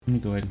Let me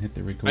go ahead and hit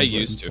the record I button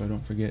used to. so I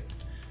don't forget.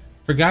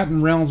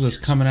 Forgotten Realms is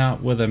coming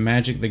out with a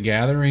Magic the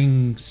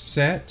Gathering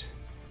set,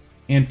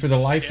 and for the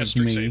life of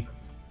me,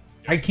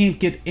 I can't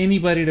get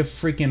anybody to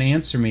freaking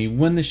answer me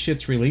when the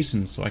shit's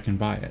releasing so I can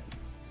buy it.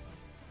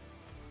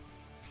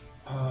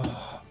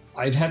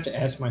 I'd have to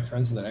ask my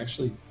friends that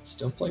actually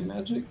still play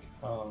Magic.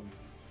 I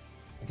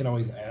can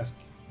always ask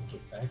and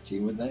get back to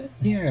you with that.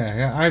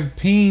 Yeah, I've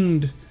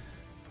pinged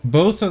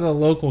both of the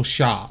local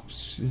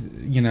shops,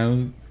 you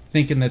know,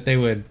 thinking that they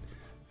would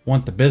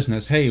want the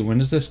business. Hey, when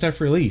does this stuff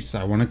release?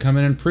 I want to come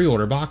in and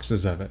pre-order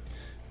boxes of it.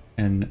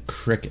 And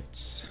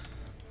crickets.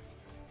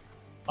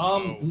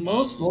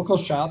 Most local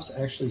shops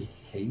actually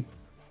hate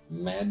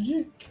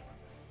Magic.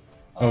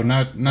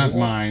 Not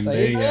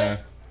mine.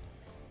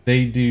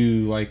 They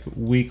do like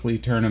weekly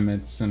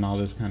tournaments and all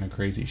this kind of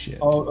crazy shit.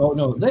 Oh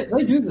no,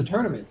 they do the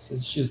tournaments.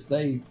 It's just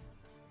they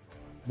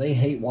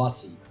hate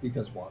WotC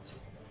because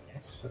WotC's an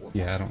asshole.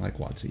 Yeah, I don't like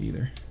WotC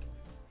either.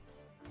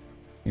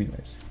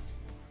 Anyways.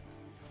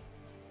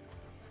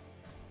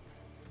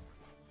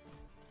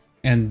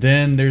 And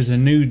then there's a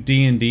new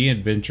D&D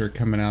adventure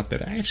coming out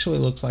that actually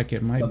looks like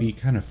it might be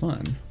kind of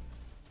fun.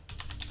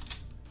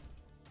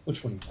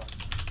 Which one?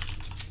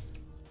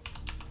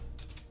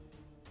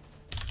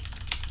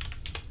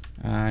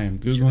 I am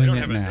Googling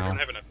it now. They don't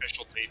have an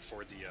official date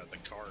for the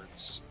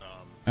cards.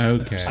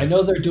 Okay. I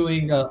know they're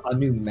doing a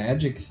new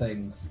Magic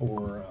thing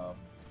for...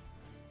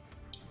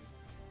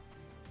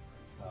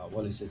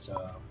 what is it?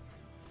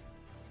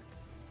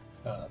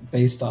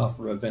 Based off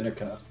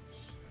Ravnica.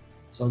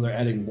 So they're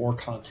adding more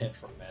content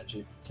from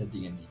Magic to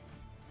D&D.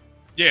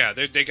 Yeah,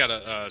 they got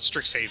a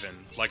Strixhaven,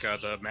 like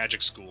the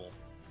Magic School.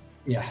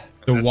 Yeah.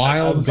 The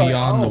Wild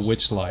Beyond the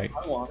Witchlight.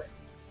 I want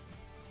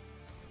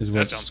it.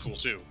 That sounds cool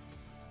too.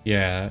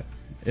 Yeah.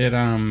 It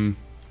Yeah,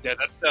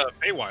 that's the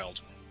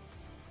Feywild.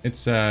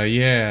 It's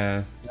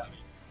yeah.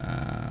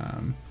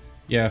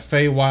 Yeah,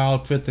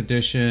 Feywild 5th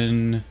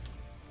edition.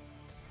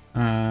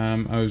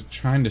 I was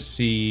trying to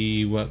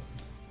see what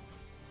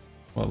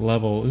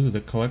level. Ooh,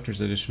 the collector's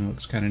edition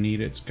looks kind of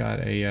neat. It's got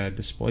a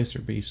displacer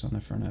beast on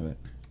the front of it.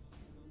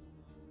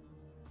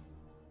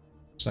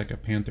 It's like a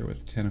panther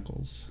with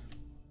tentacles.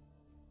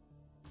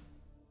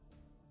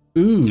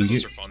 Ooh, yeah,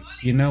 those are fun.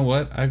 You know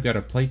what? I've got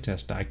a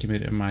playtest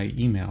document in my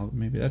email.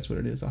 Maybe that's what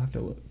it is. I'll have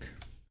to look.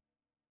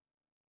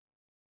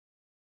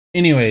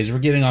 Anyways, we're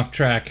getting off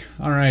track.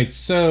 All right,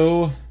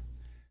 so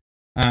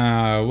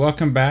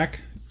welcome back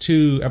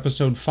to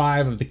episode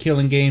 5 of the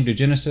Killing Game to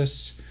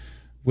Genesis,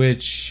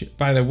 which,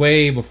 by the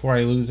way, before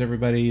I lose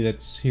everybody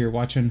that's here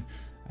watching,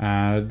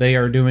 they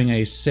are doing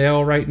a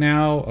sale right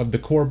now of the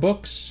core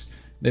books.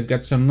 They've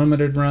got some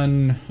limited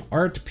run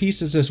art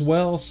pieces as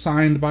well,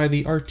 signed by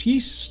the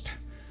artiste.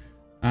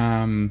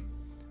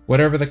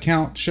 Whatever the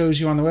count shows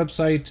you on the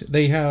website,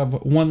 they have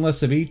one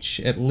less of each,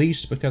 at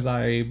least, because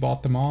I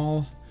bought them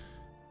all.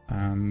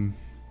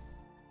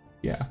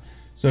 Yeah.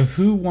 So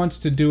who wants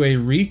to do a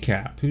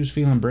recap? Who's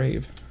feeling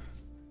brave?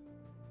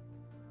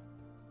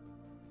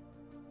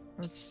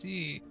 Let's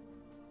see.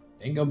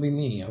 Ain't gonna be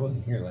me. I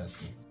wasn't here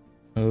last week.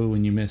 Oh,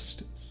 and you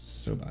missed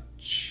so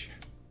much.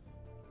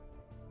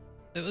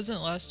 It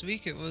wasn't last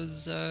week. It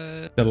was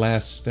the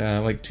last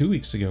like 2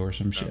 weeks ago or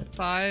some shit.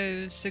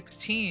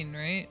 5/16,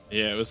 right?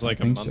 Yeah, it was like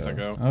a month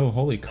ago. Oh,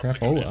 holy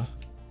crapola!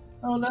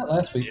 Oh, not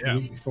last week. The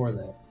week before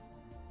that.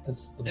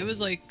 It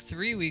was like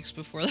 3 weeks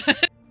before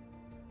that.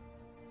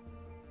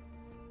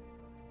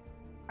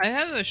 I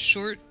have a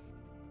short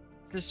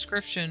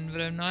description,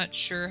 but I'm not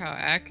sure how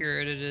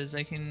accurate it is.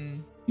 I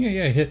can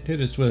hit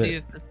us with see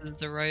it. if this is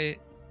the right.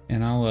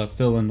 And I'll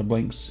fill in the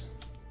blanks.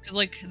 Cause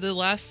like the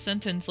last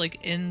sentence like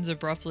ends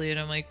abruptly, and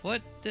I'm like,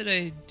 what did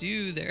I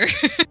do there?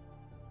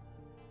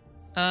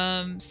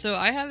 So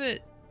I have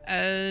it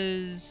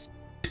as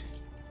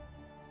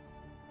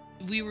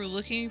we were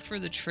looking for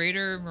the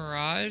traitor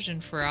Mirage in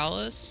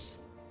Feralis,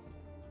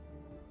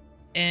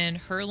 and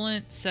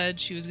Herlant said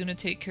she was going to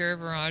take care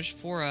of Mirage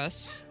for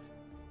us.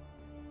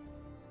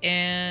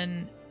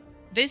 And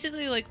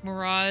basically, like,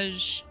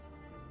 Mirage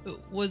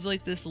was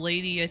like this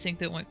lady, I think,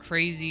 that went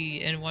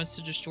crazy and wants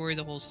to destroy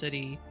the whole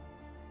city.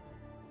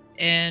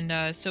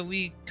 And so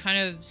we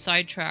kind of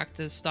sidetracked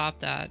to stop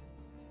that.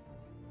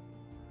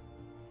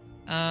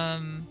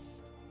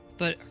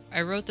 But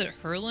I wrote that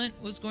Herlant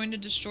was going to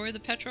destroy the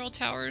Petrol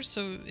Towers,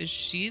 so is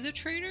she the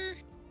traitor?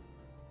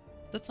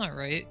 That's not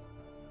right.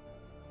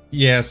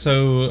 Yeah,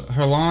 so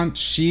Herlant,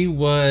 she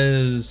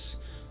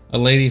was a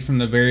lady from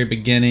the very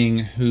beginning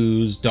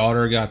whose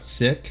daughter got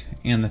sick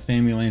and the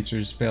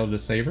Famulancers failed to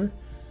save her.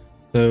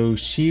 So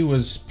she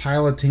was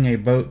piloting a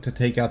boat to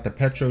take out the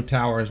Petro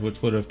Towers,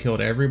 which would have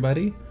killed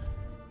everybody.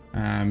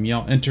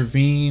 Y'all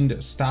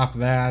intervened, stopped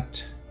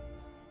that.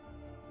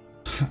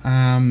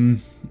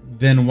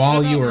 Then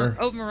while you were...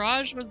 Oh,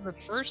 Mirage was the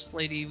first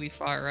lady we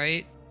fought,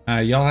 right?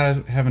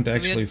 Y'all haven't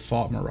actually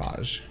fought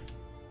Mirage.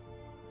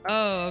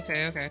 Oh,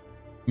 okay.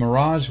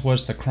 Mirage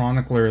was the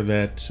chronicler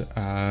that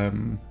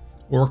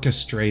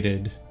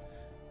orchestrated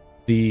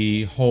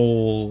the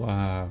whole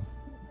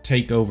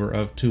takeover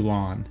of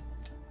Toulon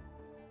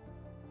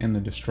and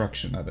the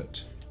destruction of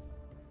it.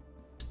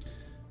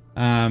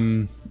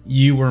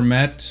 You were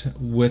met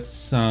with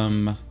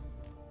some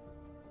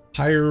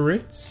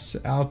pirates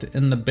out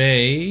in the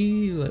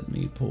bay. Let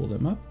me pull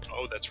them up.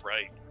 Oh, that's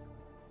right.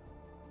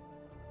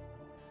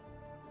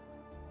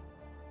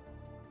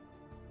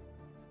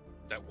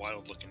 That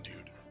wild-looking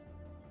dude.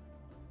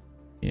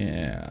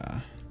 Yeah.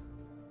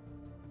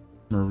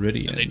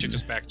 Meridian. And they took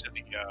us back to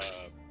the,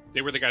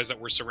 they were the guys that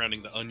were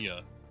surrounding the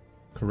Anya.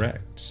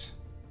 Correct.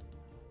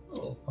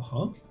 Oh,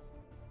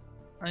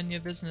 On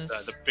your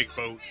business. The big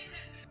boat.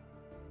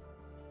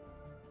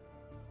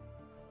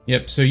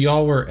 Yep, so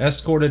y'all were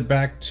escorted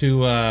back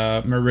to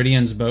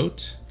Meridian's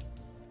boat,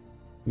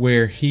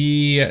 where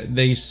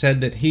they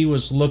said that he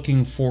was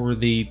looking for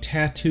the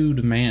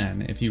tattooed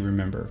man, if you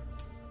remember.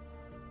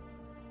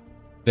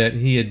 That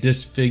he had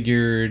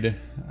disfigured,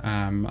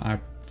 I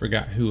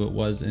forgot who it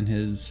was in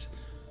his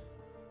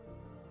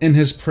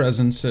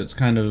presence. It's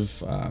kind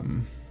of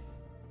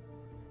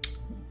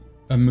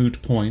a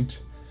moot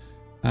point.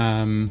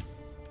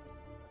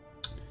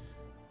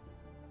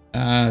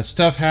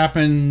 Stuff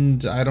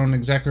happened, I don't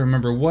exactly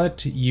remember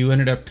what. You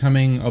ended up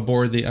coming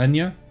aboard the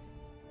Anya,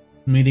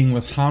 meeting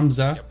with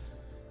Hamza,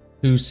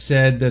 who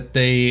said that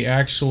they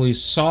actually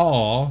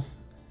saw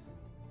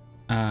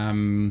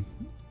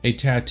a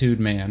tattooed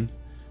man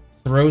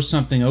throw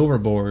something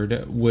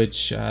overboard,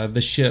 which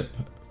the ship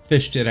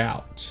fished it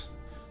out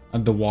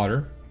of the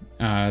water.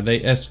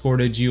 They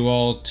escorted you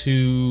all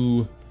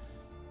to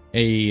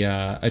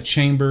a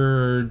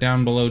chamber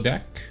down below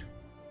deck,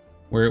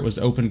 where it was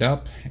opened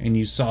up, and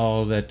you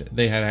saw that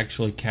they had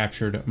actually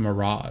captured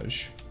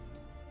Mirage.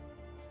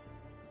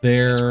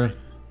 Their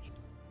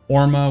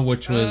Orma,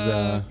 which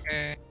was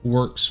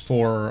works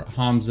for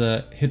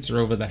Hamza, hits her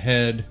over the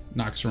head,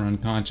 knocks her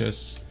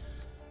unconscious,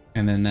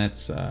 and then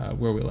that's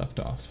where we left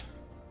off.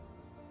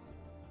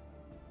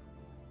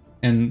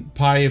 And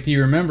Pi, if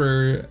you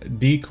remember,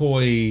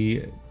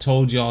 Decoy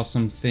told y'all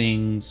some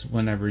things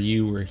whenever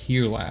you were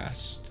here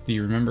last. Do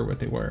you remember what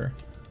they were?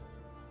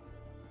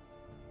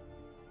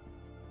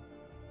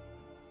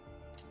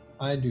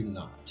 I do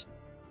not.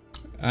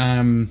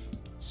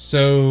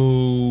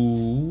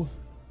 So...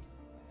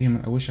 Damn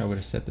it, I wish I would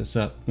have set this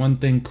up. One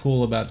thing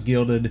cool about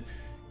Gilded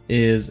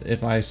is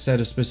if I set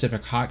a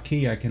specific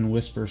hotkey, I can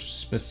whisper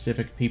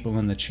specific people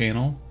in the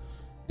channel,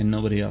 and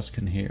nobody else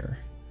can hear.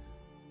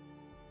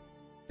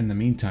 In the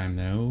meantime,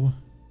 though...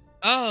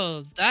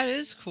 Oh, that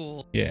is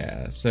cool.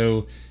 Yeah,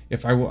 so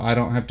if I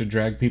don't have to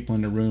drag people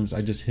into rooms,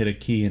 I just hit a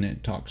key and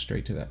it talks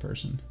straight to that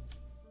person.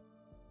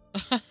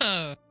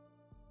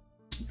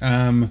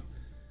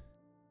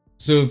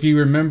 So if you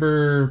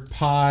remember,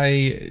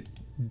 Pi,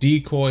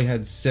 Decoy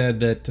had said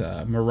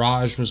that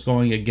Mirage was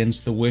going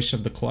against the wish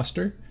of the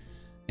cluster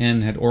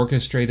and had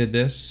orchestrated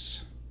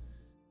this,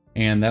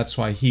 and that's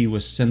why he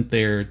was sent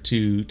there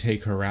to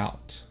take her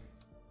out.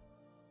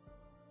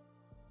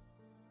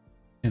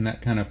 And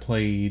that kind of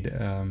played,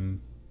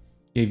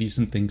 gave you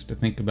some things to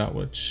think about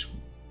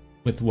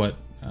with what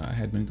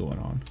had been going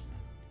on.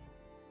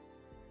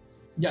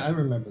 Yeah, I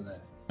remember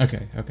that.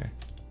 Okay.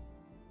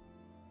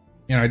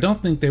 I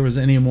don't think there was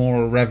any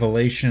more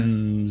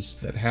revelations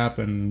that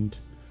happened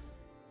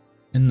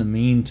in the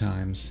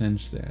meantime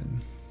since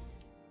then.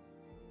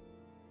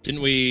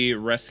 Didn't we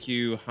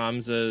rescue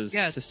Hamza's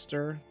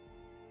sister?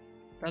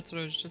 That's what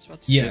I was just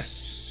about to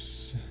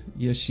say.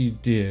 Yes, you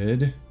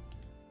did.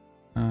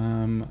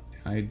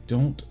 I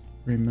don't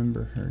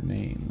remember her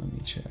name. Let me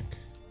check.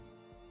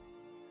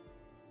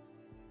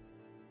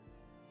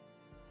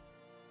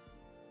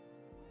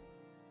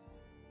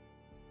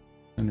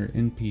 Under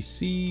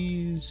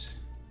NPCs.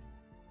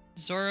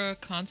 Zora,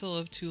 Consul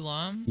of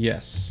Tulam?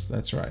 Yes,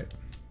 that's right.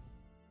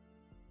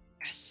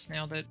 Yes,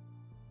 nailed it.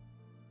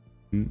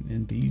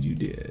 Indeed you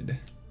did.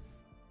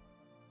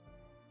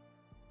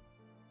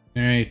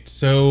 Alright,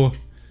 so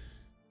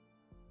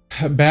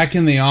back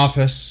in the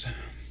office,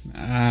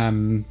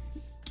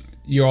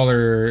 you all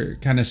are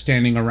kind of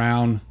standing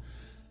around.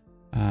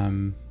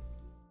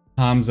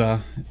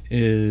 Hamza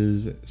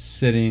is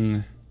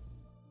sitting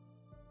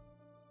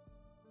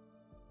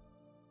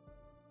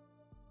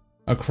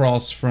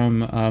across from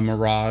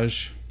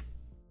Mirage.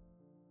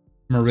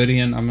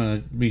 Meridian, I'm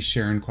going to be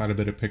sharing quite a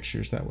bit of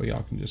pictures, that way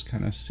y'all can just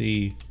kind of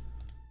see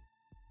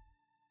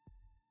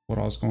what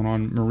all's going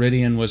on.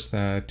 Meridian was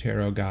the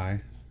tarot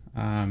guy.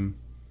 And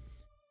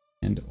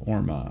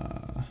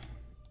Orma.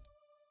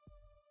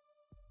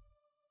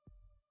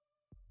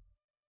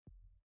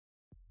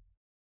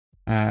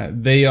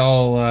 They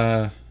all,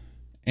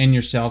 and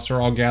yourselves,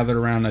 are all gathered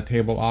around a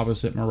table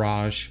opposite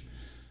Mirage.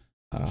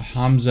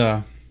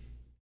 Hamza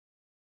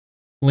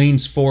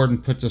leans forward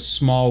and puts a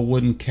small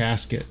wooden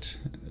casket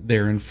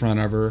there in front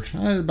of her,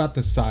 about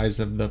the size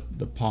of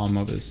the palm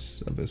of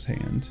his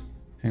hand.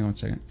 Hang on a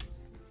second.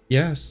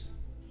 Yes.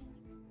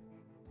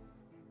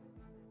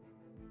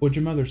 What'd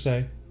your mother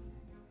say?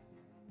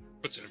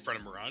 Puts it in front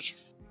of Mirage.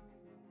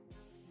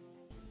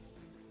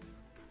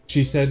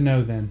 She said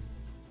no then.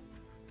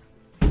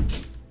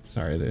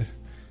 Sorry, the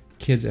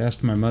kids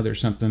asked my mother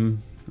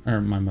something,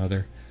 or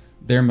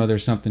their mother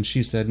something.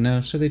 She said no,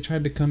 so they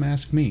tried to come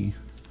ask me.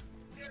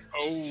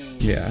 Oh,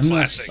 yeah,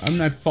 classic. I'm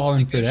not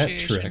falling for that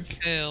Negotiation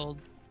trick.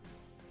 failed.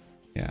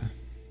 Yeah.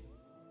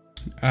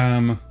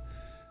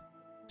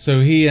 So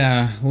he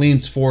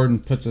leans forward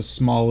and puts a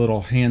small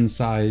little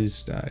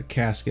hand-sized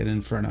casket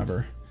in front of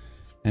her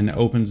and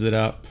opens it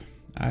up.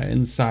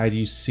 Inside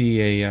you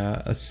see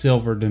a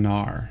silver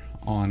dinar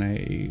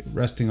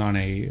resting on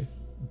a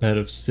bed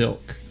of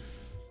silk.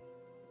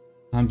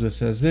 Hamza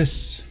says,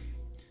 This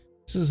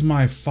is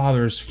my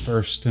father's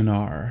first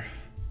dinar.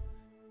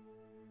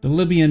 The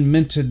Libyan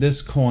minted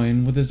this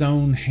coin with his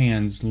own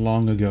hands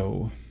long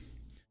ago.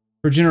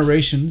 For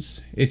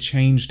generations, it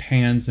changed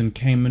hands and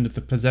came into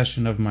the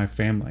possession of my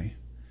family.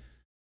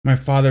 My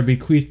father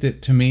bequeathed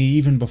it to me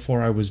even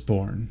before I was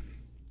born.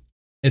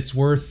 Its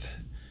worth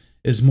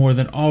is more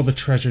than all the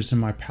treasures in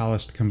my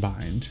palace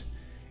combined.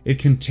 It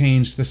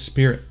contains the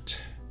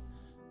spirit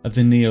of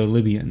the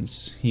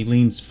Neo-Libyans. He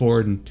leans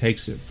forward and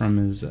takes it from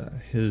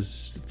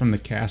from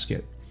the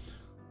casket,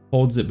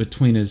 holds it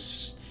between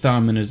his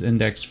thumb and his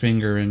index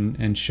finger,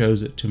 and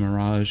shows it to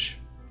Mirage.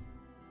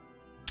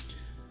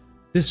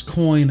 This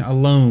coin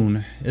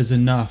alone is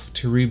enough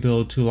to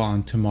rebuild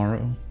Toulon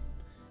tomorrow.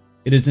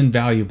 It is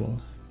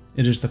invaluable.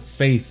 It is the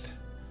faith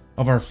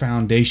of our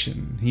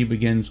foundation. He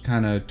begins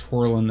kind of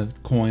twirling the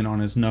coin on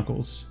his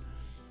knuckles.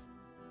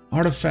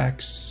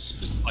 Artifacts.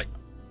 It's like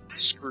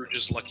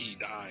Scrooge's lucky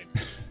dime.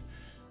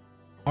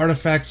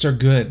 Artifacts are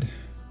good,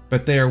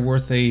 but they are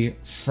worth a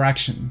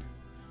fraction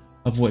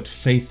of what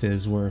faith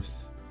is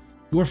worth.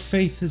 Your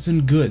faith is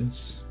in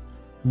goods,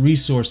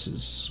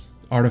 resources,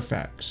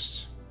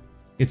 artifacts.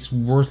 It's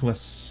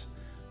worthless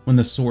when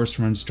the source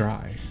runs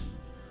dry.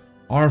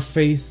 Our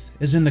faith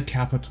is in the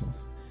capital,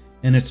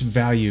 and its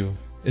value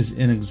is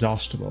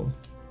inexhaustible.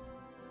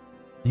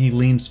 He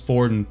leans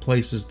forward and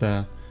places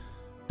the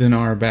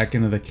dinar back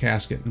into the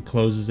casket and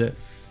closes it.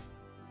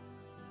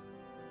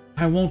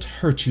 I won't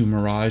hurt you,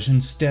 Mirage.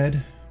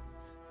 Instead,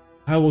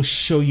 I will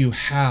show you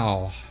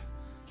how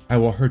I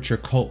will hurt your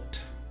cult.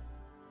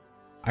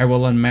 I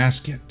will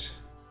unmask it.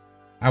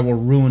 I will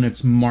ruin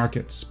its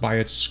markets by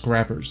its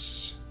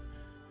scrappers,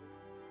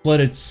 flood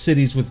its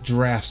cities with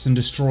drafts, and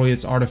destroy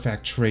its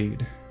artifact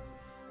trade.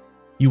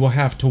 You will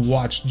have to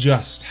watch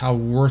just how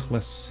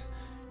worthless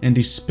and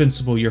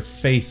dispensable your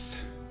faith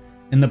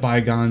in the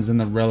bygones and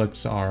the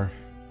relics are.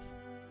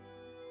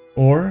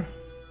 Or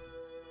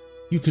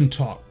you can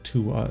talk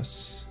to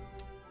us.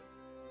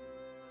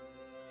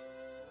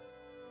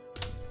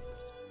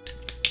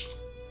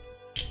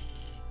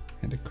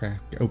 Had to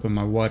open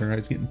my water. I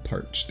was getting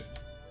parched.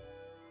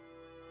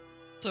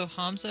 So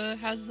Hamza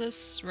has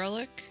this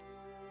relic?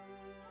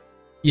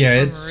 Yeah,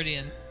 Or it's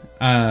Meridian?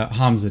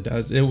 Hamza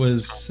does. It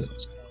was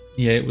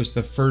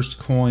the first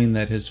coin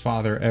that his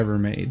father ever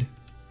made.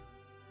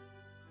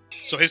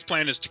 So his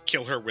plan is to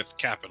kill her with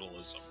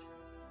capitalism.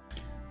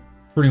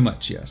 Pretty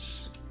much,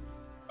 yes.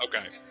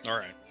 Okay, all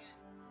right.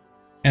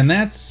 And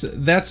that's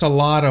a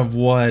lot of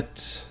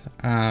what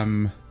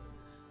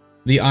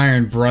the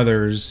Iron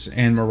Brothers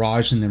and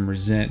Mirage and them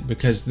resent,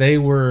 because they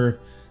were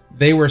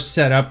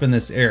set up in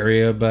this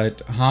area,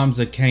 but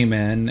Hamza came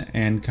in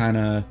and kind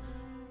of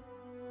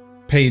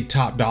paid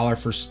top dollar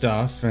for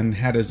stuff and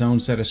had his own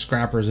set of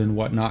scrappers and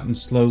whatnot, and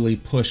slowly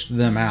pushed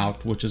them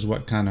out, which is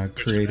what kind of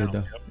created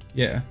the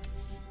yeah.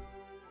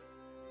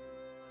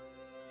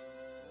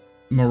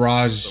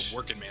 Mirage. The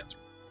working man's.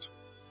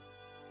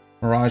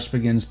 Mirage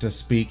begins to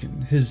speak,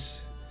 and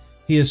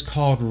he is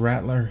called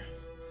Rattler.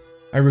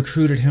 I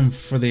recruited him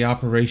for the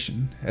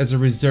operation as a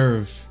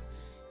reserve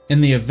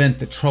in the event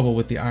that trouble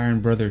with the Iron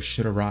Brothers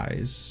should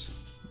arise.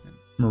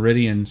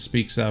 Meridian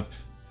speaks up.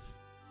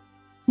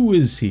 Who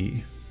is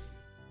he?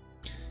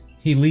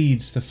 He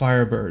leads the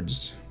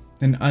Firebirds,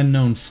 an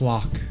unknown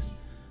flock,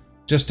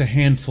 just a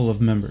handful of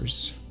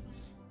members.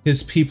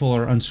 His people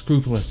are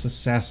unscrupulous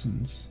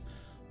assassins.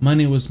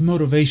 Money was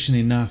motivation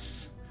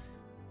enough.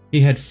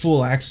 He had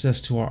full access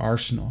to our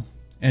arsenal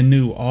and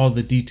knew all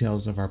the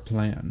details of our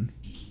plan.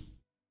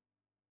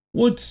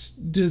 What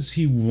does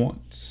he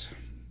want?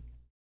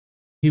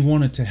 He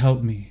wanted to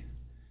help me.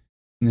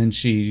 And then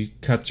she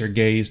cuts her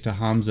gaze to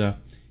Hamza.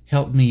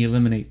 Help me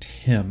eliminate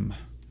him.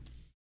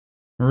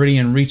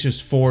 Meridian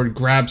reaches forward,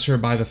 grabs her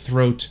by the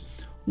throat.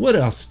 What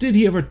else did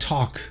he ever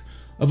talk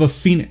of? A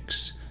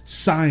phoenix,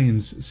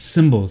 signs,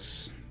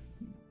 symbols.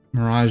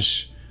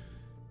 Mirage,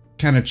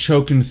 kind of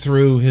choking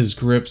through his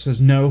grip,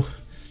 says, no,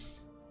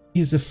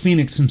 he is a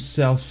phoenix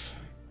himself.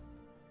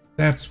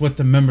 That's what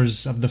the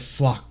members of the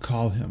flock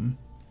call him.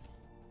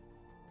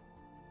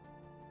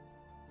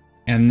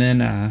 And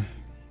then,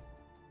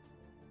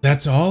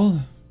 that's all?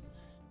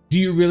 Do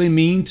you really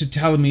mean to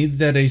tell me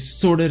that a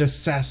sordid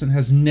assassin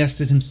has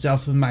nested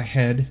himself in my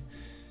head,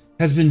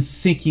 has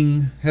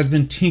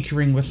been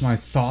tinkering with my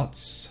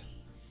thoughts?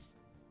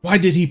 Why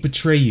did he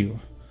betray you?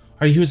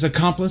 Are you his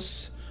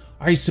accomplice?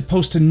 Are you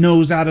supposed to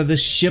nose out of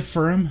this ship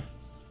for him?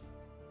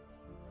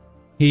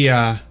 He,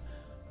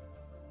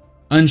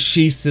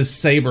 unsheaths his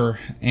saber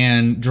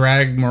and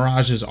drags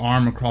Mirage's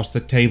arm across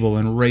the table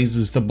and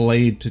raises the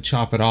blade to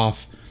chop it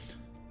off.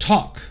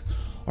 Talk,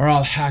 or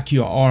I'll hack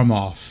your arm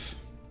off.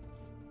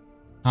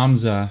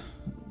 Hamza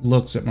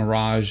looks at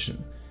Mirage.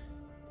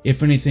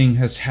 If anything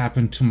has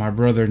happened to my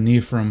brother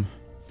Nephrim,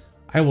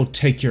 I will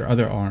take your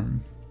other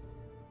arm.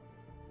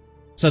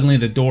 Suddenly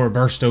the door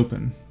burst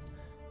open,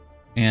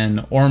 and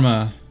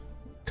Orma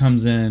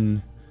comes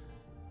in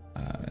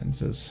and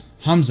says,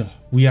 Hamza,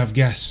 we have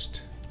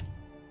guest.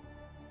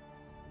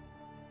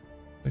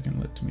 Second,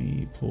 let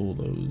me pull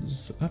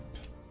those up.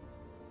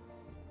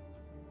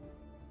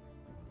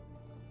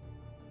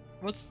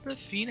 What's the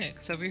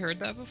Phoenix? Have we heard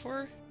that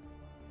before?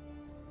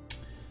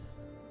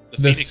 The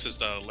Phoenix is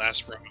the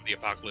last realm of the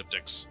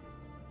Apocalyptics.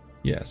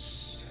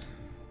 Yes.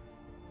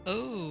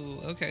 Oh,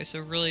 okay, so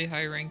really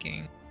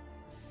high-ranking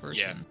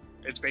person.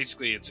 Yeah, it's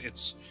basically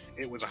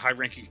it was a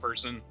high-ranking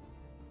person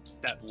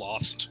that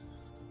lost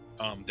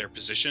their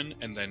position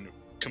and then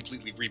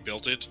completely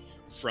rebuilt it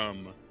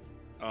from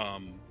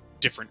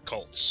different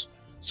cults.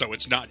 So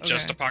it's not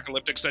just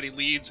Apocalyptics that he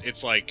leads;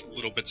 it's like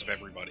little bits of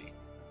everybody.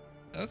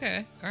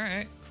 Okay, all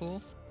right,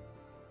 cool.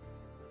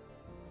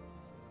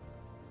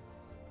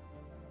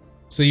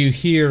 So you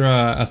hear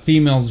a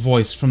female's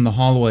voice from the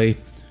hallway.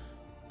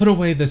 Put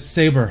away the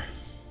saber.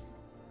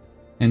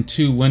 And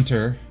two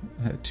women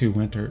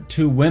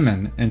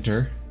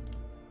enter.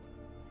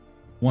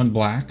 One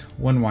black,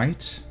 one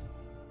white.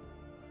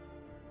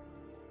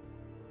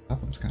 That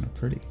one's kind of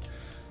pretty.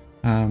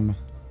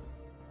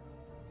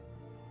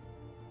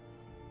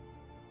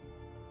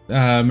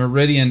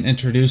 Meridian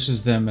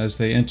introduces them as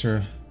they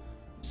enter.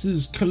 This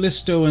is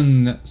Callisto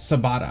and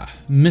Sabata,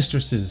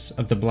 mistresses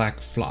of the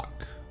Black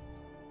Flock.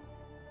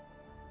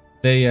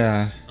 They,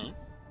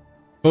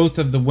 both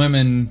of the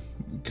women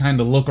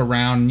kind of look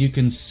around. You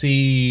can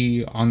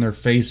see on their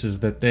faces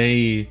that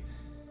they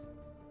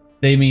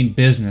mean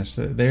business.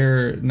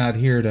 They're not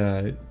here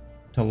to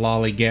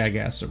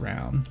lollygag us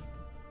around.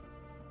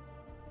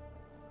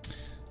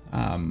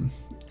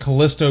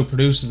 Callisto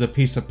produces a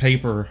piece of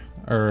paper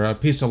or a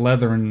piece of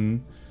leather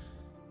and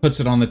puts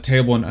it on the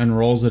table and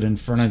unrolls it in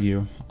front of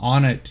you.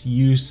 On it,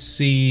 you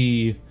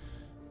see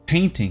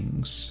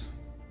paintings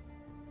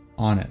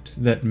on it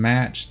that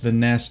match the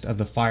nest of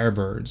the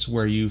Firebirds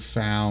where you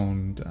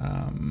found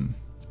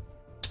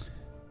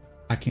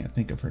I can't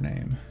think of her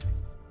name.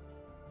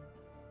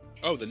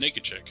 Oh, the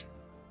naked chick.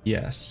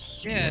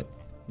 Yes. Yeah.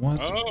 What?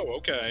 Oh,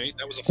 okay.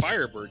 That was a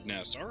Firebird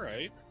nest. All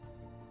right.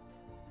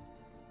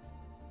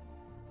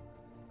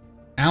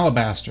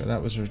 Alabaster,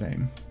 that was her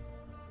name.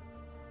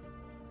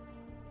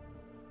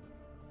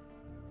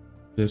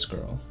 This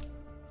girl.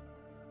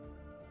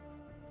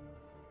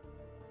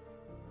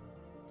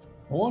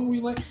 The one we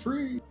let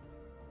free.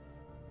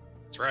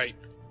 That's right.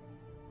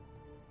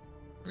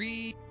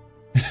 Free.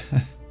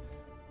 I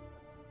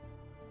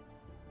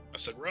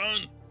said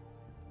run.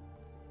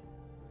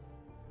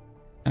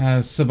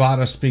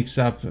 Sabata speaks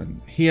up,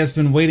 and he has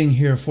been waiting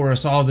here for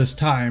us all this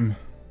time.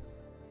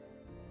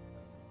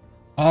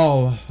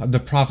 All of the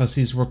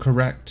prophecies were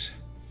correct.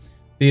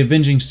 The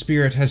avenging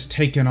spirit has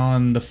taken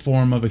on the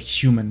form of a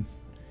human.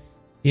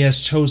 He has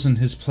chosen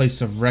his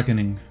place of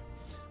reckoning.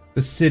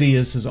 The city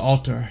is his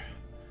altar.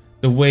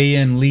 The way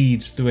in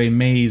leads through a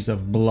maze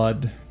of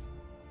blood.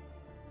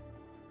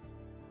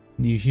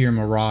 And you hear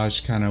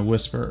Mirage kind of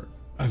whisper,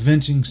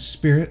 "Avenging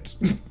spirit?"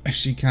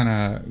 She kind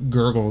of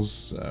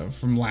gurgles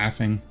from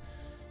laughing.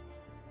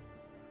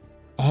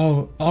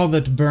 All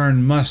that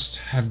burn must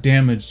have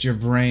damaged your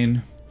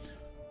brain.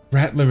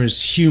 Rattler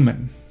is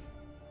human.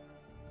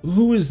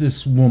 Who is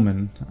this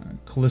woman?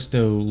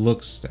 Callisto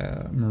looks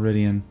at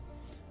Meridian.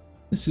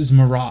 This is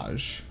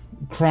Mirage,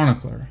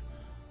 chronicler,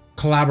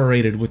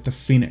 collaborated with the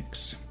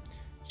Phoenix.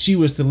 She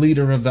was the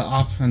leader of the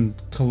op, and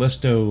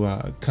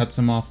Callisto cuts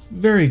him off.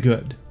 Very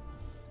good.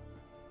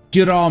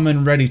 Get all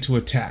men ready to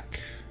attack.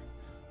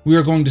 We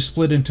are going to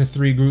split into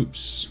 3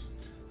 groups.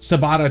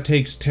 Sabata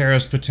takes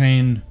Terras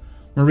Patane.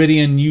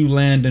 Meridian, you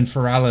land in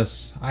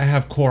Feralis. I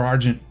have Core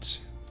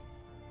Argent.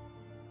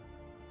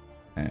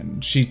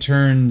 And she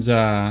turns,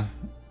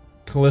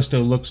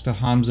 Callisto looks to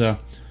Hamza.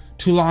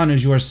 Toulon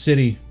is your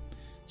city.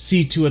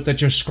 See to it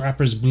that your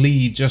scrappers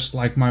bleed just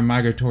like my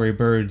migratory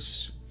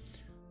birds.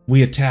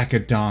 We attack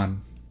at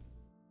dawn.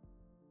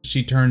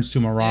 She turns to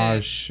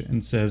Mirage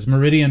and says,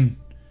 Meridian,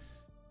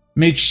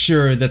 make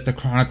sure that the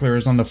Chronicler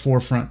is on the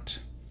forefront.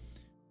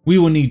 We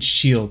will need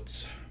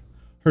shields.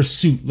 Her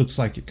suit looks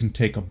like it can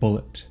take a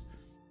bullet.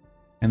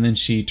 And then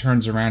she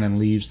turns around and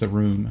leaves the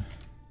room.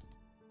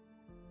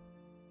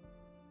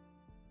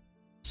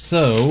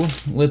 So,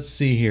 let's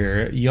see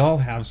here. Y'all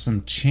have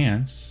some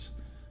chance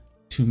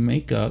to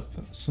make up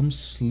some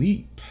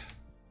sleep.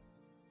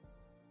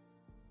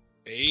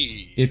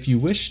 Hey. If you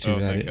wish to,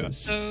 that is.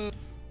 So,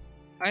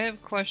 I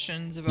have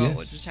questions about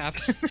what just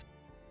happened.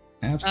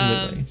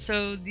 Absolutely.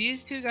 So,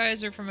 these 2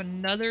 guys are from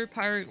another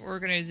pirate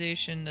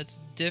organization that's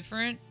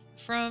different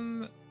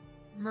from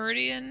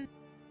Meridian?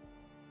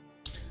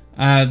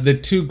 The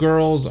 2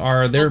 girls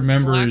are their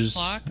members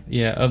Black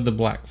Flock? of the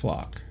Black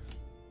Flock.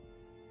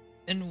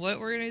 And what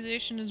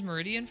organization is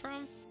Meridian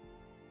from?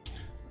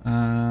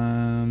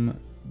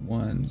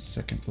 1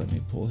 second, let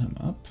me pull him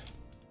up.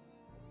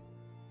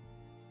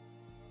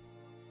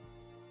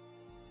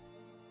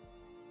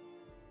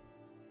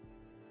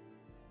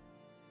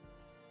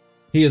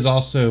 He is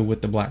also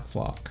with the Black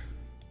Flock.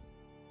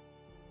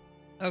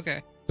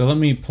 Okay. So let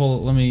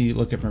me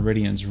look at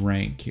Meridian's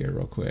rank here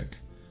real quick.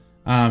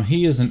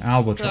 He is an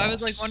albatross. So I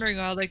was like wondering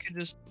how they could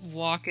just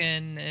walk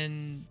in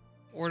and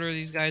order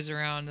these guys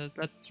around.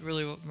 That's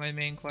really what my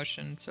main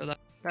question. So that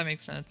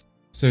makes sense.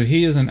 So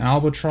he is an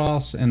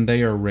albatross and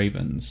they are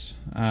ravens.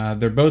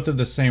 They're both of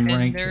the same And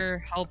rank. they're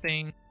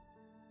helping.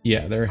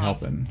 Yeah, they're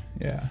helping.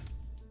 Yeah.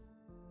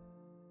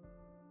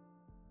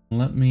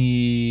 Let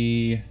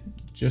me,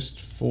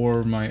 just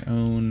for my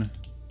own,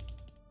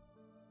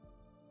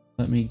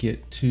 let me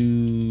get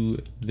to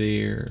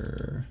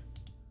their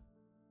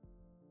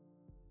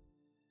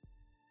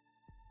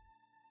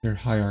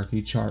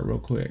hierarchy chart real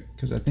quick,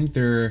 because I think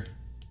they're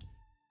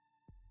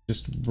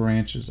just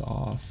branches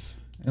off.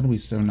 It'll be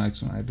so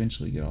nice when I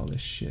eventually get all this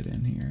shit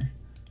in here.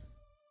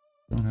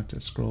 Don't have to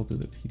scroll through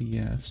the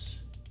PDFs.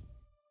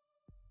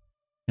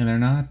 And they're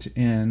not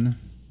in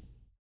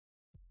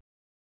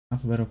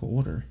alphabetical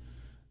order.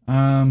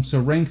 So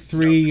rank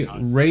 3, no,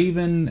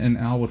 Raven and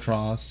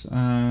Albatross.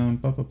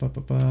 That's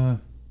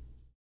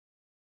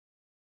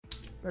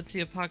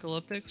the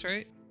Apocalyptics,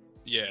 right?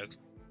 Yeah.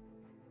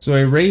 So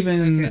a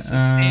Raven. Okay, so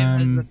same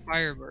as the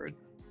Firebird.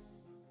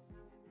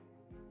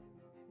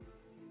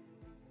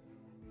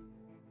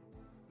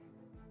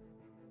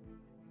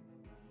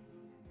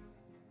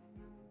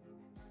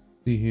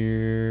 See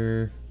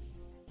here.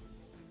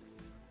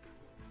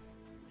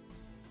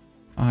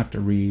 I'll have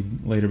to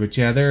read later, but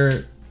yeah,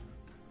 they're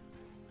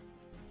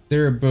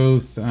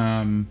both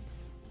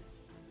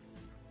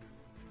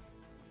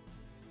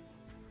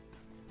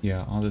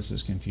yeah, all this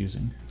is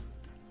confusing.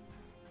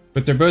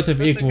 But they're both of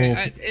That's equal.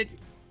 Okay.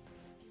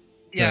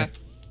 Yeah,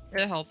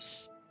 it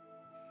helps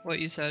what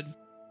you said.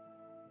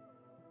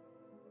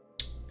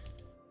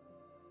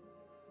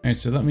 Alright,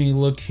 so let me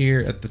look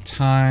here at the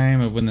time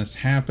of when this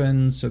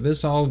happens. So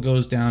this all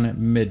goes down at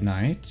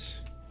midnight.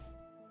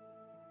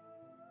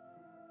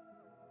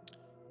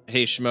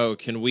 Hey Shmo,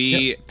 can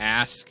we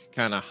ask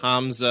kind of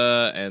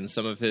Hamza and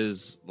some of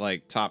his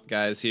like top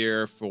guys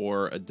here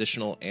for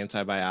additional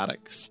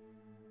antibiotics?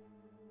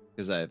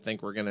 Because I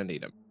think we're gonna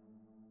need them.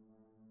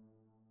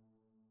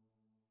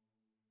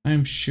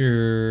 I'm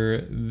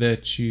sure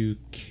that you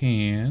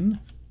can.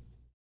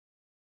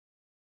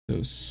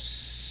 So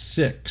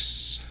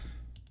 6.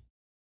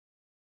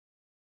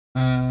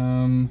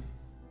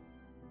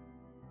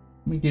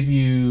 Let me give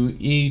you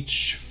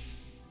each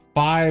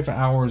 5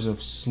 hours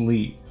of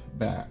sleep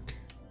back.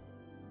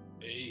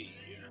 Hey.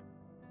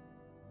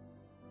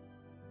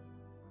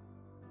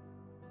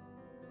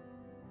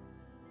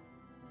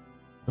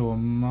 So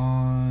I'm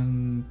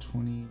on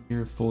 20.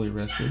 You're fully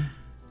rested.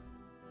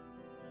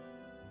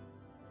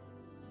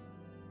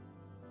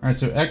 Alright,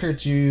 so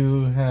Eckert,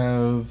 you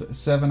have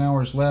 7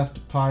 hours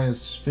left. Pi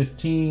is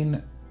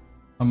 15.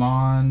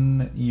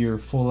 Amon, you're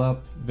full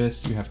up.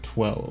 Vis, you have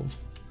 12.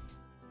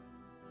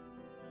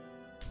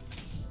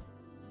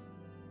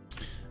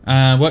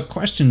 What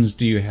questions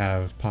do you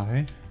have,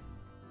 Pi?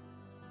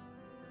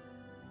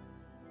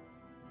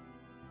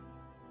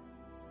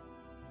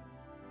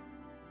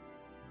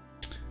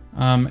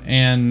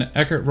 And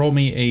Eckert, roll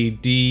me a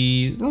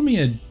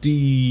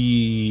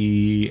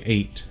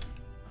D8.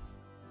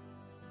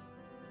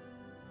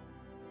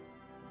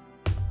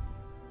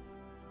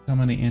 How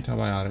many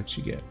antibiotics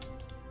you get?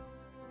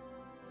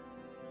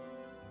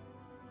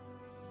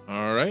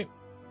 All right.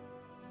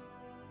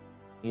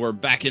 We're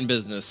back in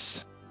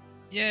business.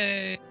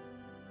 Yay. Are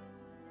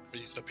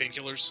these the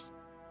painkillers?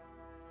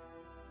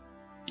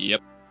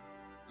 Yep.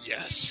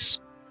 Yes.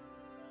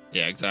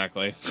 Yeah,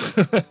 exactly.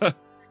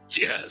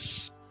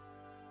 Yes.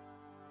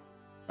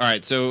 All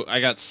right, so I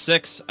got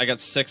 6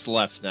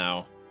 left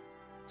now.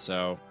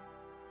 So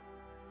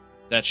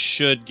that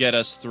should get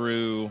us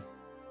through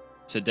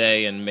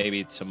today and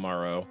maybe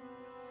tomorrow.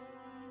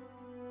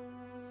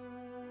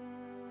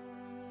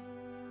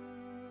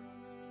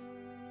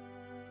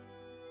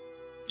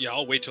 Yeah,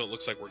 I'll wait till it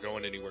looks like we're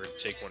going anywhere to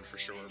take one for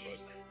sure, but...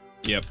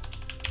 Yep.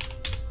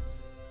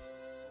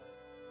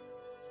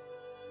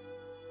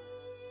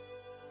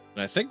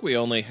 And I think we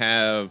only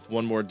have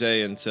one more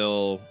day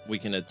until we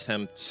can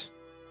attempt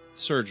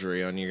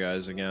surgery on you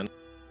guys again.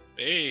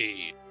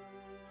 Hey!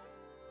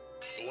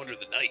 Go under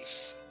the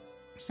knife.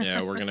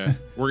 Yeah, we're gonna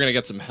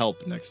get some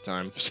help next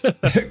time.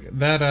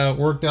 That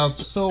worked out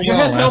so You well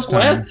had help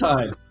last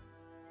time.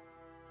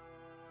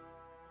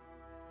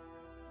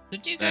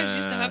 Didn't you guys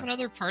used to have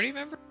another party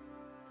member?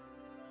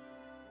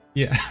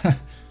 Yeah.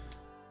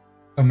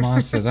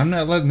 Amon says, I'm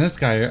not letting this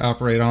guy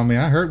operate on me.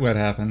 I heard what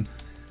happened.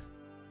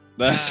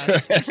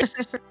 That's right.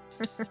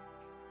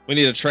 We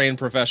need a trained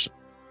professional.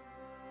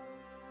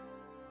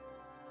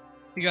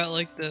 You got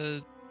like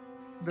the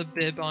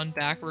bib on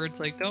backwards,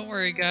 like, don't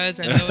worry guys,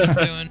 I know what I'm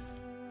doing.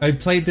 I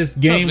played this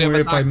game where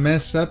if I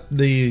mess up,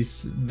 the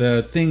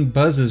thing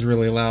buzzes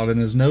really loud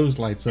and his nose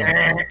lights up.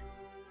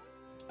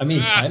 I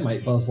mean, I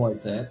might buzz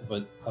like that,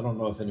 but I don't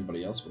know if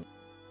anybody else would.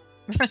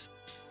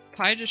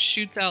 Pi just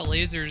shoots out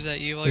lasers at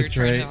you while you're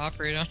trying to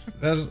operate on.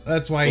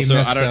 That's why he Also,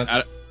 messed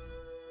up.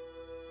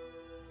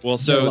 Well,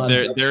 so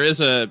there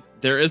is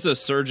a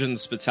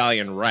surgeon's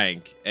battalion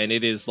rank, and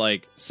it is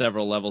like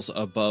several levels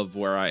above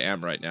where I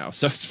am right now.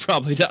 So it's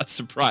probably not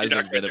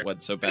surprising that it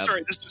went so bad. That's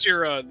right. This is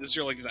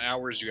your like the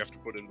hours you have to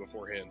put in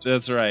beforehand.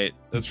 That's right.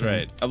 That's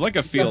right. I'm like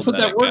a field put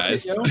that medic, work in,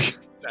 guys. yo.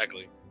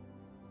 Exactly.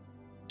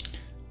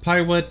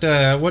 Pi,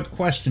 what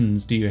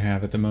questions do you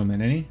have at the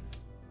moment? Any?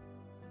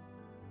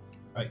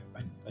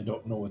 I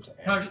don't know what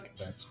to ask.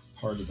 That's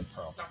part of the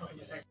problem, I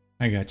guess.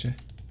 I gotcha.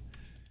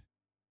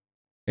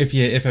 If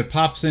it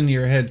pops into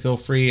your head, feel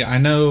free. I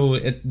know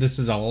this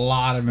is a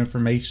lot of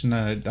information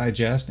to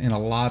digest, and a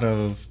lot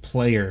of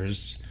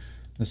players.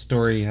 The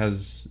story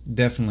has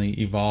definitely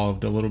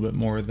evolved a little bit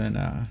more than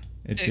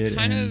it did.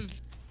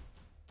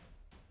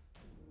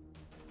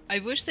 I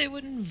wish they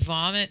wouldn't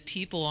vomit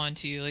people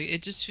onto you. Like,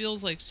 it just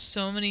feels like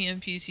so many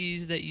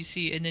NPCs that you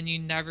see and then you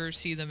never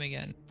see them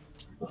again.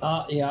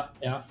 Yeah.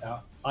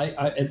 I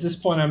at this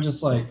point I'm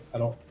just like I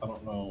don't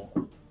know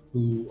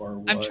who or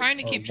what. I'm trying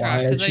to keep why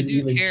track because I should do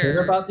even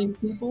care about these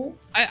people.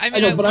 I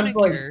mean, know, but I'm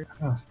like, care.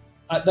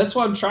 That's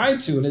what I'm trying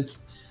to, and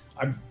it's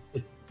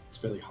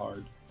really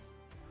hard.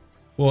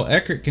 Well,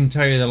 Eckert can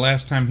tell you the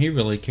last time he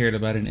really cared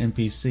about an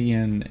NPC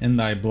in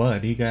Thy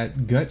Blood, he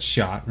got gut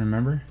shot.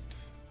 Remember?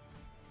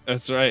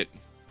 That's right.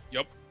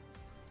 Yep.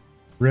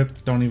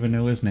 Rip, don't even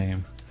know his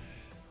name.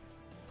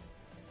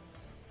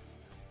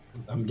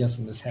 I'm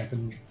guessing this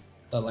happened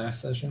the last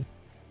session.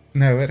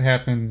 No, it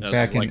happened That was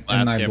back like in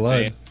lab Thy campaign.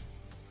 Blood.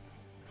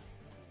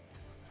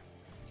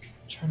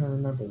 I'm trying to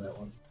remember that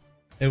one.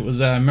 It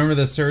was remember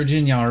the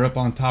surgeon? Y'all were up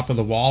on top of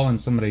the wall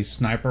and somebody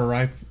sniper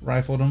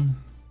rifled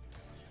him.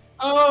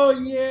 Oh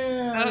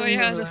yeah. Oh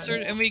yeah, that's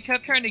sort of, and we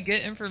kept trying to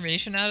get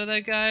information out of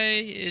that guy,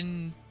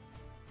 and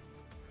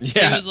he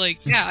Yeah. was like,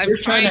 "Yeah, I'm You're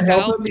trying to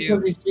help him you."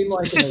 because he seemed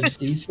like a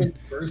decent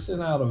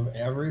person out of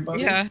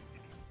everybody. Yeah,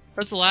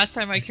 that's the last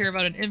time I care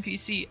about an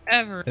NPC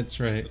ever. That's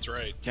right. That's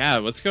right.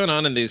 God, what's going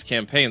on in these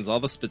campaigns? All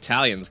the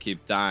battalions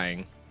keep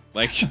dying.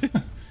 Like,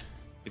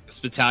 this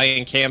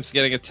battalion camp's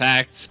getting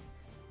attacked.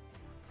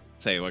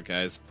 Tell you what,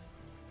 guys.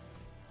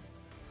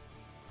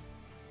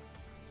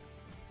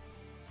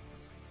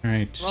 All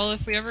right. Well,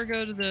 if we ever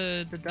go to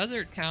the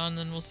desert town,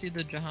 then we'll see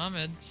the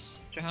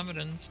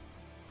Jahamidans.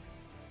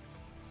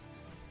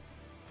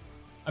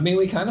 I mean,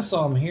 we kind of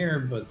saw him here,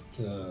 but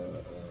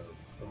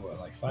for what,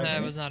 like 5 I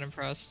minutes? was not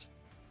impressed.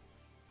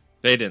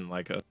 They didn't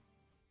like us.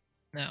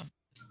 No.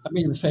 I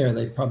mean, to be fair,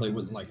 they probably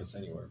wouldn't like us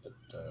anywhere, but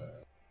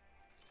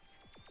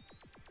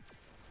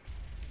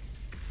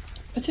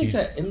I take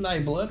that in Thy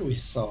Blood we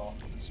saw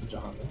some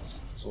Jahamans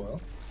as well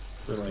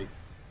for like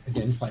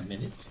again 5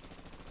 minutes.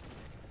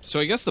 So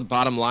I guess the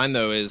bottom line,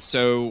 though, is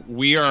so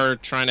we are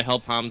trying to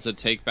help Hamza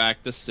take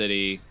back the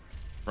city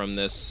from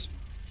this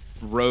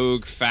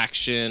rogue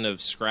faction of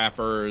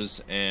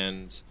scrappers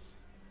and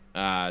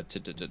what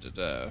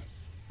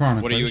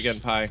are you again,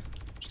 Pi?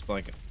 Just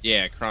blanking.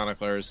 Yeah,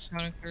 chroniclers.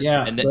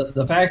 Yeah, And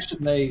the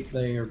faction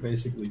they are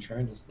basically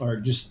trying to, or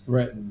just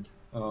threatened.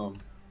 I'm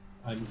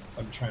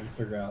trying to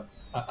figure out.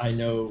 I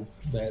know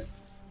that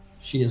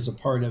she is a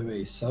part of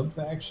a sub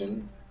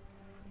faction,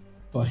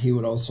 but he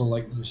would also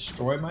like to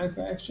destroy my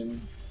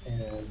faction,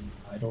 and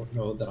I don't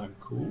know that I'm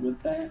cool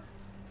with that.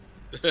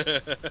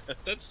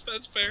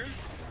 That's fair.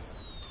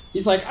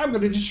 He's like, I'm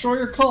going to destroy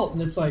your cult,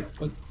 and it's like,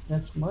 but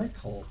that's my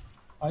cult.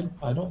 I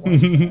don't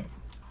like that.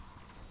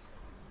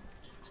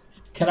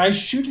 Can I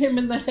shoot him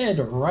in the head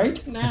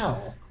right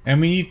now? I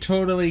mean, you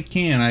totally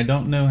can. I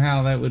don't know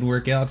how that would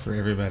work out for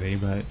everybody,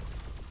 but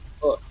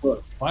Look,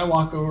 if I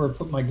walk over and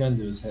put my gun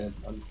to his head,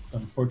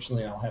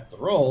 unfortunately I'll have to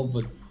roll,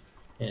 but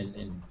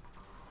in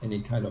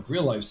any kind of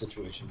real life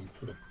situation, you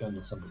put a gun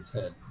to somebody's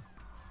head,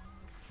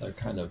 they're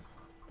kind of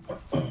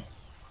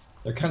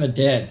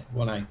dead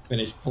when I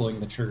finish pulling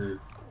the trigger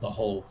the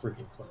whole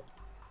freaking clip.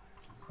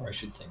 Or I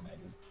should say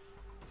magazine.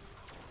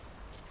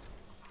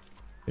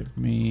 give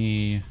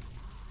me.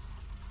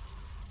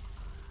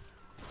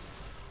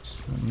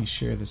 So let me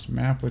share this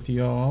map with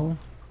y'all.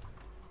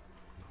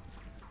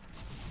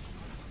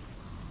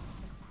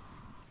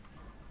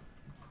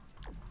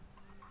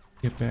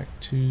 Get back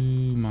to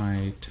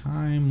my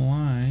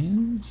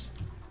timelines.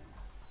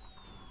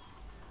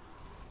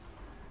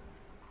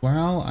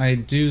 While I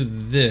do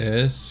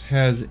this,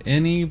 has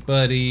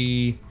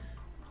anybody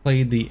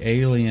played the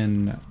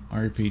Alien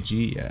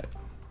RPG yet?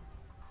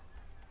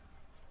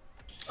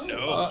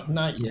 No.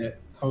 Not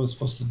yet. I was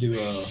supposed to do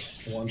a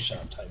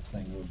one-shot type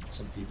thing with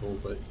some people,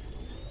 but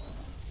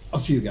a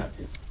few got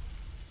this.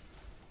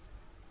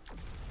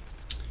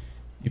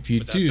 If you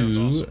But that sounds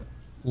do, awesome.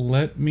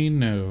 let me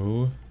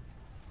know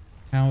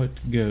how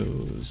it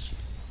goes.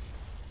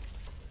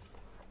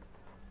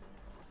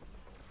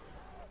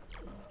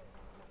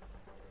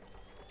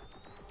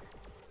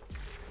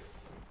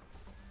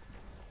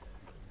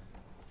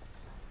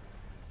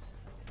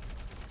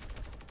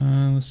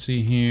 Let's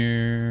see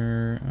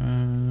here.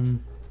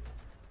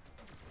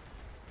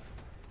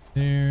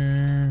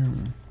 There.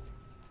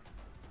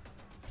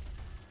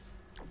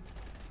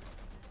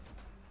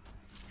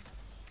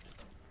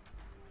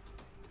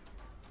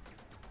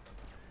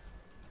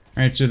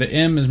 Alright, so the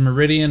M is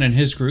Meridian and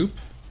his group.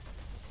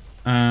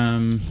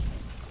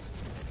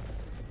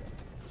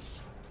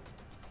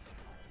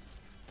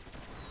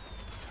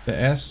 The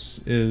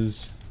S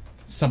is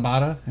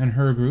Sabata and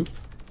her group.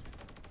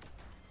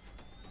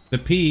 The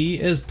P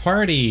is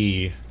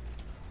party.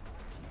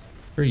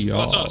 For y'all.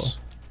 Well, that's us.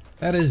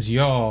 That is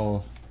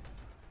y'all.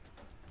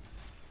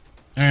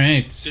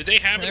 Alright. Did they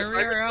have There an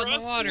we are assignment out for in the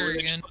us, water or were they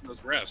again. just letting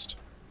us rest?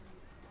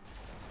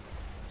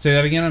 Say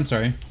that again, I'm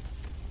sorry.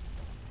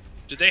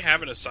 Did they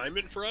have an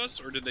assignment for us,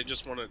 or did they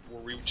just want to?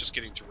 Were we just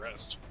getting to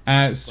rest?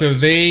 So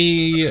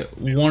they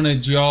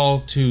wanted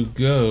y'all to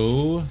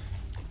go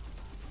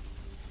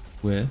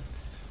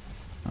with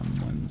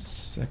 1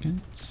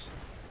 second.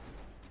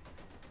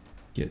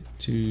 Get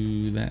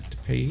to that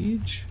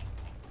page.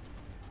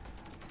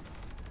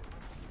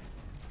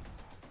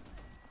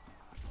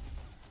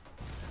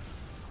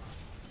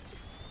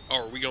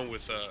 Oh, are we going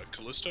with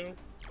Callisto?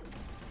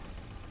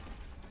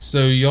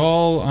 So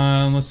y'all,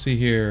 let's see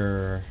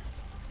here.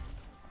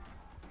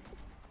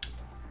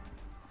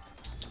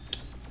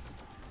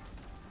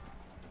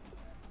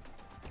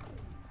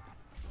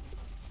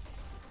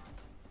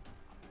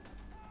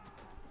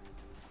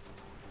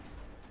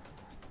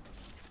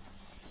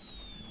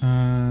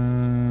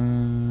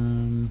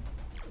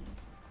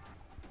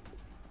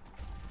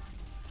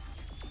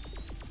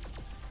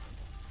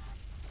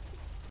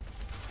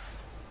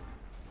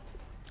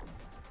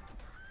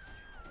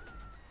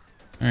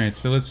 Alright,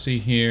 so let's see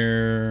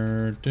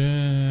here.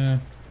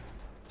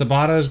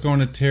 Sabata is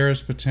going to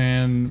Terrace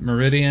Patan.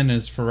 Meridian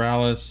is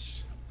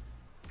Feralis.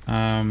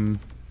 And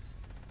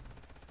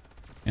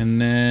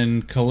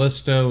then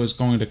Callisto is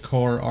going to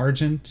Core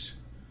Argent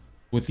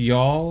with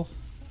y'all,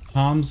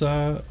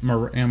 Hamza,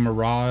 and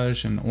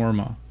Mirage, and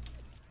Orma.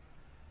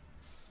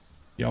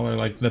 Y'all are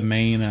like the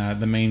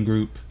main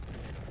group.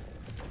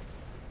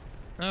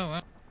 Oh,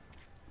 wow.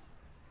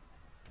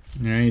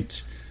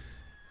 Alright.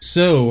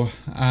 So,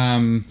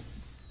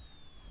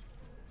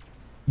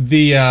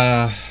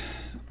 the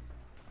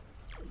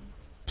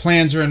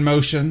plans are in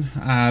motion.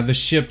 The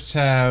ships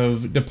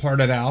have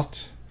departed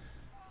out.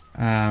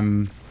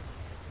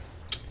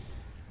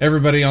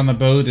 Everybody on the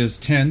boat is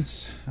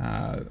tense.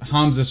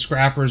 Hamza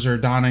scrappers are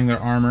donning their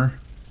armor.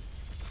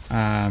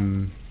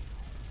 On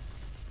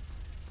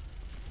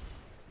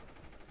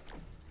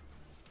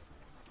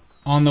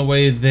the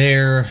way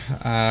there,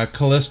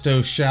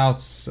 Callisto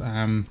shouts,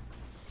 "A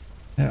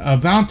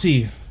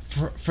bounty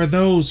for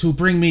those who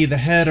bring me the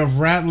head of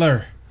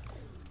Rattler."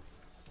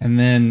 And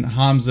then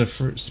Hamza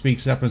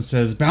speaks up and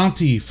says,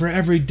 "Bounty for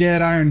every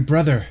dead Iron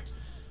Brother.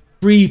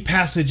 Free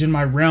passage in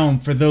my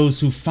realm for those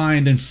who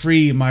find and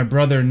free my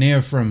brother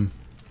Nearfram."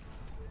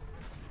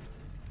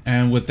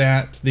 And with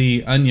that,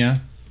 the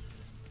Anya,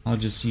 I'll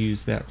just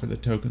use that for the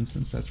token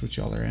since that's what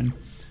y'all are in,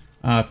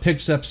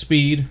 picks up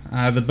speed.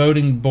 The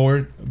boating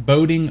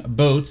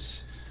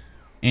boats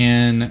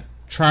and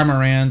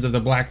trimarans of the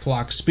Black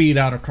Flock speed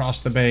out across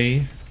the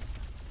bay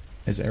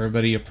as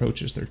everybody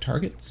approaches their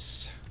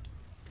targets.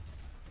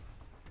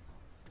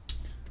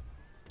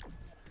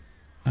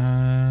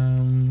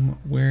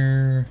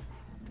 Where?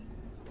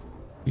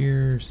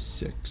 Here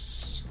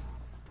 6.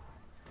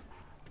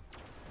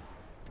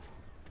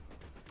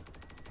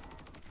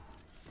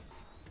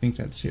 I think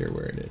that's here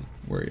where it is,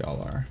 where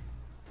y'all are.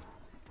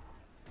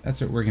 That's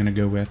what we're gonna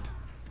go with.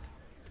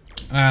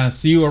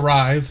 So you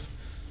arrive.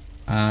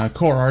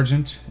 Core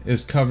Argent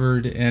is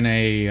covered in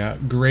a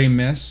gray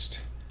mist.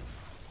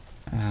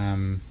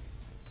 A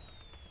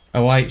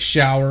light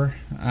shower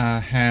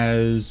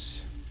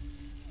has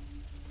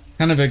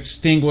kind of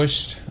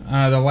extinguished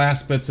the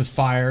last bits of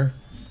fire.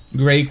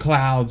 Gray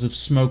clouds of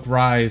smoke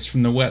rise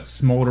from the wet,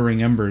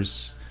 smoldering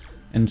embers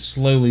and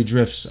slowly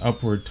drifts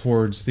upward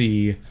towards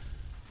the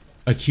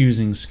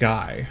accusing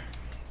sky.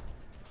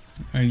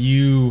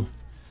 You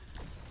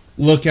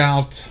look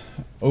out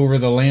over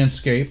the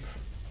landscape.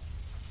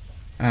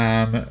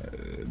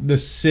 The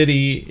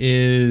city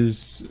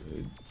is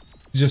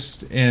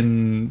just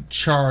in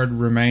charred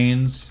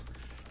remains.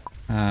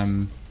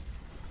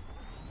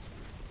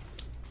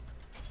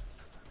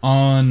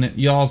 On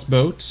y'all's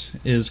boat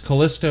is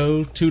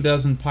Callisto,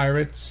 24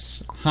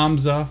 pirates,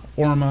 Hamza,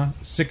 Orma,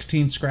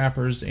 16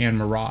 scrappers, and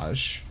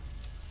Mirage.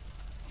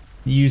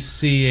 You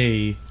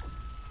see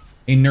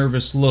a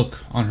nervous look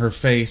on her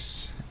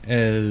face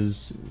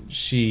as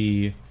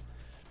she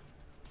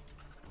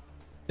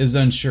is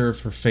unsure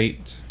of her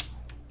fate.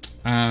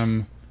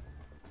 Hi,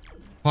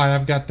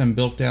 I've got them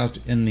built out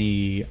in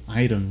the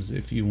items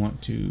if you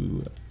want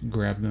to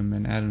grab them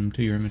and add them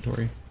to your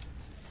inventory.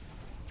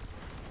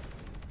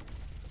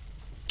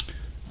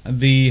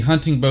 The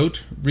hunting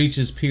boat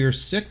reaches Pier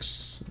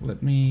 6.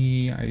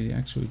 I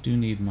actually do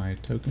need my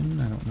token.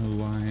 I don't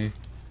know why.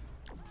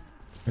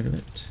 Rid of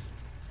it.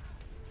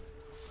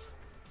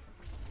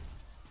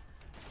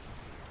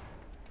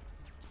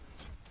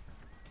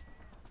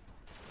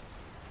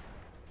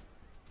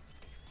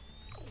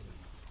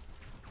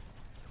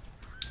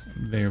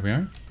 There we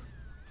are.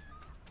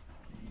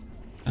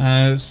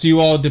 So you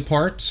all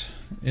depart.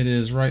 It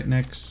is right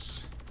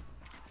next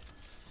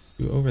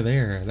to over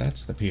there.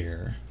 That's the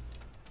pier.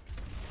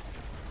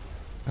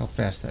 How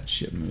fast that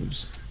ship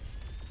moves.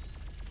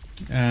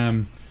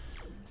 The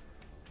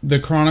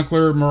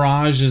Chronicler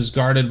Mirage is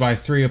guarded by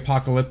 3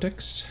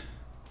 Apocalyptics.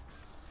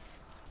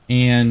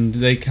 And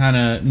they kind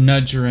of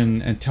nudge her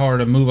and tell her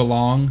to move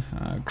along.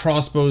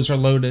 Crossbows are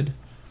loaded.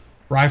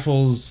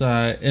 Rifles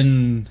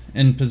in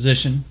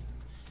position.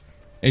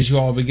 As you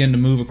all begin to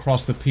move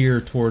across the pier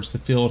towards the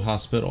field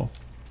hospital.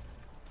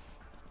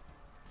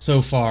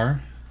 So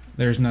far,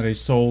 there's not a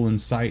soul in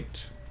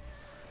sight.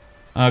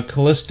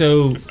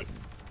 Callisto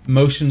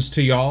motions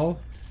to y'all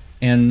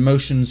and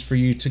motions for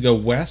you to go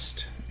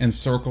west and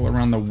circle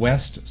around the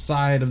west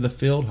side of the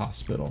field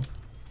hospital.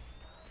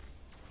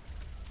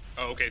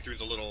 Oh, okay, through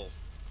the little...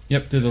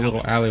 Yep, through the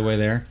little alleyway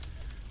there.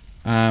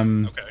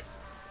 Okay.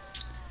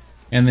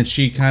 And then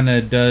she kind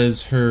of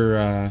does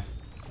her...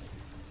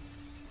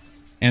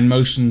 and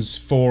motions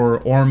for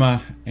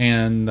Orma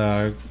and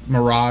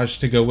Mirage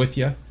to go with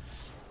you.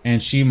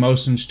 And she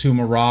motions to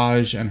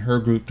Mirage and her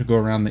group to go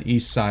around the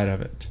east side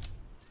of it.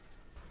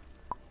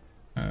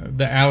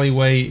 The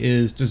alleyway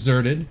is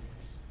deserted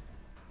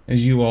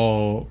as you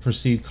all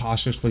proceed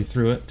cautiously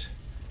through it.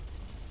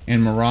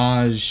 And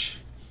Mirage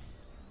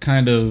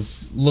kind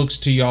of looks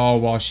to y'all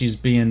while she's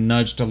being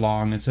nudged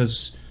along and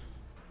says,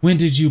 "When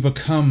did you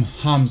become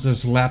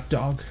Hamza's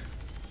lapdog?"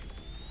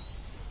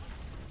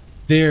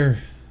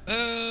 There.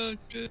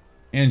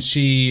 And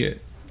she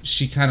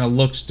kind of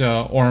looks to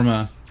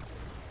Orma,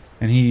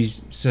 and he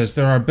says,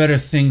 "There are better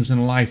things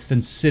in life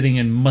than sitting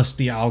in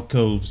musty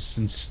alcoves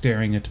and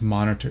staring at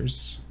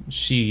monitors."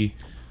 She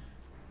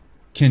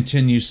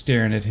continues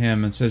staring at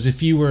him and says,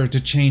 "If you were to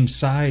change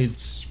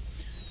sides,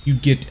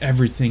 you'd get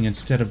everything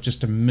instead of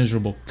just a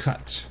miserable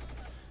cut."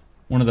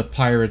 One of the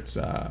pirates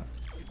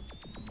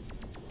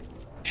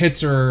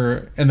hits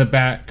her in the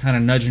back, kind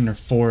of nudging her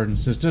forward, and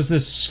says, "Does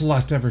this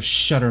slut ever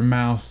shut her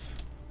mouth?"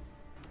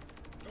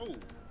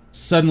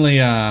 Suddenly,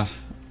 a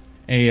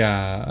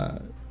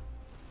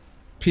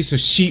piece of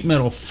sheet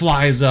metal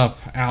flies up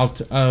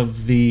out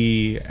of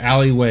the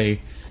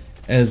alleyway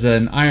as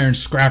an iron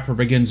scrapper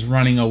begins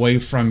running away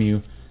from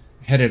you,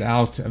 headed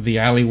out of the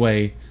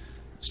alleyway.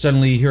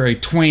 Suddenly, you hear a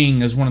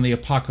twang as one of the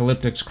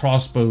Apocalyptic's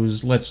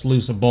crossbows lets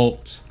loose a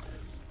bolt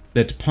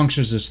that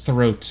punctures his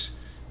throat.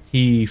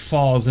 He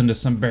falls into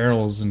some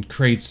barrels and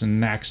crates and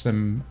knocks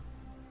them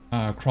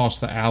across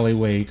the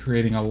alleyway,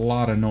 creating a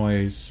lot of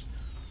noise.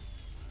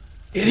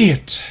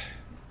 "Idiot!"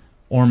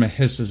 Orma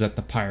hisses at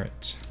the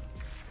pirate.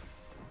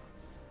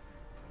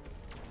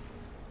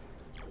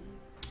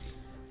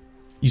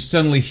 You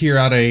suddenly hear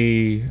out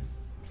a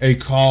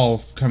call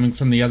coming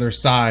from the other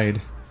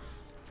side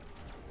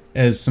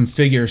as some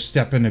figures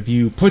step into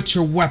view. "Put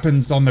your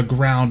weapons on the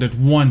ground at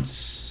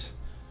once!"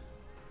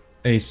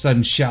 A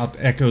sudden shout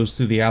echoes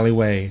through the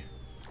alleyway.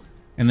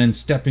 And then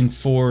stepping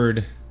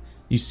forward,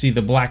 you see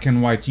the black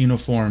and white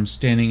uniform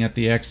standing at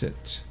the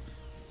exit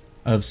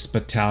of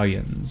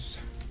Spitalions.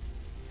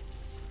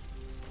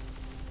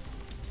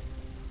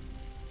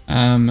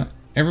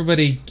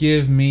 Everybody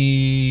give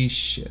me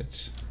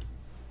shit.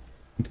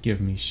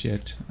 Give me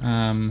shit.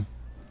 Let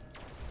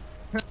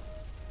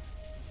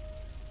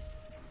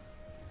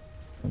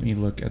me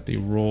look at the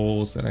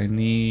rolls that I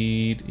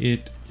need.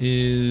 It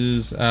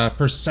is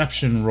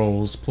perception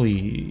rolls,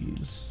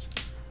 please.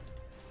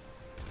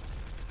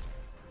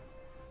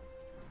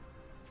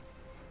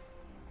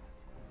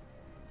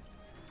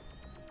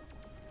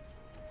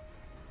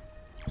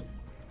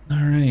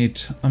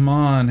 Alright,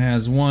 Amon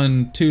has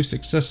 2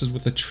 successes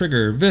with a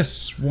trigger.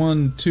 Vis,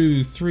 1,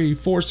 2, 3,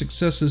 4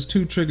 successes,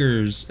 2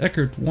 triggers.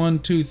 Eckert, 1,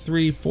 2,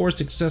 3, 4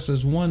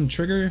 successes, 1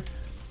 trigger.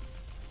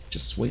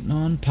 Just waiting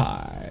on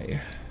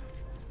Pi.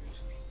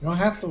 You don't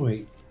have to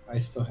wait. I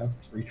still have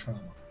 3 trauma.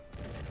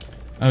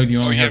 Oh, do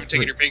you only have haven't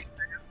taken 3? your pink?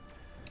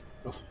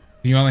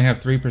 Do you only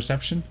have 3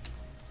 perception?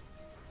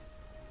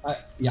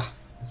 Yeah,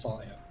 that's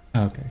all I have.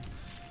 Okay.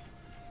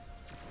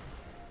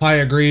 Pi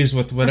agrees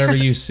with whatever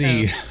you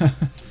see.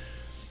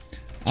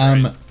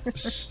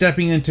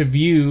 Stepping into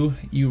view,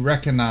 you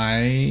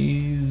recognize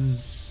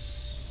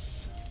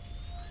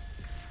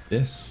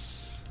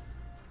this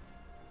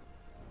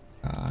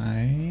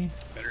guy.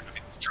 Better not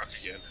be the truck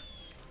again.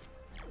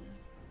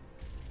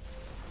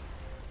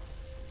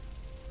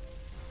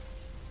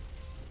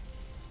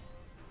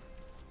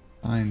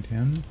 Find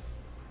him.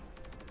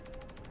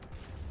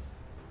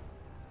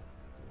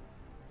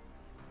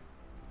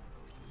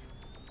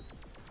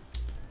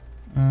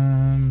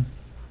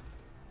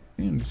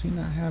 Damn, does he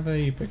not have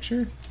a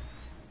picture?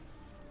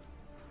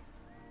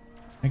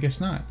 I guess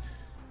not.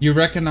 You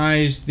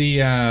recognize the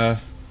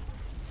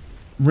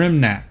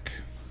Rimnak.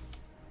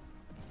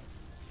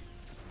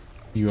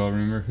 Do you all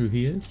remember who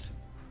he is?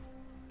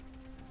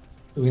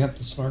 Do we have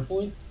to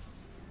snorkel it?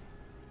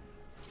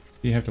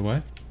 Do you have to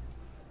what?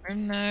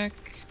 Rimnak.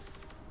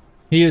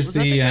 He is Was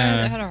that the guy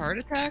that had a heart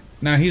attack?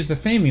 No, he's the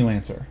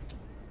Famulancer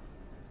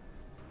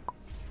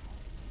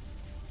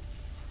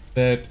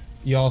that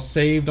y'all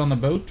saved on the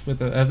boat with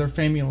the other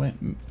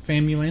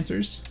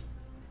Famulancers.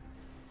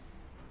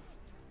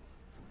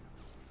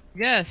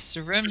 Yes,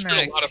 There's been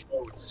Remnak. a lot of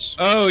boats.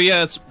 Oh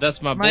yeah,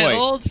 that's my My boy.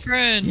 old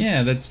friend.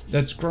 Yeah,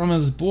 that's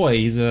Groma's boy.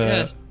 He's a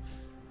Yes.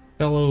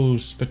 fellow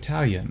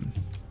Spitalian.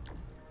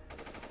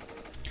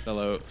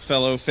 Fellow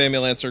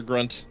Famulancer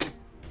grunt.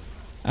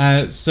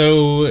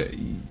 So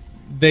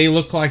they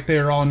look like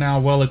they're all now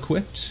well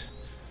equipped.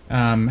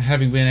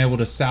 Having been able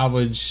to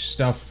salvage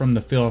stuff from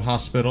the field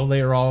hospital,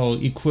 they are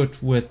all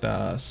equipped with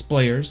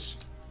splayers.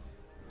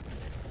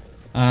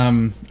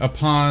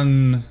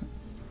 Upon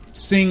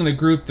seeing the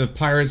group, the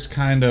pirates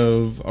kind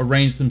of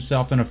arrange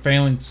themselves in a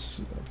phalanx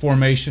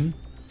formation.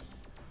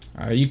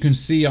 You can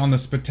see on the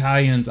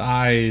Spitalion's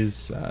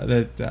eyes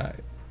that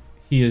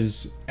he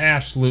is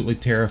absolutely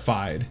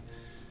terrified,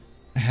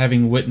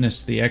 having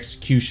witnessed the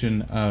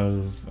execution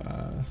of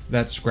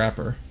that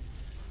scrapper.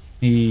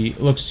 He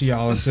looks to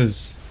y'all and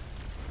says,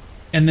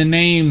 "In the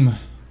name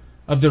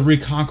of the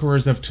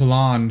reconquerors of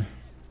Toulon,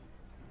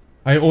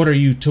 I order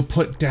you to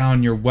put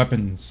down your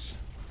weapons."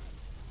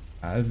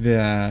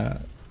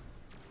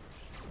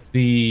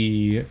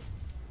 The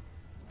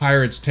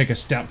pirates take a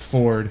step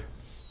forward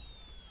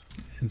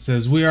and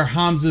says, "We are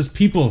Hamza's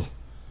people."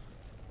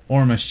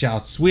 Orma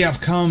shouts, "We have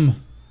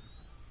come."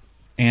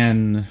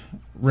 And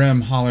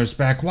Rem hollers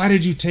back, "Why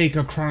did you take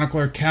a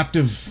chronicler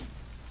captive?"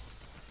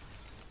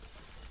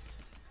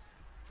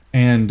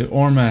 And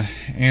Orma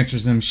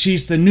answers them,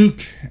 "She's the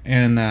nuke."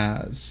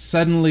 And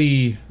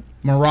suddenly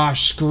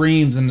Mirage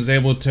screams and is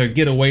able to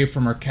get away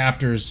from her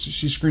captors.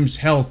 She screams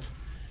help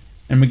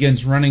and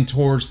begins running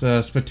towards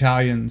the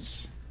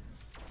Spitalians.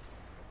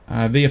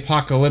 The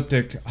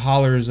Apocalyptic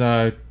hollers,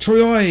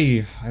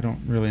 "Troy!" I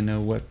don't really know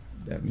what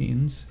that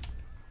means.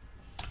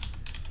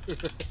 I'm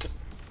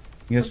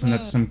guessing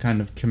that's some kind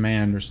of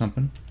command or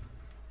something.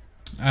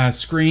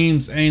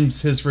 Screams,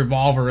 aims his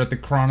revolver at the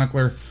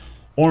chronicler.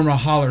 Orma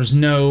hollers,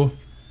 "No."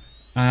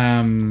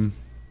 Y'all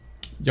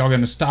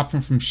gonna stop him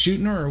from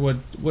shooting her, or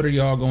what are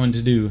y'all going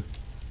to do?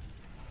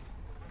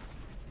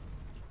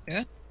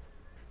 Yeah.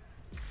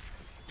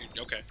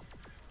 Okay.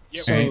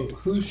 Yeah, So Right.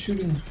 who's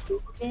shooting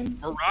who again?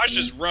 Mirage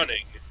is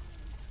running.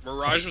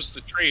 Mirage was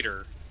the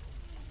traitor.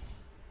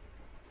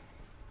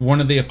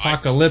 One of the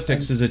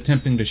Apocalyptics is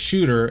attempting to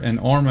shoot her, and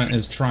Orma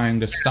is trying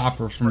to stop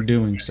her from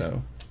doing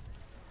so.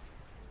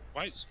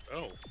 Why is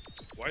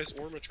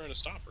Orma trying to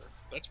stop her?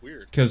 That's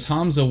weird. Because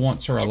Hamza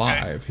wants her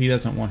alive. He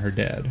doesn't want her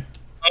dead.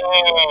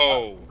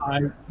 Oh, I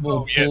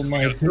will yeah, pull we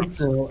my gotta stop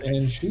pistol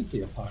and shoot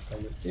the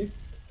Apocalyptic.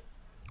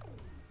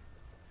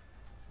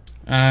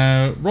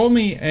 Roll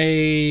me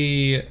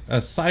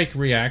a psych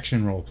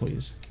reaction roll,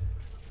 please.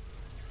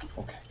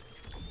 Okay.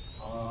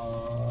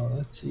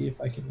 Let's see if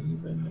I can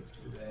even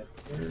do that.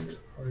 Where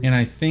are And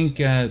I you?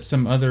 think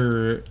some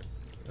other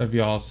of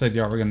y'all said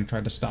y'all were going to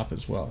try to stop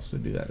as well, so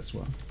do that as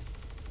well.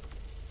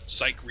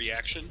 psych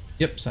reaction.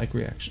 Yep, psych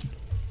reaction.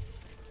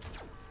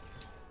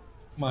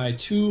 My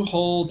 2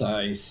 whole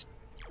dice.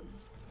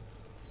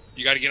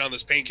 You got to get on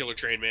this painkiller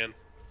train, man.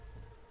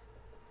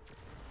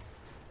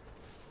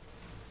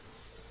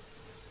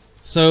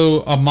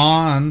 So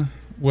Amon,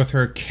 with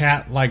her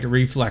cat-like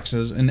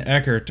reflexes, and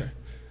Eckert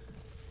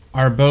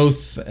are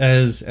both,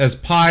 as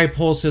Pi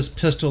pulls his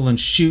pistol and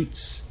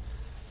shoots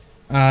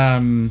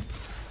wide,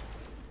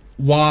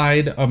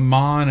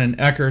 Amon and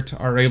Eckert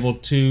are able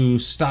to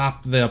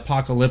stop the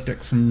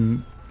Apocalyptic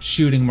from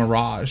shooting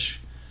Mirage.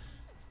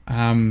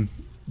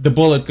 The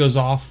bullet goes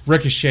off,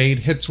 ricocheted,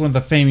 hits one of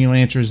the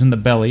Famulancers in the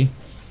belly.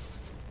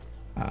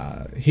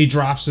 He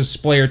drops his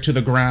splayer to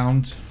the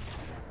ground,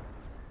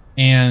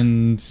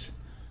 and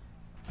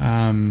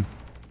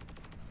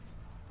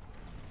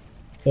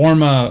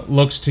Orma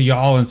looks to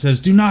y'all and says,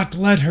 "Do not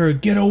let her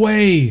get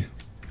away."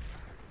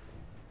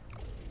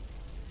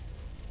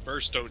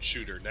 First, don't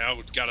shoot her. Now,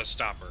 we got to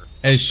stop her.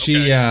 As she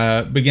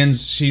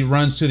she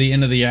runs to the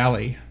end of the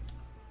alley.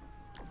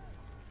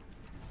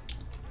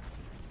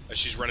 As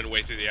she's running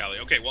away through the alley.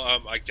 Okay,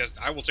 well, I guess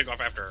I will take off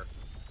after her.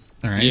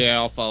 All right. Yeah,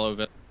 I'll follow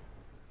Vit.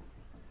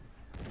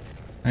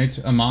 All right,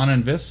 Amon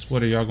and Vis,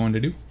 what are y'all going to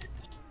do?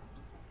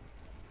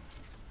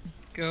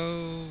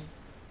 Go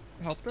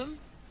help them?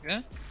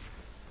 Yeah?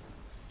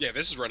 Yeah,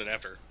 this is running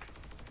after her.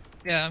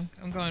 Yeah,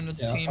 I'm going with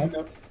the Yeah, team. I'll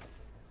go.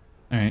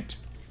 All right.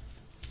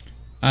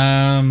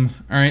 All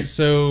right.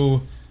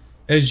 So,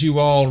 as you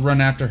all run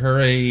after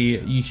her,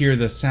 you hear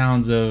the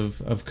sounds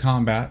of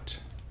combat.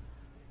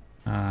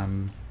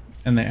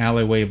 In the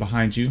alleyway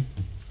behind you.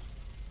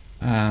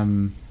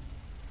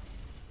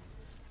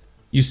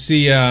 You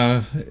see,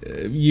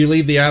 you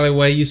leave the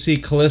alleyway. You see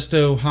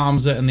Callisto,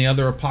 Hamza, and the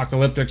other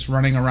Apocalyptics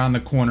running around the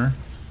corner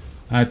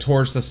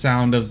towards the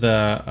sound of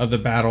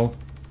the battle.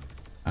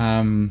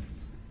 Oh, so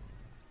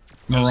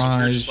we're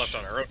Mirage. just left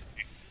on our own.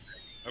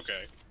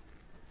 Okay.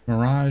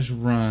 Mirage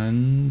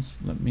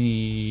runs. Let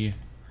me.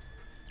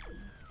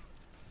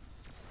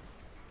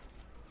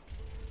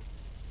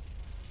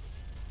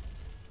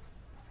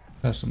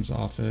 Customs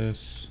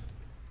office.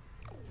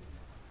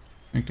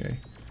 Okay.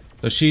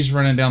 So she's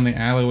running down the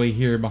alleyway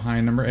here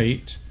behind number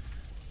 8.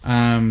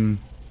 Jumping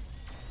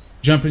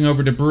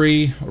over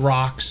debris,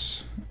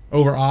 rocks,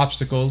 over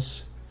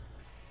obstacles.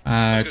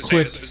 I was gonna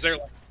Quick. say, is there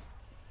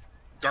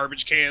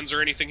garbage cans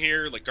or anything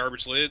here, like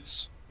garbage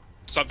lids?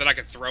 Something I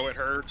could throw at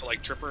her to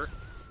like trip her?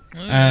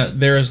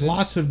 There is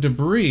lots of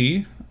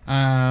debris.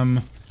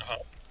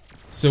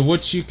 So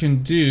what you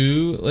can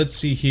do, let's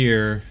see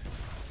here.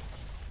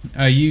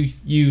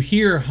 You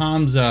hear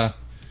Hamza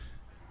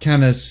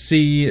kind of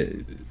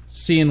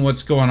seeing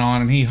what's going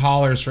on, and he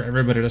hollers for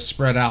everybody to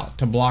spread out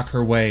to block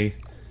her way.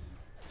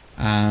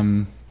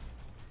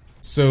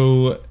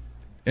 So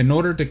in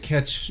order to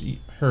catch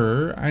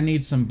her, I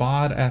need some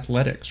bod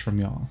athletics from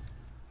y'all.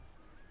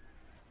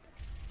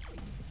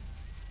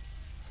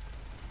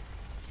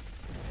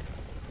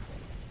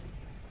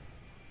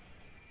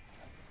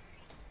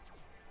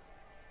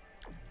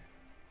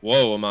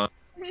 Whoa, am I?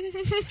 Yeah,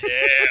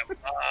 come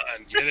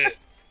on, get it.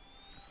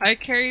 I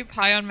carry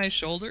pie on my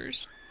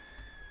shoulders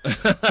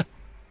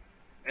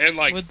And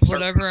like with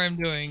start- whatever I'm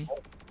doing.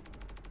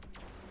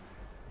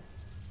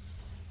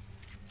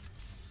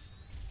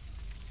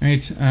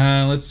 Alright,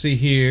 let's see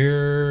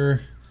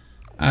here.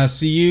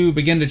 So you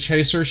begin to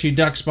chase her. She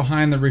ducks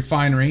behind the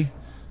refinery.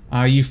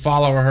 You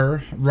follow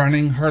her,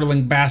 running,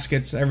 hurtling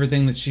baskets,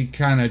 everything that she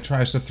kind of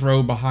tries to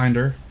throw behind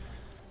her.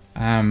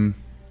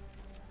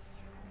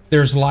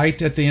 There's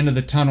light at the end of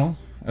the tunnel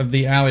of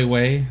the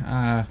alleyway.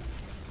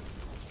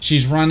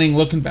 She's running,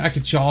 looking back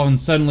at y'all, and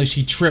suddenly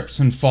she trips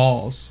and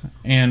falls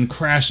and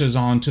crashes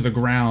onto the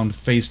ground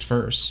face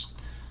first.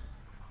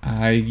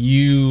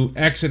 You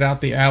exit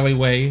out the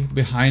alleyway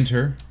behind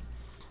her,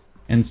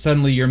 and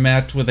suddenly you're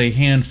met with a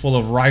handful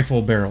of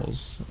rifle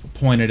barrels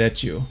pointed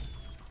at you.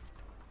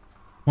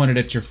 Pointed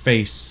at your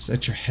face,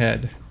 at your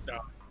head.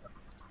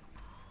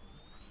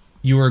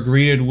 You are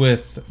greeted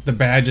with the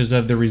badges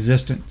of the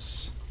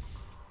Resistance.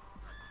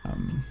 Oh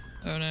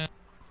no.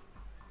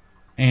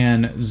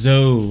 And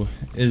Zoe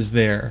is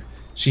there.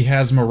 She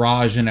has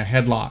Mirage in a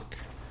headlock.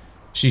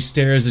 She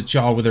stares at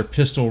y'all with her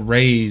pistol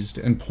raised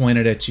and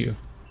pointed at you.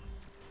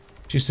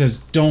 She says,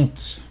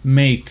 "Don't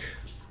make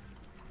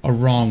a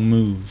wrong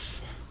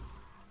move.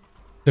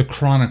 The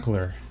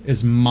Chronicler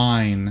is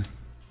mine."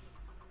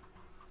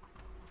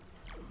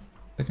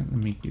 Second,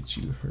 let me get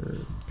you her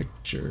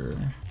picture.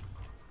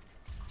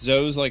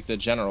 Zoe's like the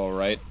general,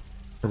 right?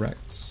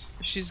 Correct.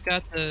 She's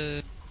got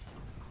the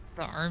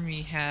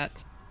army hat.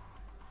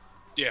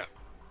 Yeah,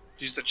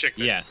 she's the chick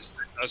that Yes.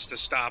 us to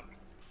stop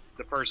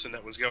the person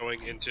that was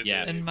going into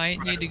Yeah. the And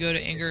might need to go to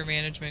anger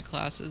management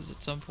classes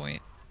at some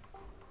point.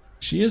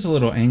 She is a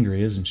little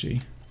angry, isn't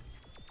she?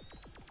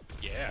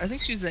 yeah. I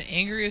think she's the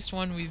angriest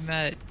one we've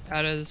met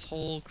out of this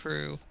whole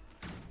crew.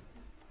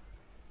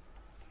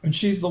 And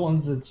she's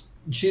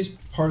she's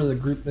part of the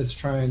group that's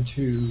trying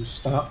to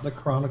stop the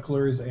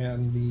Chroniclers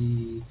and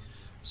the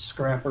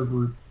Scrapper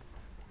group.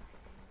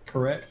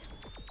 Correct?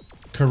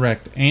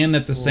 Correct. And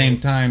at the same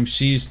time,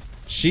 she's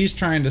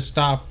trying to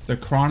stop the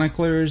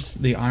Chroniclers,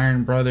 the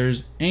Iron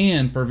Brothers,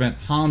 and prevent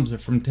Hamza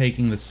from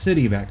taking the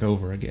city back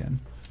over again.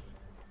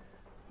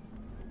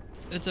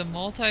 It's a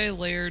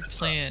multi-layered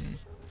plan.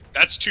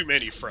 That's too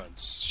many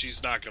fronts.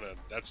 That's not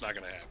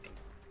gonna happen.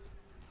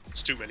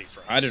 It's too many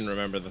fronts. I didn't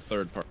remember the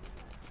third part.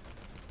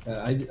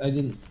 I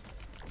didn't.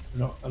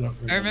 No, I don't.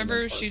 I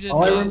remember that part. she did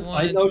All not I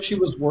want. know she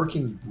was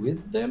working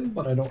with them,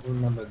 but I don't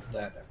remember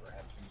that ever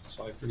happening.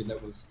 So I figured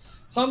that was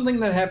something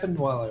that happened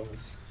while I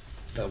was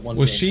that one.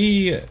 Well,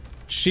 game.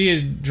 she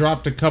had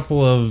dropped a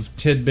couple of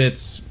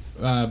tidbits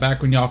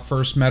back when y'all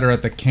first met her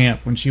at the camp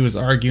when she was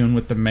arguing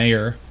with the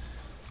mayor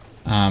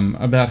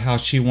about how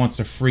she wants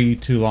to free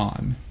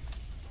Toulon.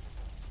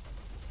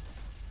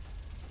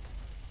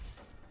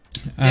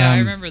 Yeah, I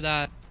remember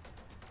that.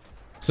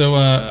 So,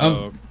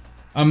 Okay.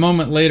 a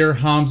moment later,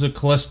 Hamza,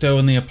 Callisto,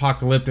 and the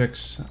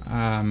Apocalyptics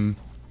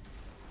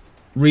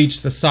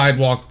reach the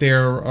sidewalk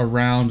there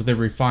around the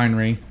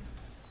refinery,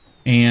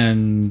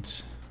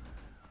 and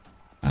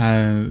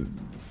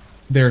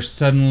they're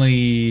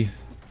suddenly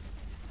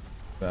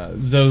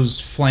Zoe's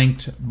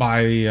flanked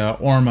by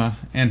Orma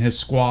and his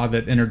squad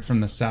that entered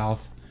from the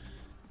south.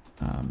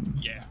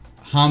 Yeah.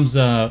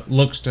 Hamza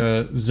looks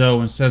to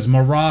Zoe and says,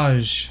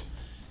 "Mirage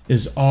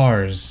is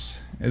ours."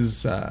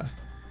 As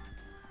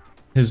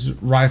his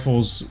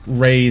rifle's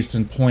raised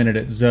and pointed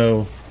at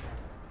Zoe.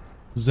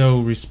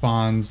 Zoe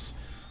responds,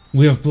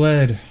 "We have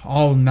bled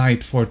all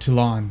night for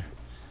Toulon.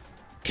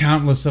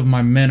 Countless of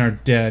my men are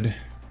dead.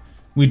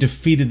 We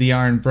defeated the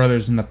Iron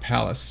Brothers in the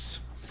palace.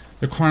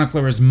 The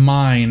Chronicler is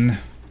mine.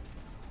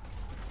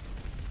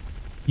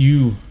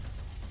 You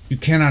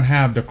cannot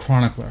have the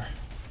Chronicler.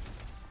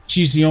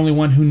 She's the only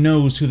one who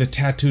knows who the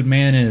tattooed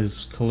man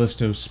is,"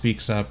 Callisto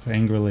speaks up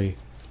angrily.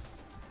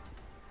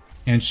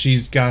 And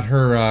she's got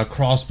her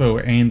crossbow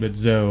aimed at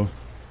Zoe.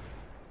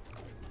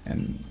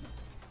 And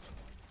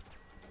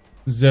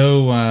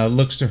Zoe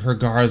looks to her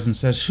guards and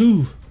says,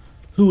 Who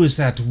is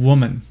that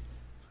woman?"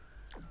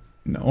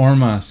 And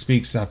Orma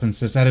speaks up and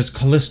says, "That is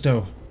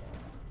Callisto,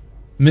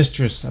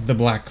 mistress of the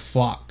Black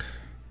Flock.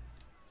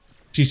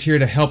 She's here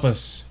to help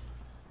us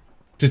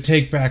to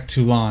take back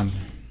Toulon."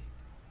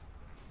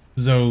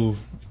 Zoe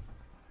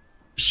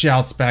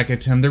shouts back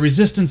at him, "The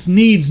Resistance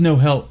needs no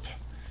help.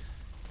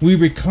 We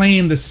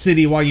reclaimed the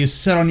city while you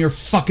sat on your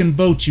fucking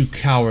boat, you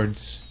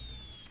cowards.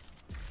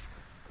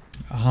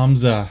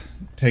 Hamza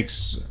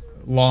takes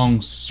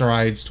long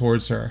strides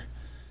towards her,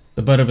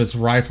 the butt of his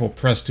rifle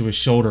pressed to his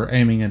shoulder,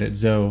 aiming it at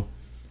Zoe.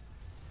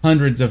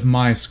 Hundreds of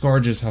my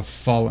scourges have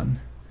fallen,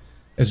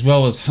 as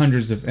well as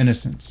hundreds of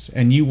innocents,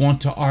 and you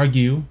want to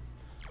argue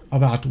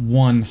about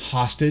one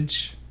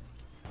hostage?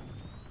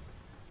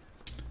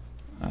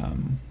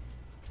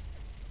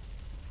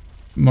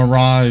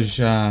 Mirage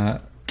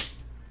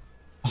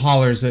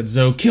hollers at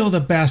Zoe, "Kill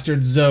the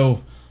bastard, Zoe!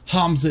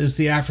 Hamza is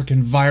the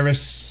African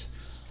virus.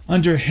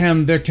 Under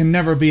him, there can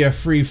never be a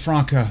free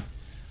Franca.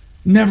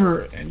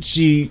 Never." And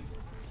she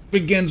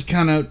begins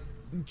kind of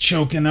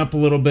choking up a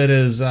little bit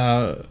as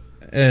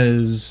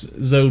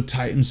Zoe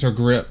tightens her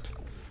grip.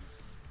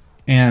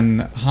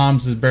 And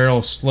Hamza's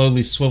barrel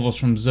slowly swivels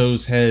from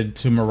Zoe's head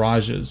to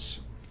Mirage's.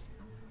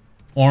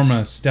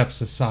 Orma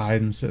steps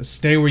aside and says,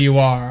 "Stay where you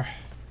are."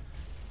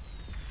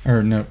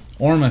 Or no,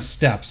 Orma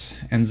steps,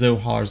 and Zoe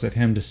hollers at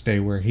him to stay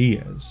where he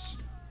is.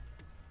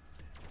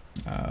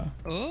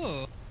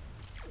 Oh.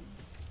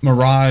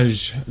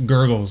 Mirage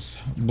gurgles.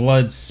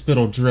 Blood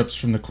spittle drips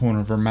from the corner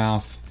of her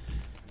mouth.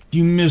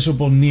 "You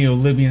miserable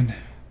Neo-Libyan.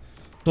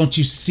 Don't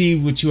you see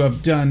what you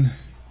have done?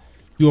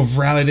 You have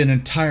rallied an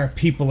entire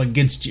people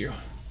against you."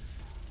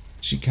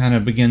 She kind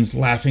of begins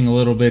laughing a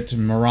little bit,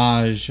 and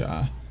Mirage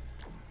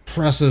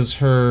presses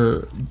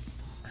her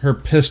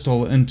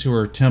pistol into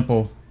her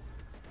temple.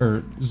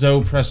 Or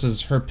Zoe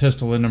presses her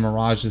pistol into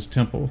Mirage's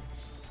temple.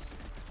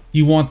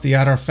 "You want the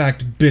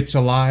artifact bitch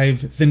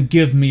alive? Then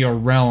give me your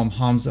realm,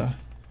 Hamza.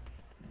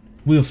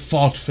 We have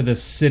fought for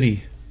this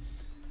city.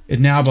 It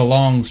now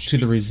belongs to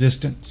the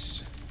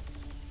resistance."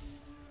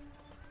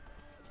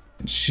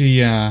 And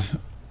she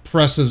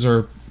presses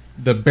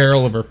the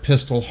barrel of her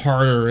pistol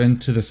harder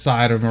into the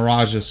side of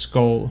Mirage's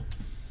skull.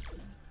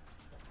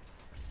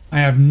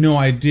 "I have no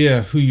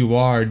idea who you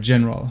are,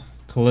 General."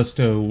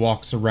 Callisto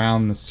walks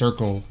around the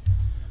circle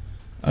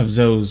of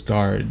Zoe's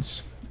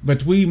guards.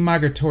 "But we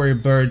migratory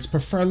birds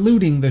prefer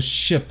looting the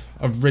ship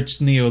of rich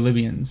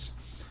Neo-Libyans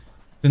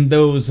than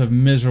those of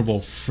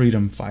miserable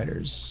freedom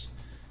fighters."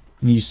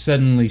 And you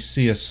suddenly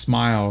see a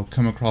smile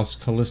come across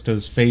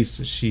Callisto's face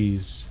as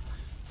she's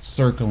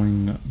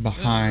circling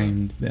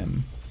behind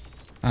them.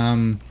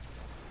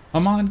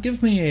 Amon,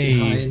 give me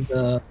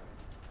a...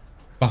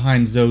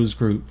 Behind Zoe's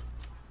group.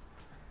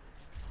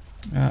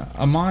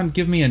 Amon,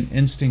 give me an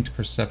instinct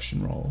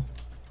perception roll.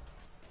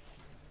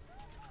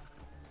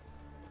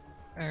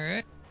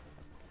 Alright.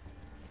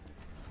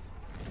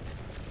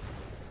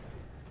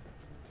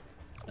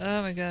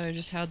 Oh my god, I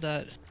just had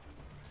that.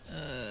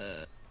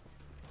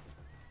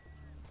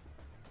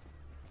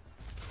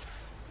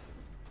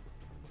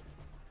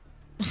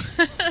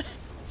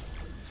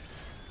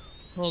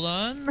 Hold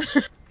on.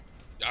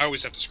 I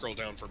always have to scroll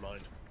down for mine.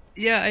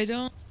 Yeah,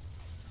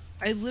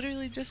 I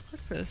literally just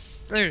clicked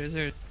this. There it is,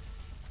 there it is.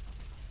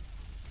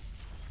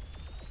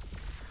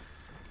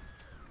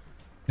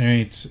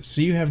 Alright,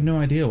 so you have no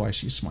idea why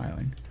she's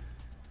smiling.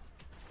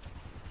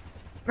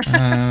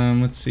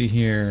 Let's see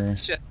here.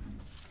 Shit.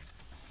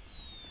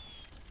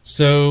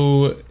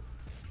 So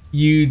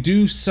you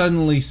do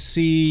suddenly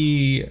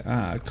see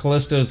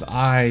Callisto's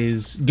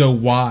eyes go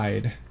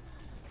wide,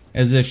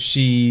 as if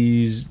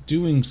she's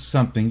doing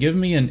something. Give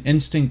me an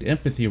instinct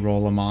empathy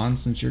roll, Amon,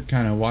 since you're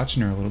kind of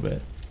watching her a little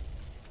bit.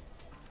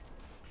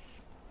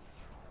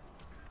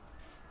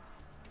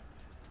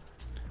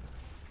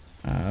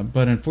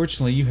 But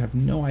unfortunately, you have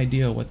no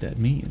idea what that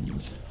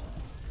means.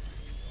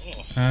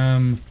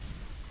 Am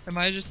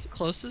I just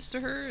closest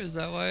to her? Is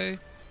that why?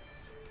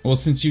 Well,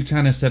 since you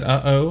kind of said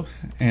 "uh-oh,"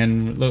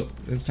 and look,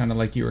 it sounded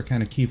like you were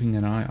kind of keeping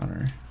an eye on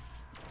her.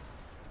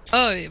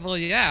 Oh, well,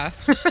 yeah.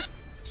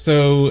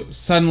 So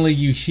suddenly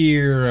you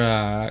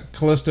hear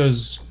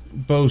Callisto's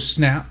bow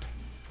snap.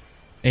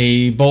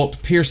 A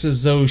bolt pierces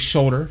Zoe's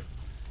shoulder.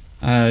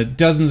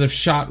 Dozens of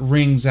shot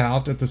rings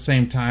out at the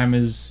same time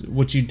as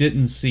what you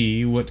didn't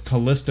see, what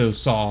Callisto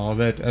saw,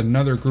 that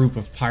another group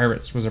of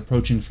pirates was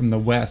approaching from the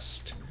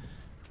west,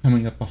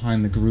 coming up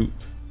behind the group.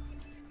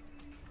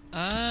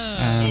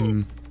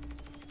 Oh.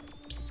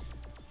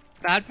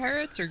 Bad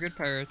pirates or good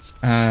pirates?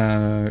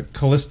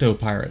 Callisto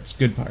pirates,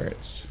 good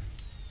pirates.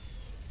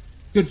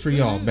 Good for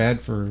y'all,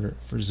 bad for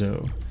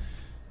Zoe.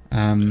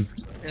 Yeah,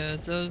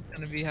 Zoe's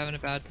gonna be having a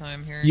bad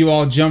time here. You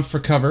all jump for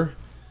cover,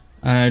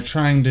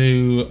 trying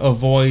to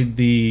avoid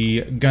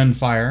the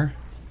gunfire.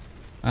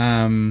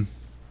 The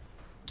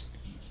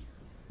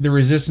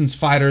resistance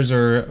fighters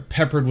are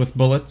peppered with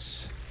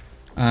bullets,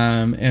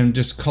 and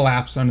just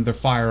collapse under the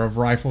fire of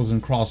rifles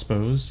and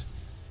crossbows.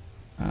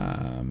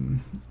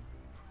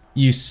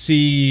 You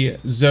see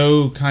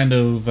Zoe kind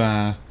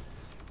of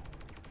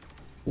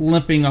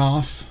limping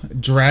off,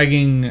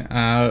 dragging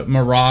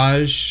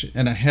Mirage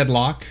in a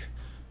headlock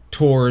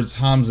towards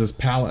Hamza's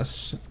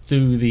palace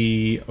through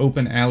the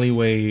open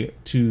alleyway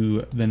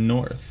to the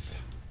north.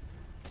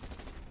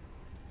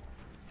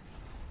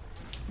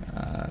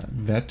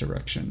 That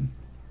direction.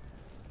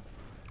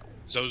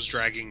 Zoe's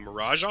dragging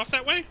Mirage off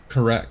that way?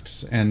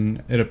 Correct.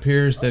 And it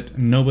appears that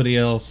nobody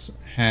else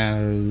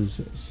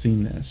has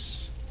seen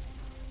this.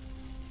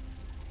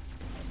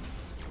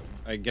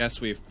 I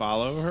guess we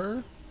follow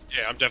her.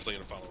 Yeah, I'm definitely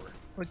gonna follow her.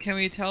 But can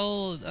we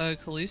tell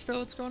Callisto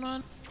what's going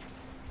on?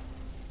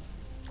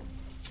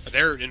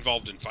 They're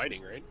involved in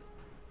fighting, right?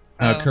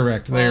 Oh,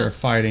 Correct. They well- are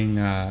fighting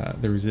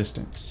the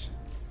resistance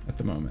at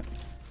the moment.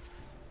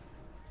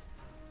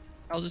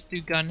 I'll just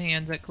do gun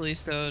hands at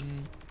Callisto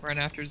and run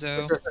after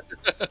Zoe.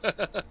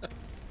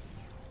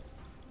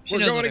 She We're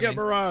knows going what to I get mean.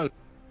 Mirage.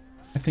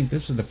 I think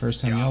this is the first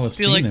time Yeah, y'all have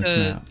feel seen like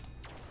this map.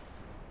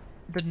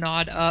 The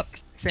nod up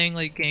thing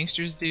like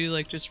gangsters do,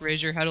 like just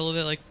raise your head a little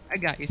bit, like, I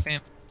got you, fam.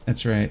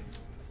 That's right.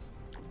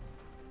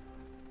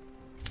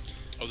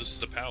 Oh, this is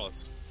the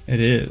palace. It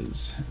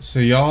is. So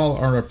y'all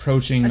are I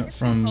approaching think I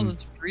saw from...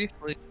 this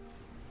briefly.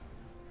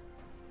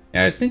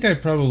 Yeah, I think I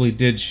probably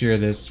did share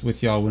this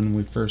with y'all when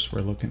we first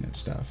were looking at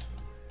stuff.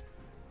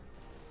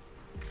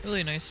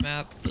 Really nice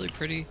map, really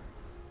pretty.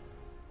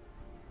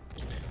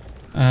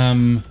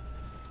 And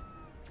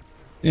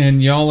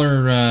y'all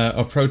are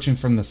approaching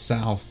from the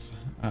south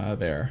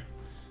there.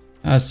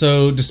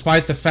 So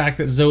despite the fact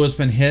that Zoa's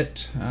been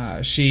hit,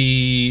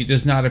 she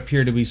does not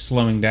appear to be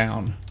slowing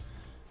down.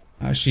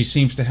 She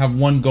seems to have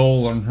one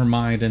goal on her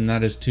mind, and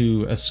that is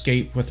to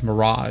escape with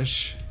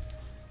Mirage,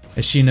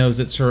 as she knows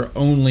it's her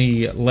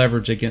only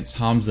leverage against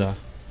Hamza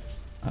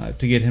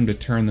to get him to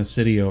turn the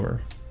city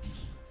over.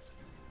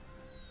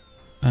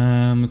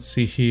 Let's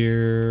see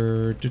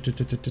here.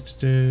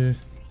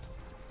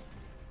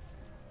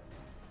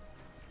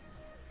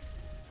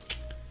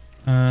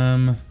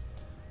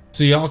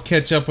 So y'all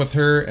catch up with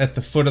her at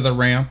the foot of the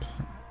ramp,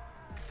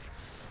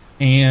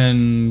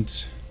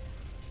 and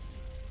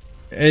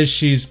as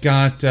she's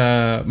got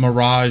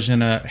Mirage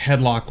in a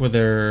headlock with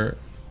her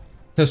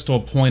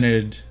pistol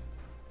pointed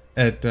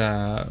at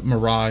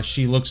Mirage,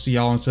 she looks to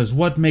y'all and says,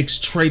 "What makes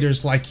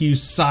traitors like you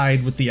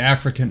side with the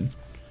African?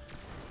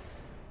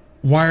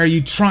 Why are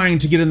you trying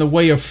to get in the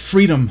way of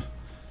freedom?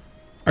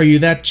 Are you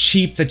that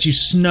cheap that you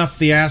sniff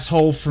the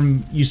asshole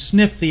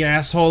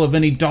of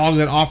any dog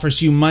that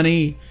offers you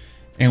money?"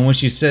 And when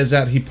she says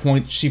that,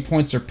 she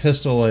points her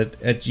pistol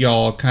at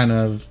y'all, kind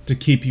of to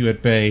keep you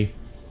at bay.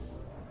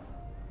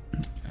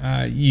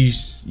 You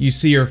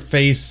see her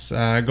face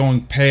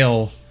going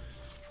pale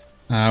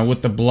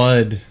with the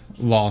blood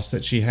loss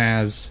that she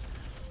has.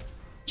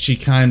 She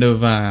kind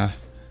of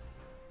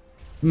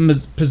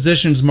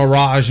positions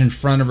Mirage in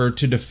front of her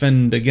to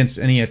defend against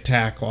any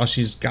attack while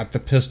she's got the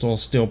pistol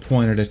still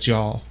pointed at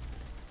y'all.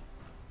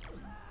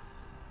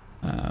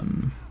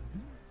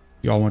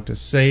 Y'all want to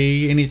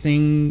say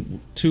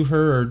anything to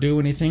her or do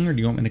anything, or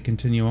do you want me to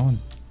continue on?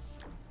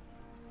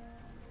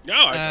 No,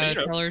 I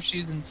Tell her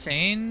she's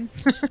insane.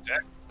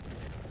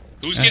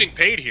 who's getting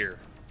paid here?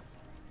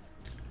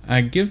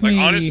 Give Like me...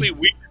 honestly,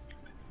 we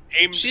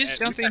aimed. She's at-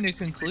 jumping we to aimed at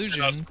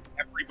conclusions.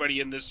 Everybody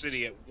in this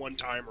city at one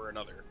time or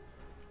another.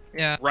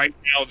 Yeah. Right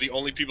now, the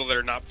only people that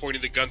are not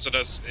pointing the guns at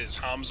us is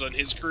Hamza and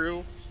his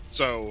crew.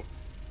 So,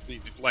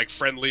 like,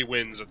 friendly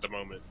wins at the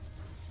moment.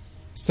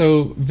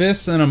 So,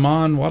 Vis and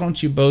Amon, why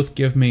don't you both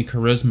give me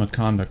charisma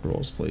conduct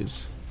rolls,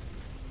 please?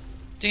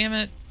 Damn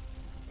it.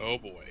 Oh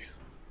boy.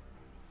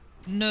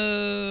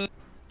 No.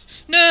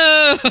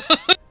 No! No,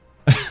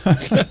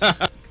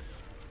 my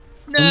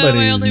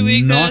Somebody's only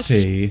weakness.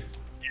 naughty.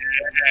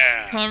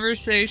 Yeah.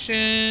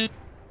 Conversation.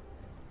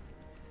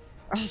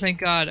 Oh, thank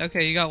God.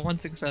 Okay, you got one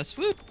success.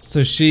 Woo!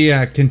 So she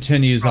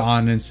continues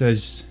on and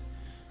says,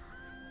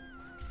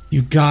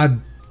 "You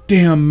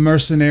goddamn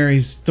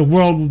mercenaries, the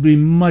world would be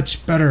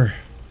much better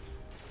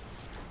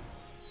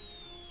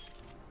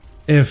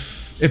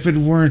if it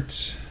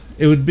weren't.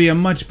 It would be a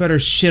much better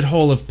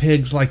shithole if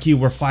pigs like you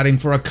were fighting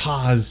for a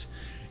cause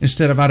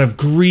instead of out of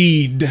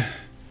greed."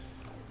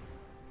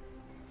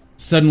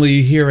 Suddenly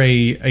you hear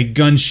a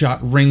gunshot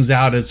rings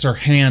out as her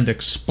hand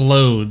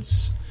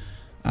explodes.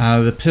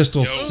 The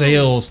pistol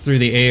sails through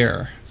the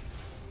air.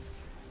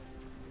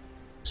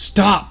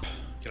 "Stop!"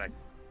 Can I?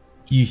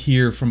 You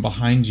hear from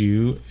behind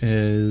you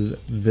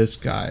as this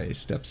guy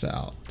steps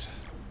out.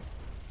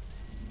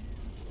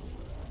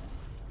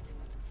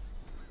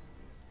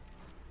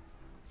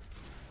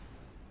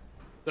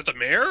 That the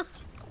mayor?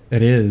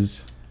 It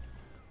is.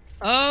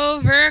 Oh,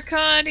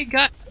 Vericon, he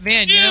got...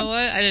 Man, you know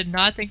what? I did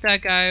not think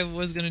that guy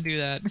was gonna do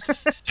that.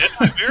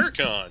 Deadly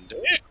Vericon.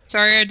 Damn.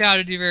 Sorry, I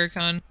doubted you,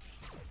 Vericon.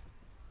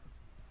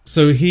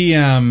 So he,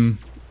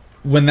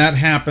 when that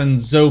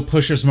happens, Zoe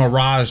pushes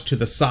Mirage to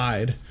the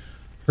side.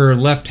 Her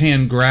left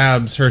hand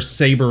grabs her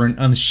saber and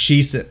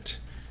unsheaths it.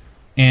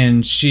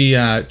 And she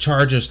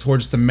charges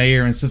towards the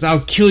mayor and says,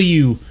 "I'll kill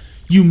you,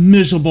 you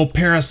miserable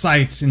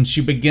parasite!" And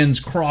she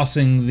begins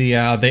crossing the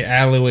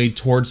alleyway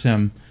towards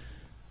him.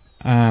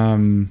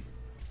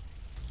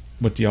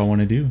 What do y'all want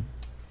to do?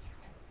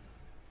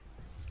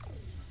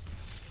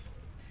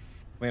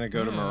 I'm gonna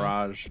go to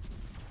Mirage.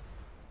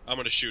 I'm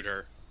gonna shoot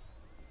her.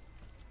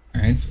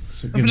 All right,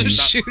 so I'm give gonna me.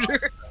 shoot her.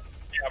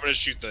 Yeah, I'm gonna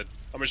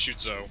shoot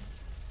Zoe. All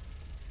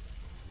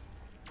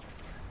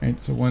right,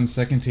 so 1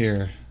 second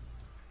here.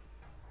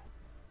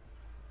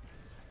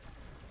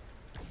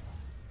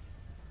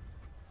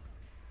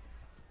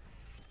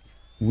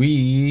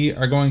 We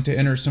are going to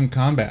enter some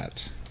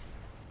combat.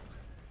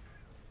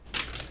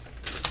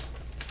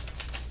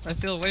 I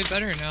feel way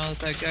better now that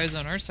that guy's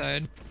on our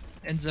side.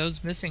 And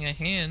Zoe's missing a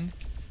hand.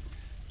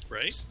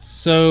 Right?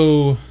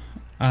 So,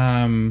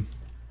 I didn't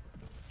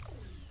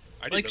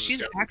Like, know this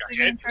she's guy actually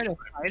got gonna hit. try to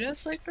fight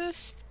us like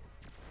this?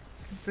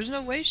 There's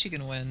no way she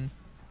can win.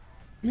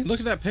 I mean, look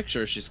at that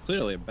picture. She's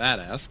clearly a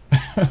badass.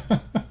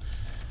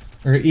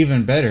 or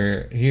even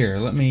better, here.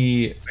 Let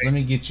me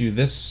get you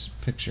this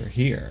picture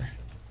here.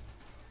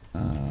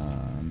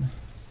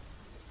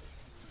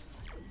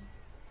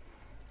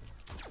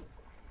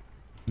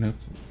 Nope,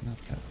 not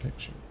that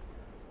picture.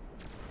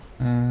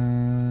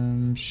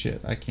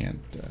 Shit, I can't.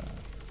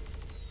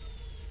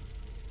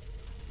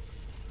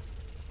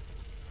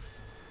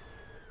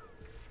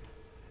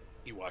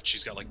 You watch,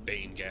 she's got like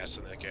Bane gas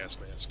in that gas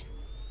mask.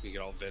 You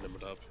get all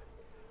venomed up.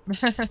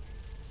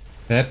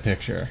 That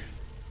picture.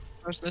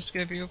 Does this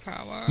give you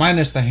power?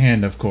 Minus the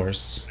hand, of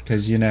course,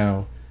 because you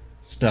know,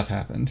 stuff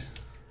happened.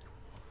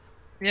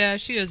 Yeah,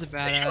 she is a Hey,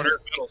 badass. you don't earn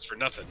medals for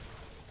nothing.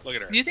 Look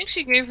at her. Do you think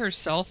she gave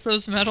herself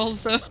those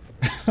medals, though?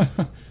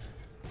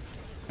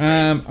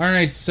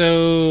 Alright,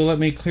 so let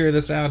me clear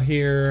this out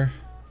here.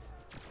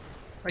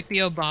 Like the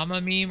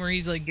Obama meme where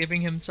he's like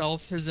giving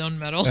himself his own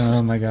medal.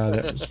 Oh my god,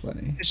 that was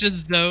funny. It's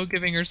just Zoe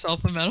giving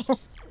herself a medal.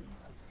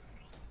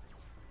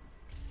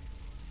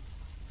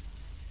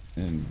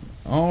 And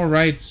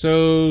alright,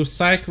 so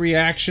psych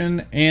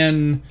reaction,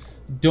 and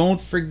don't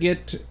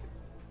forget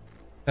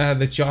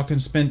that y'all can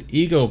spend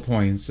ego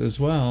points as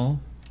well.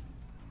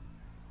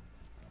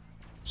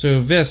 So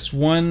Vis,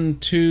 1,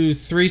 2,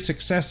 3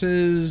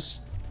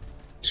 successes,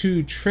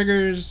 2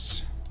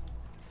 triggers.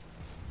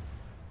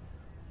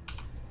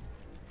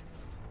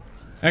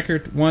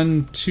 Eckert,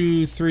 1,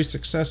 2, 3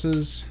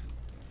 successes.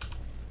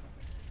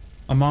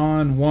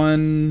 Amon,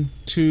 1,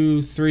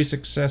 2, 3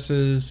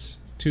 successes,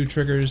 2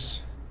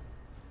 triggers.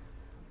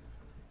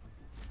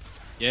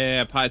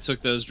 Yeah, Pi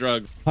took those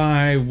drugs.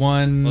 Pi,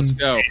 1, Let's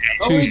go.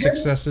 2 we did.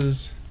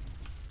 successes.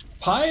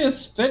 Pi is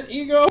spent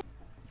ego.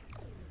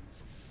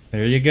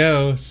 There you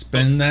go.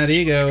 Spend that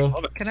ego.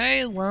 Can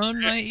I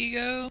loan my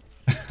ego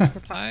for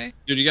Pi?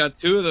 Dude, you got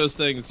 2 of those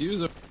things. Use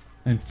them.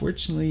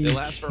 Unfortunately, They you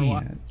last for a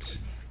while. can't.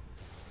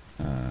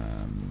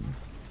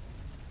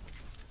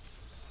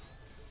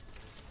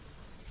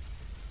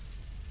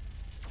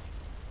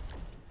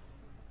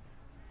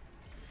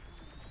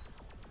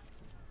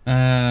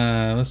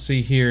 Let's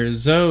see here.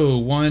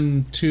 Zoe,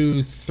 1,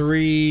 2,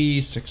 3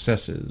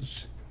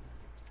 successes.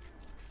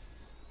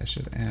 I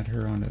should add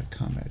her onto the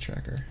combat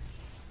tracker.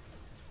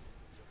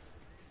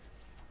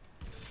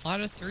 A lot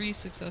of 3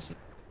 successes.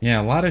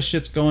 Yeah, a lot of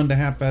shit's going to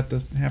happen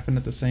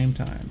at the same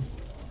time.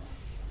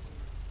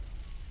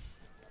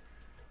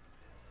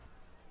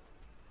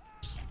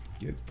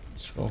 Get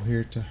scroll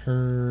here to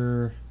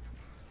her.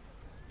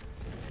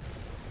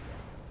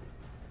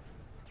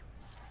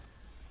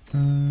 Let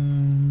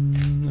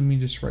me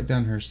just write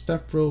down her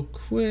stuff real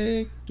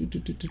quick.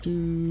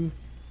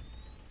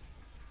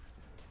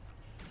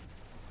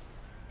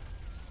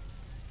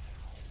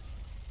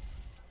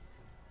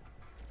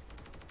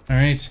 All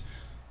right.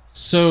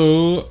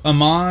 So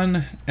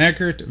Amon,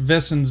 Eckert,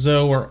 Vis, and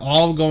Zoe are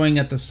all going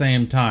at the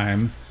same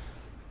time.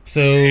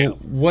 So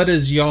what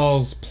is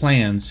y'all's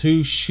plans?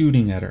 Who's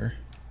shooting at her?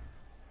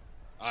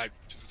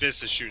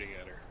 Vis is shooting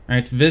at her. All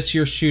right, Vis,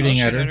 you're shooting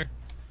I'll at her.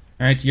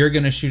 All right, you're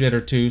gonna shoot at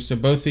her too. So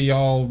both of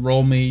y'all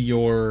roll me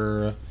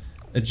your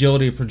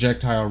agility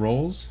projectile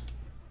rolls.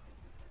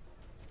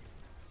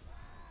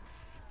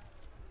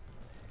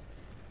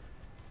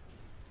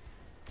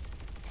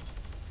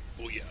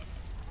 Oh yeah.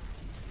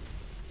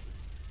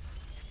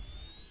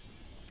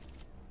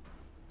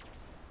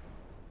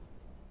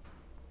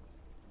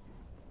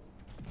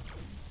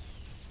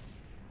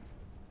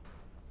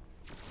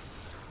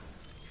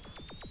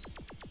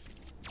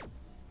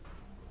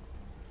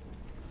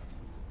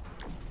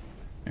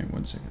 All right,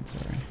 1 second,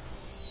 sorry.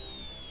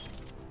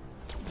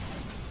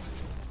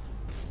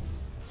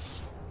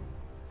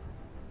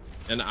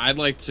 And I'd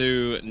like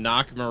to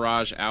knock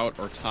Mirage out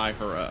or tie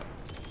her up.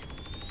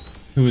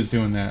 Who is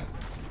doing that?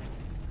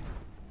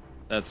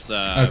 That's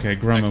Okay,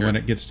 Grumma, Eckert. when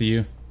it gets to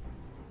you.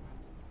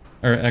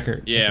 Or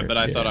Eckert. Yeah, Eckert, but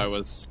I thought I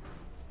was.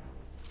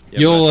 Yeah, but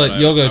I You'll thought I-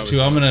 you'll I go was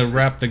too. I'm going gonna first.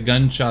 wrap the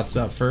gunshots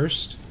up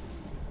first.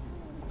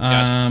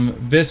 Gotcha.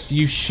 Vis,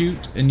 you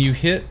shoot and you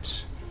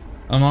hit.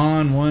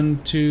 Amon,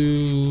 1,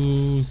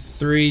 2,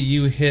 3.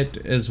 You hit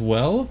as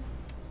well.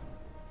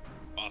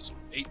 Awesome.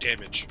 8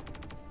 damage.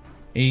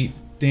 8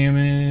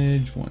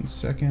 damage. 1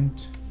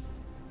 second.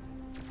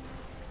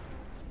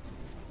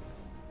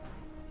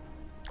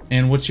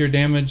 And what's your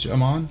damage,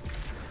 Amon?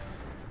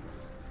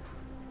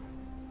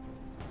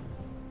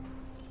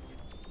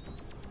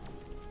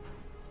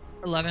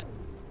 Or 11.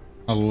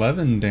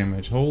 11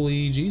 damage.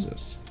 Holy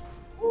Jesus.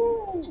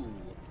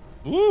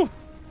 Woo!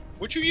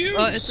 What'd you use?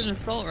 It's an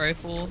assault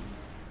rifle.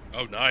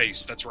 Oh,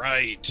 nice. That's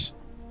right.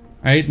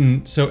 Alright,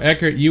 and so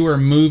Eckert, you are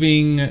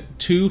moving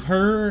to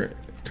her,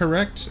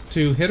 correct?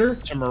 To hit her?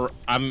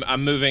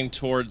 I'm moving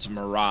towards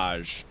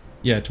Mirage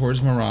Yeah,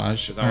 towards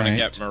Mirage. because I want to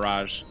Alright. get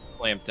Mirage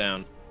clamped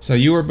down. So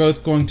you are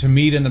both going to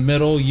meet in the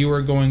middle. You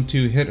are going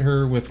to hit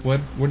her with what?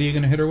 What are you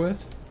going to hit her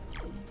with?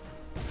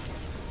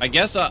 I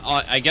guess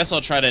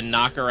I'll try to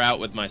knock her out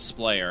with my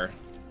splayer.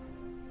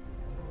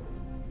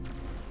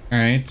 All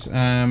right.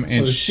 And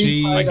So is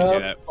she tied I can do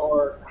up, that.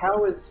 or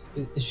how is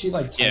she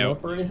like tied Yeah.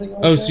 up or anything?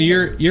 Like oh, that? so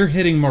you're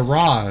hitting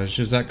Mirage?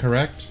 Is that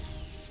correct?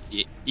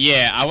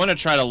 Yeah, I want to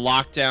try to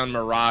lock down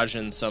Mirage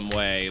in some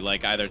way,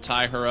 like either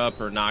tie her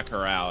up or knock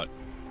her out.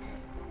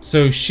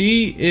 So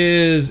she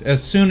is,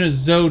 as soon as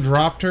Zoe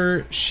dropped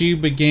her, she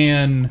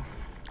began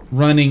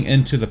running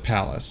into the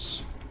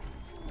palace.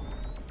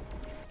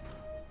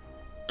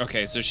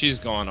 Okay, so she's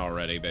gone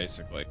already,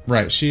 basically.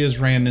 Right, she has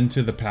ran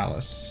into the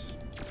palace.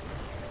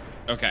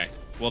 Okay,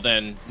 well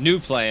then, new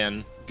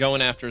plan,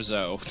 going after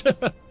Zoe.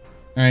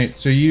 Alright,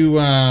 so you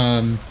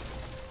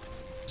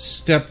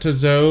step to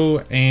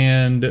Zoe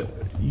and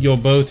you'll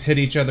both hit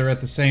each other at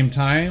the same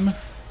time.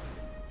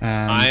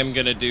 I'm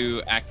gonna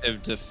do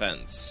active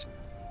defense.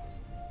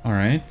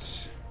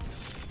 Alright.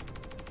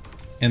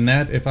 And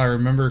that, if I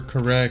remember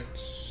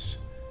correct...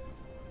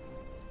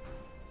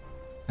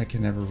 I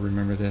can never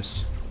remember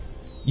this.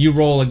 You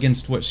roll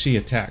against what she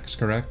attacks,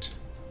 correct?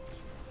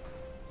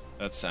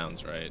 That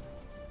sounds right.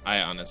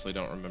 I honestly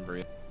don't remember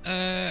it.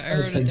 I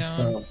wrote it down.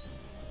 So.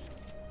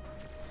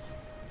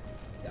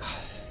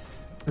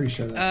 Pretty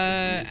sure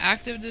that's.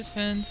 Active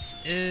defense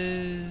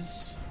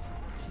is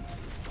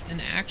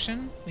an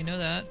action. We know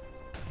that.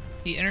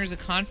 He enters a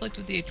conflict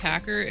with the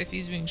attacker if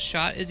he's being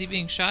shot. Is he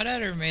being shot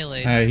at or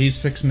melee? He's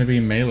fixing to be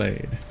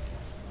meleeed.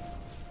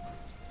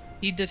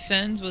 He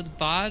defends with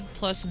bod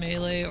plus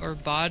melee or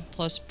bod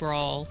plus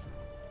brawl.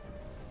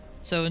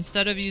 So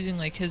instead of using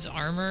like his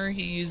armor,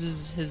 he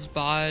uses his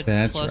bod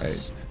That's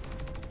plus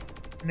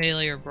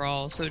melee or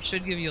brawl. So it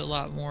should give you a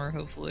lot more,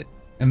 hopefully.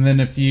 And then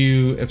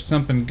if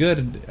something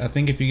good, I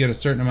think if you get a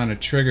certain amount of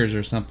triggers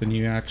or something,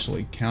 you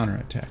actually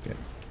counterattack it.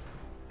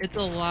 It's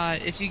a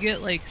lot. If you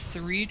get like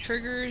 3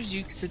 triggers,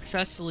 you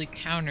successfully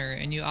counter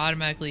and you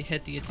automatically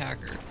hit the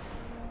attacker.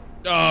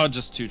 Oh,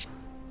 just 2.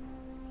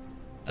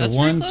 That's The pretty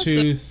 1, close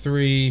 2,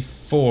 3,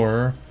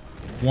 4.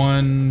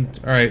 1.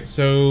 All right,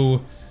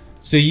 so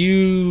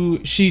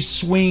she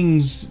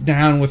swings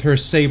down with her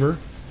saber,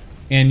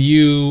 and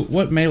you.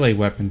 What melee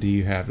weapon do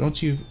you have?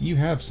 Don't you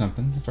have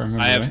something? If I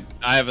remember right.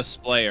 I have a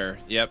splayer.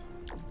 Yep,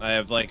 I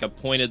have like a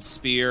pointed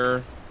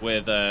spear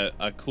with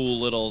a cool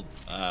little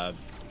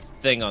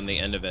thing on the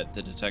end of it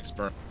that detects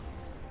burn.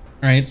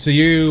 All right, so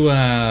you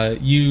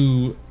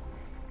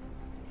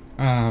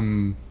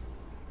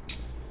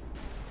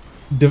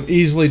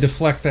easily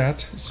deflect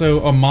that.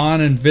 So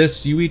Amon and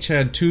Vis, you each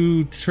had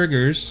 2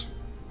 triggers.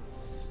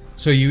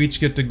 So you each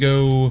get to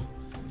go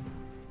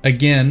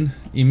again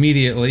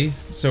immediately.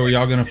 So are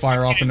y'all gonna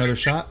fire off another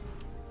shot?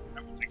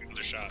 I will take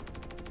another shot.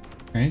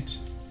 Right.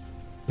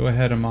 Go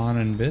ahead, Amon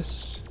and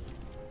Vis.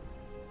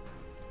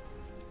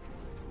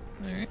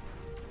 Alright.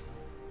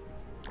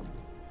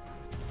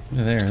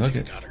 There, look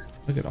Got her.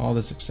 at all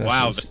the successes.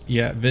 Wow.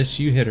 Yeah, Vis,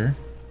 you hit her.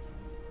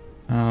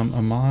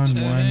 Amon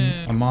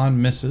Turn. Amon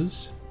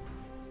misses.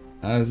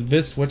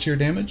 Vis, what's your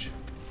damage?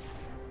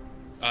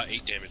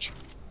 8 damage.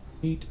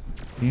 8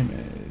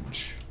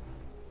 damage.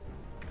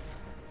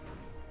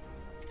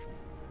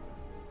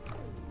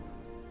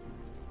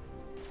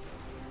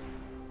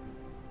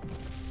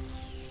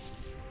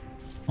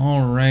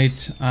 All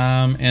right,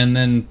 and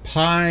then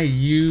Pi,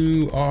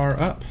 you are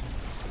up.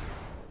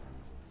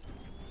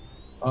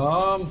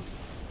 I'll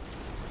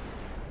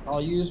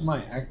use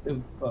my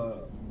active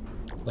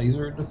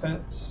laser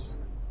defense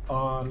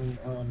on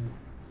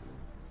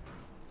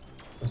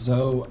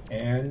Zoe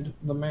and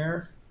the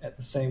mayor at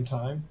the same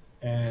time,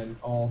 and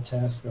all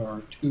tasks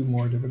are 2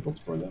 more difficult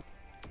for them.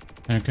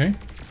 Okay.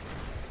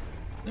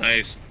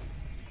 Nice.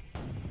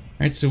 All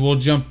right, so we'll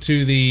jump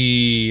to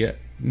the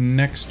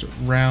next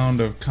round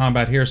of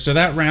combat here. So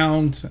that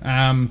round,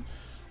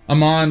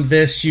 Amon,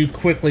 Vish, you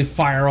quickly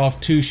fire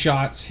off 2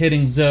 shots,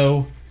 hitting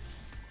Zoe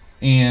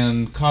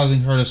and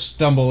causing her to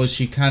stumble as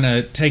she kind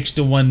of takes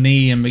to one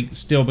knee and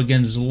still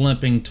begins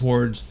limping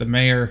towards the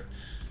mayor.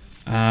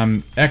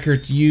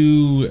 Eckert,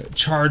 you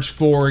charge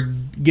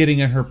forward, getting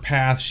in her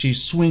path. She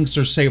swings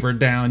her saber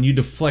down. You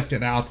deflect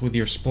it out with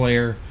your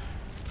splayer.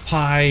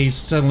 Pi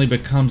suddenly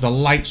becomes a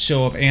light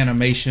show of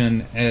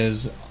animation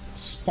as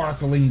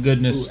sparkling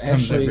goodness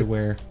comes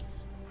everywhere.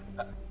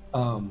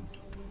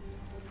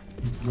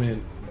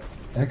 When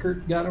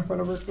Eckert got in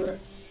front of her,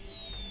 correct?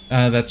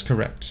 That's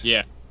correct.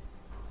 Yeah.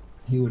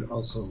 He would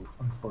also,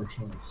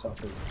 unfortunately,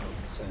 suffer from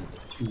said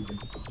 2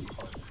 difficulty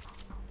part.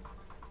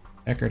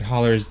 Eckert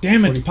hollers,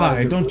 "Damn it, 45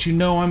 Pi, to- don't you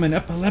know I'm an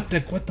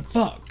epileptic? What the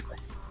fuck?"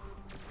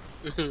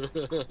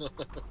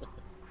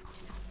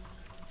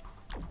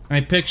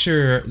 I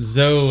picture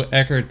Zoe,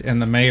 Eckert,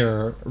 and the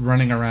mayor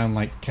running around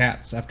like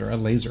cats after a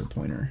laser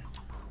pointer.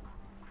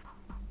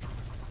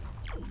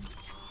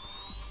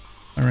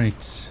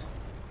 Alright.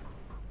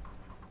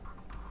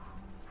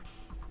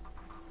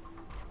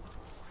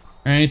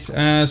 Alright,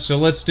 so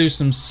let's do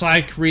some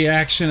psych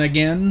reaction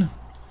again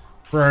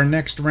for our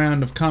next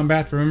round of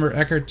combat. Remember,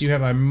 Eckert, you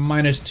have a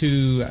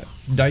 -2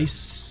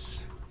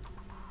 dice.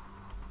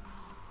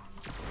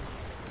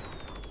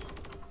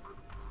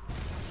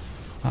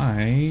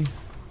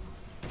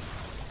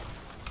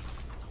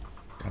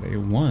 got a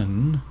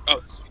 1. Oh,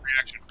 this is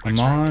reaction. I'm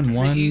on.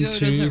 1, ego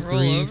 2, doesn't roll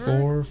 3, over?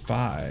 4,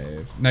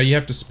 5. Now you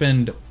have to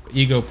spend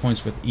ego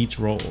points with each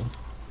roll.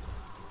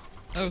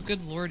 Oh,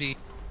 good lordy.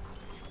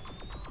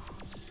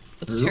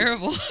 That's Oop.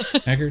 terrible.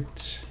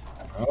 Eggert.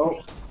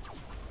 Oh,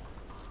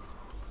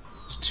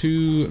 It's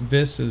 2.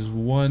 Vis is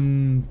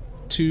 1,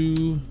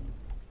 2.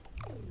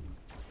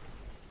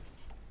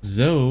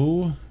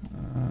 Zoe.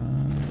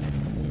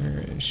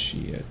 Where is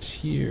she at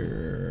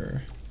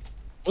here?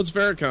 What's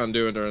Vericon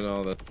doing during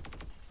all this?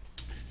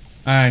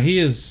 He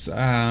is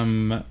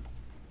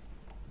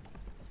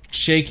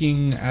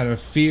shaking out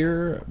of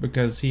fear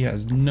because he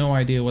has no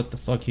idea what the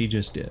fuck he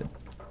just did.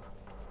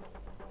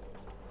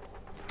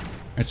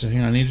 Alright, so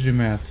hang on, I need to do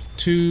math.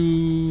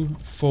 2,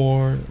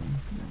 4.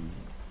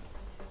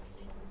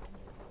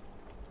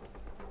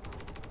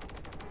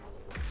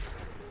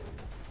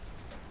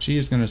 She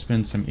is going to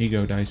spend some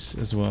ego dice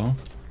as well.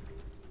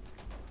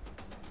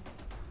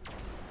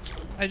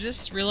 I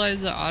just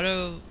realized the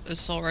auto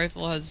assault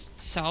rifle has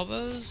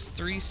salvos,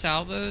 3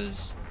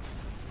 salvos.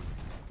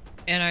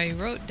 And I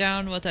wrote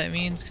down what that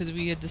means because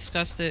we had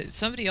discussed it.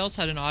 Somebody else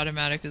had an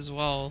automatic as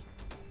well.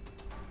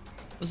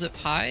 Was it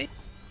Pi?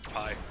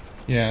 Hi.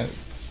 Yeah,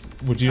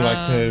 would you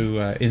like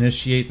to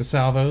initiate the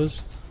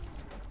salvos?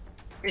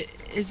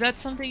 Is that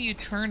something you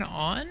turn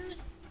on?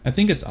 I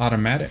think it's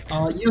automatic.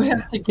 you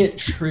have to get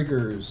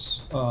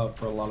triggers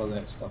for a lot of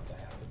that stuff to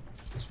happen.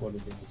 That's what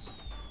it is.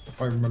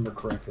 If I remember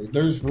correctly.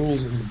 There's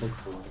rules in the book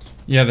for it.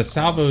 Yeah, the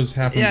salvos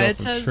happen Yeah, off it of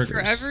says triggers. for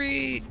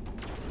every...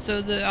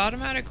 So the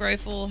automatic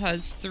rifle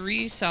has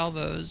 3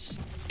 salvos,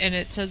 and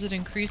it says it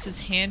increases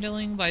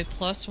handling by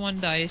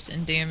 +1 dice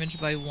and damage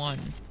by 1.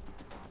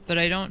 But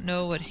I don't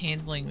know what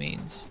handling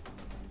means.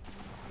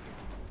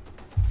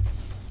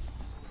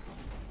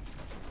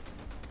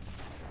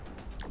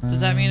 Does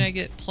that mean I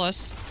get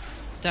plus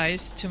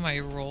dice to my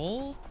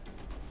roll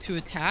to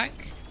attack?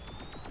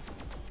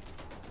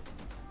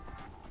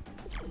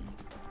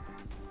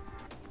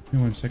 Give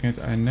me 1 second.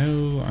 I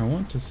know I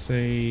want to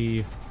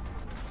say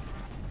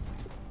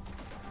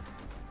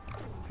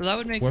So that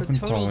would make the Weapon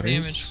total qualities.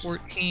 damage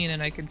 14,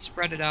 and I could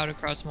spread it out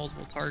across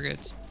multiple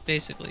targets,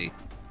 basically.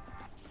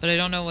 But I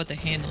don't know what the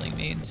handling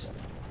means.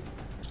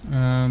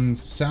 I think you're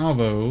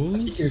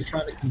salvos.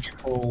 trying to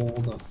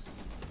control the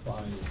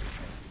fire.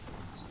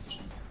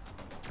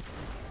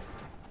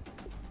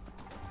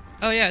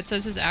 Oh yeah, it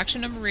says his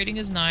action number rating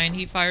is 9.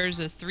 He fires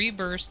a 3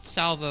 burst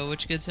salvo,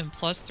 which gives him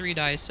 +3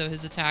 dice, so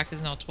his attack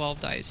is now 12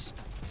 dice.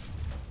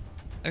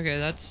 Okay,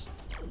 that's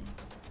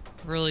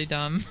really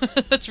dumb.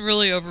 That's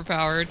really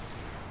overpowered.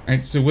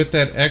 Alright, so with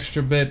that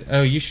extra bit,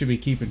 oh, you should be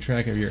keeping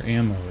track of your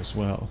ammo as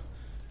well.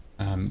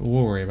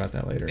 We'll worry about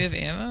that later. We have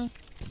ammo?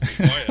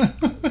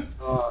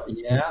 Oh,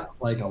 yeah. Yeah,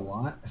 like a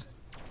lot.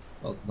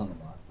 Well, not a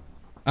lot.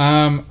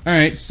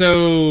 Alright,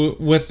 so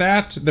with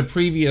that, the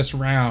previous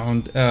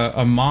round,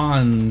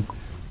 Amon,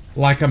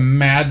 like a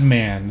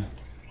madman,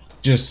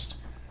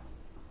 just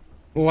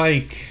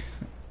like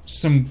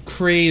some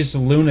crazed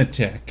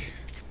lunatic,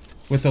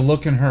 with a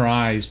look in her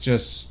eyes,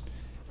 just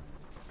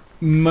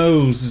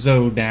mows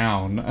Zoe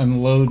down,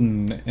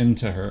 unloading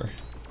into her.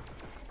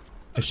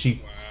 As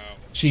she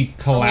Wow.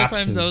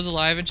 collapses. Time Zoe's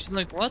alive, and she's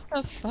like, "What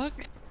the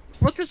fuck?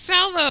 What's the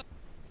salvo?"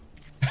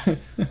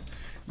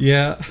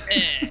 Yeah.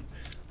 Eh.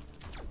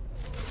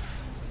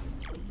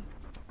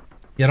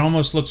 It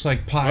almost looks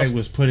like Pi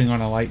was putting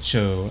on a light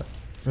show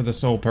for the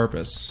sole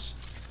purpose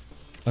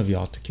of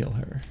y'all to kill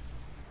her.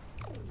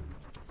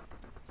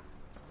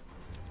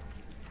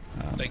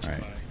 Thank you,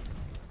 alright. Pi.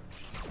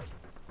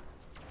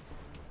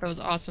 That was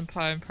awesome,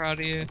 Pi. I'm proud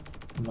of you.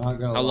 I'm not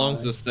gonna How lie. long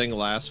does this thing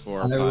last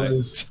for? I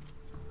Pi?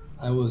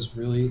 I was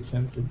really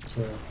tempted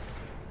to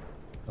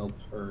help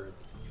her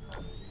out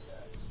of you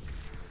guys.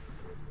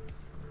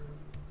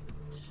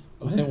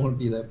 But I didn't want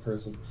to be that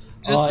person.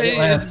 Just say it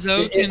lasts-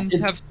 Zoe can it's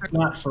have-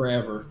 not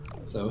forever,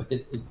 so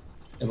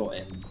it'll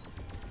end.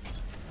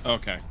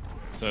 Okay,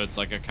 so it's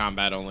like a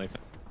combat only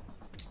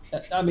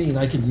thing. I mean,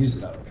 I can use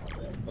it out of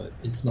combat, but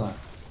it's not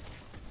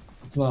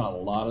a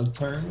lot of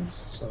turns,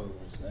 so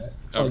there's that.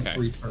 It's like Okay.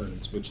 3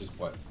 turns, which is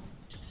what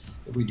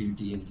if we do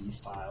D&D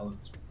style.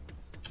 It's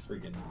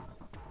friggin'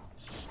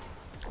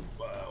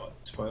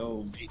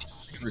 12,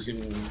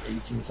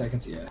 18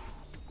 seconds. Yeah.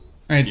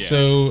 Alright, Yeah.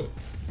 so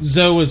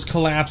Zoe is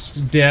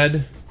collapsed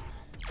dead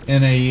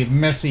in a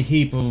messy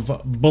heap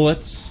of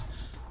bullets.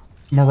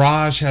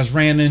 Mirage has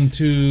ran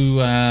into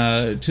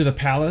to the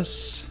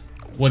palace.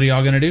 What are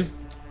y'all gonna do?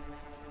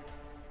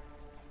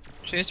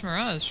 Chase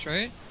Mirage,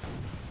 right?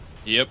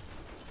 Yep.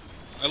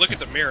 I look at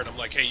the mirror and I'm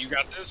like, hey, you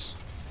got this?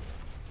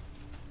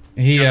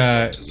 He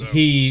Yeah, to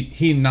Zoe.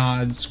 he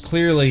nods,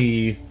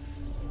 clearly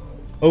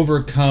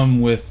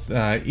overcome with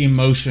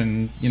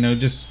emotion. You know,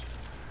 just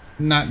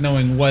not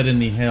knowing what in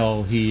the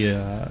hell he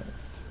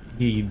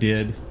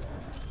did.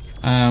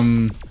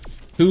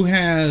 Who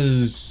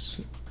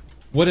has?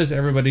 What is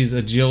everybody's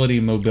agility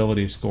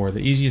mobility score?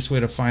 The easiest way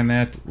to find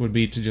that would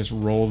be to just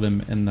roll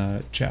them in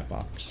the chat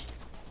box.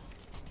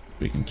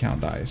 We can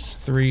count dice.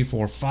 3,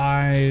 4,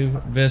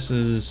 5. This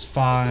is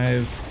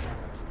 5.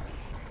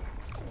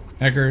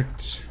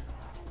 Eggert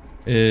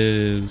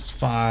is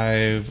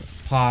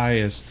 5. Pi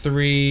is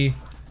 3.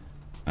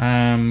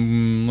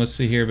 Let's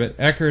see here. But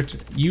Eggert,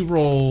 you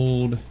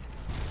rolled.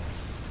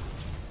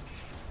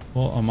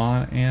 Well,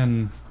 Amon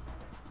and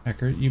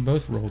Eggert, you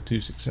both rolled 2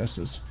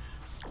 successes.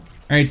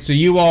 All right, so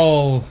you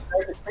all.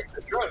 I can take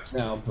the drugs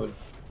now, but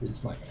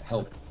it's not going to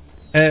help.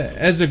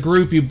 As a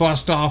group, you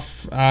bust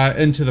off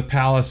into the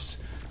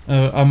palace.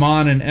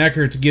 Amon and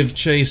Eggert give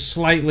chase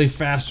slightly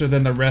faster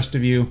than the rest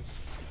of you.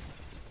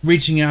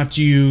 Reaching out,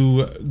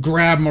 you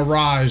grab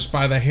Mirage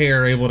by the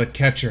hair, able to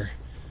catch her.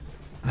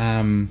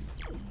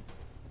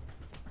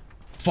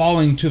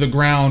 Falling to the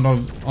ground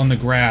on the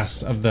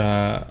grass of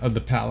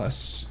the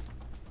palace.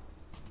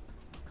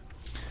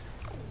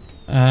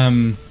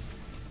 When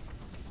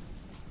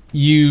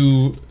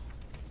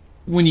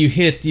you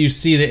hit, you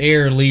see the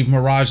air leave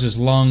Mirage's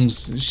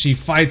lungs. She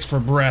fights for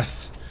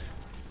breath,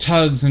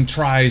 tugs and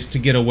tries to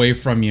get away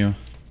from you.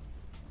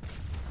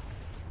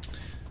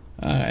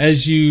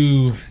 As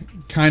you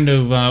kind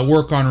of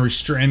work on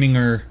restraining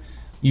her,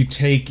 you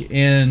take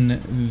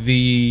in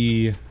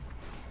the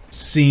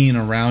scene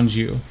around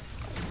you.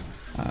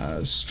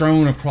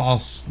 Strewn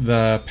across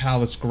the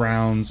palace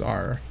grounds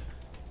are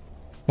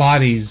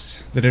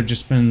bodies that have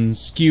just been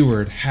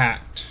skewered,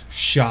 hacked,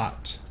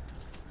 shot.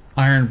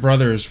 Iron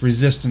Brothers,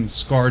 resistant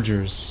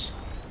Scourgers.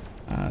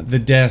 The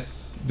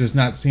death does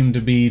not seem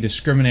to be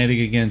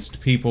discriminating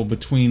against people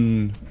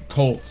between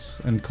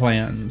cults and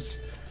clans.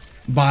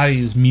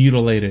 Bodies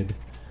mutilated,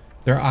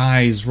 their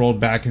eyes rolled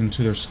back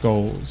into their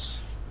skulls.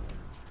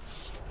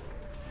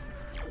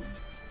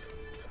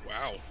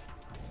 Wow.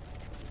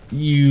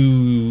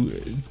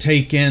 You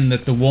take in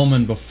that the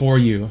woman before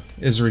you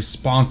is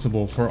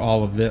responsible for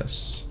all of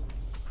this.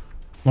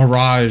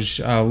 Mirage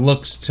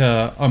looks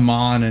to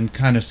Amon and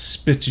kind of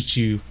spits at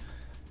you,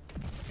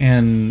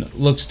 and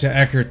looks to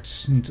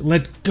Eggert and,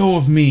 "Let go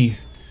of me,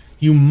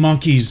 you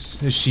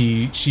monkeys," as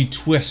she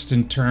twists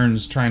and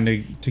turns, trying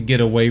to get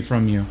away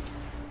from you.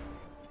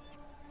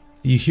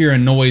 You hear a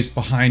noise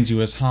behind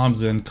you as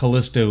Hamza and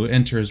Callisto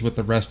enters with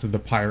the rest of the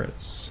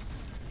pirates.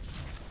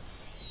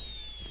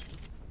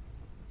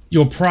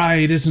 "Your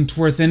pride isn't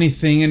worth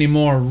anything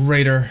anymore,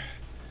 Raider.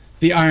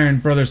 The Iron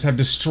Brothers have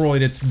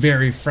destroyed its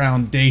very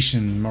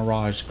foundation,"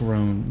 Mirage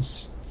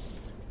groans.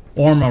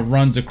 Orma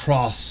runs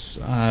across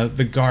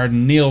the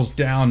garden, kneels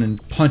down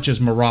and punches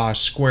Mirage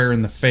square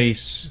in the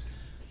face,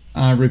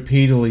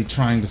 repeatedly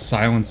trying to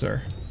silence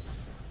her.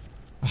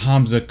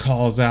 Hamza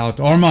calls out,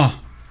 "Orma!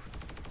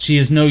 She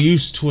is no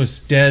use to us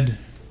dead."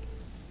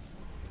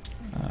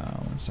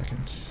 1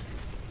 second.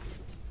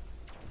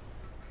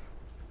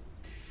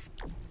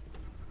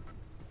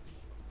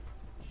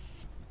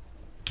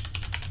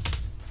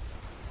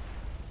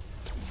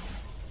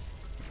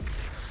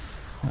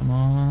 Come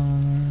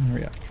on,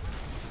 hurry up.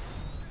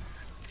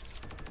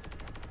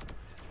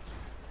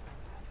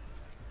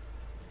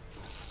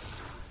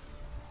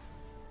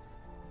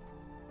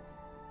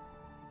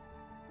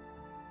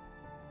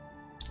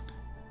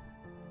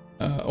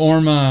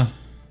 Orma.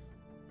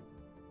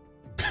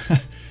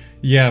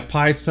 Yeah,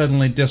 Pi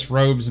suddenly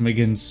disrobes and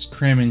begins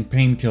cramming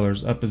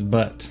painkillers up his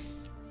butt.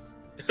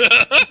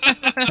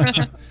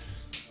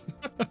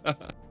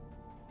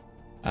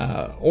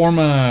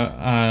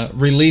 Orma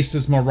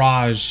releases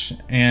Mirage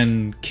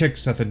and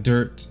kicks at the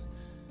dirt.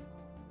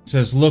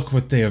 Says, "Look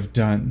what they have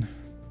done."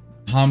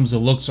 Hamza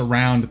looks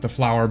around at the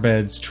flower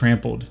beds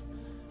trampled.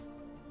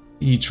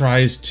 He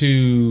tries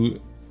to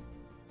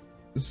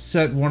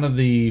set one of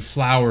the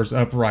flowers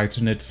upright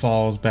and it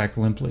falls back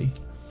limply.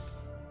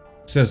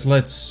 Says,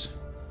 let's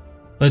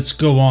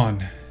go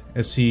on,"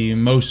 as he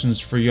motions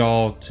for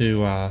y'all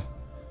to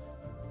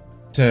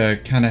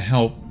kind of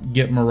help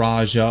get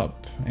Mirage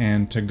up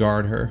and to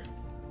guard her.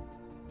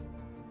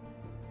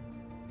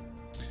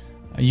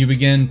 You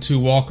begin to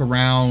walk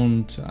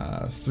around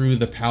through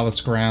the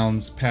palace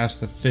grounds, past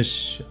the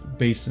fish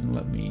basin.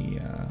 Let me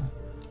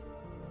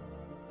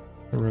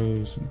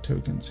throw some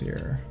tokens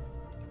here.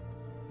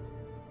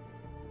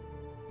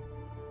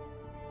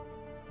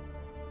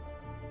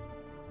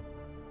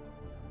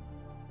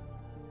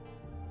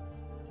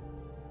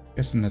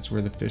 Guessing that's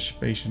where the fish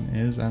basin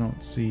is. I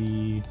don't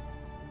see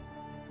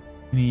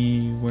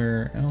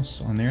anywhere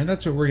else on there.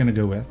 That's what we're gonna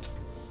go with.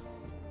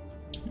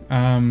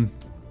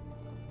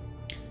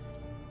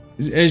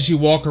 As you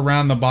walk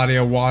around the body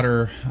of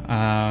water,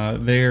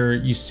 there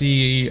you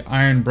see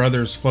Iron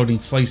Brothers floating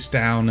face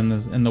down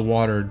in the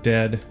water,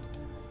 dead.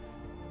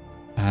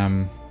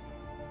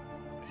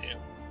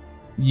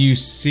 You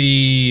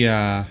see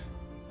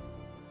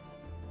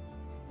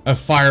a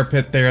fire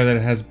pit there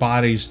that has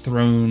bodies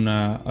thrown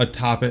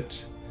atop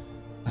it.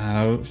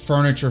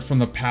 Furniture from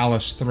the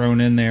palace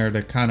thrown in there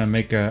to kind of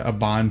make a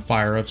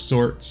bonfire of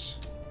sorts.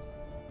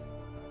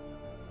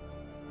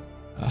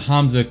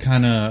 Hamza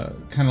kind of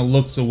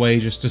looks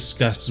away, just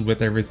disgusted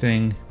with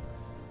everything.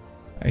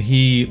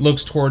 He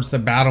looks towards the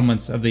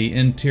battlements of the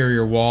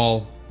interior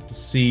wall to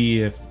see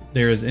if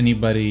there is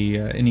anybody,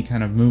 any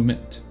kind of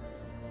movement.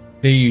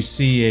 There you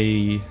see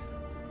a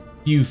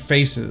few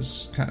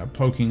faces kind of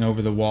poking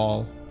over the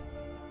wall.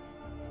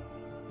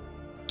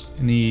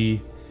 and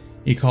he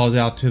calls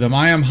out to them,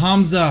 "I am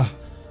Hamza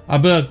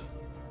Abu."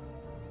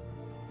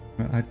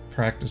 I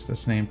practiced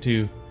this name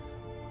too.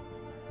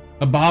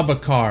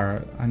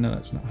 Ababakar. I know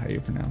that's not how you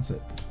pronounce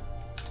it.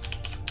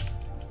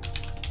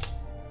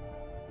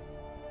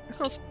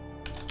 Oh,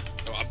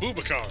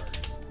 Abubakar.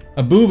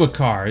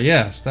 Abubakar,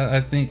 yes. I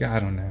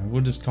don't know.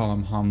 We'll just call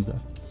him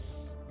Hamza.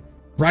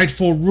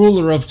 Rightful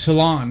ruler of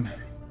Toulon.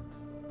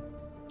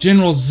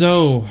 General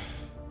Zoe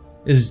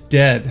is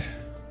dead.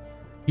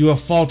 You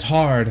have fought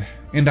hard,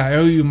 and I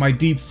owe you my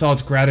deep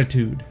felt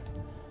gratitude.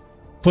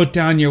 Put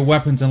down your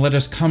weapons and let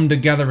us come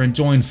together and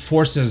join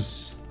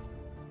forces.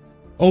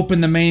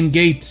 Open the main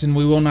gates and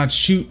we will not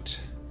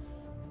shoot.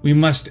 We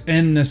must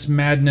end this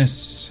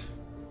madness.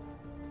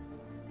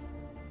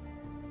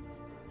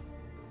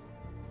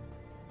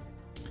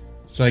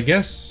 So I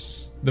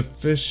guess the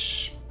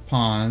fish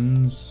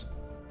ponds...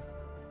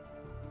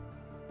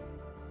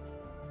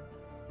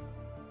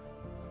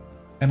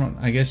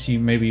 I guess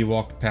maybe you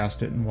walked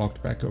past it and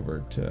walked back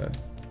over to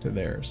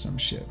there or some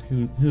shit.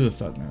 Who the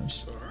fuck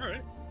knows?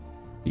 Alright.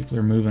 People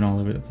are moving all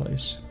over the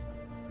place.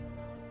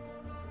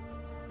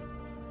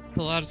 It's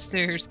a lot of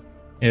stairs.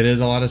 It is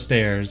a lot of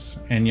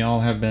stairs, and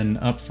y'all have been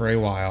up for a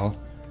while.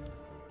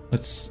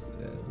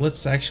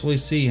 Let's actually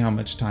see how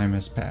much time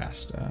has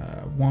passed.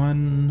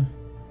 1,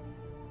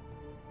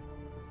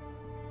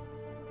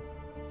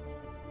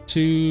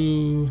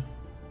 2,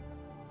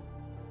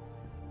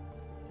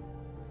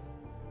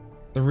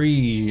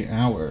 3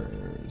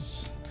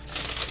 hours.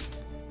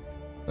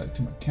 Back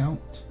to my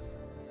count.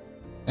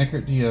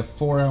 Eckert, do you have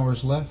 4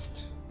 hours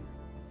left?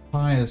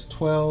 Pi is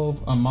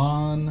 12.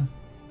 Amon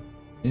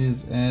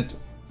is at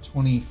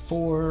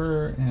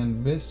 24.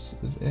 And Vis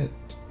is at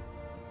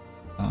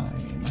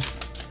 9.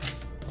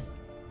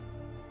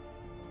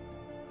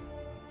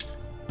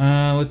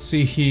 Let's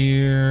see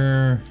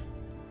here.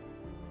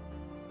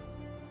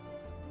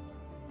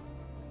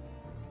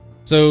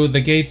 So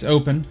the gates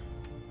open.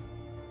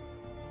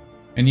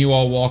 And you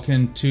all walk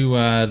into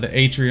the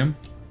atrium.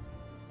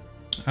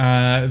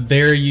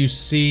 There you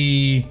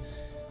see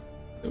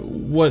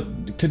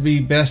what could be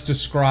best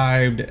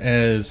described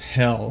as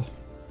hell.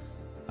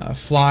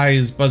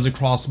 Flies buzz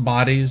across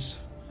bodies.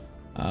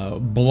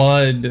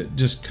 Blood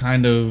just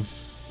kind of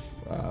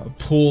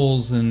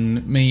pools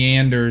and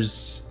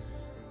meanders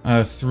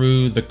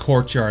through the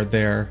courtyard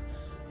there.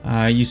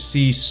 You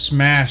see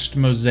smashed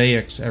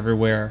mosaics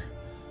everywhere.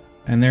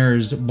 And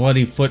there's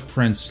bloody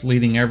footprints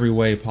leading every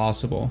way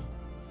possible.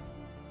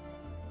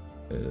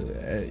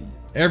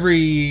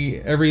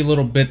 Every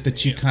little bit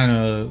that you kind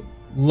of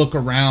look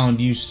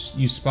around, you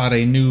spot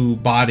a new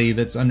body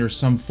that's under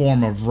some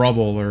form of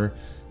rubble or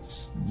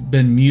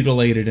been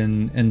mutilated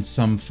in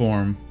some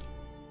form.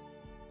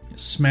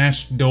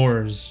 Smashed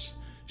doors,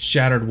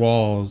 shattered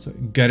walls,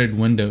 gutted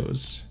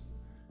windows.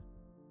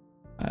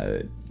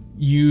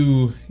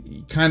 You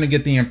kind of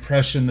get the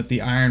impression that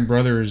the Iron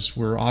Brothers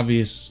were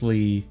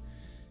obviously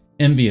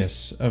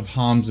envious of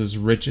Hamza's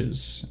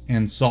riches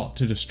and sought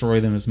to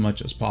destroy them as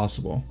much as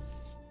possible.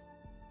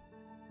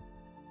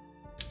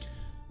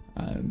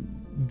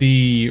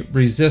 The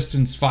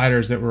resistance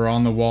fighters that were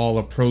on the wall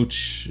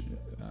approach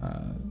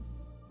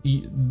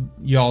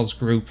y'all's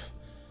group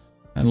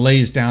and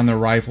lays down their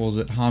rifles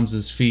at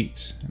Hamza's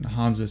feet. And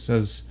Hamza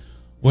says,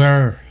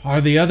 "Where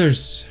are the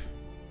others?"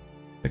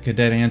 The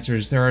cadet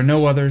answers, "There are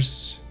no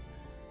others.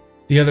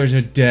 The others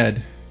are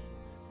dead.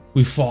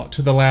 We fought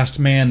to the last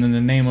man in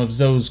the name of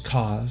Zoe's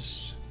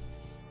cause.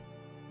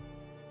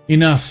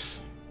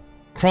 Enough.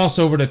 Cross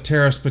over to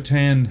Terras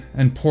Patan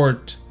and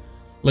Port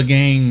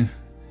Lagang.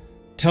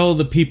 Tell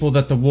the people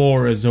that the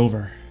war is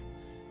over,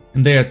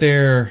 and they are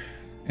there,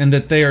 and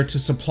that they are to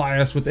supply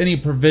us with any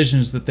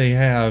provisions that they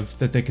have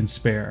that they can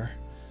spare.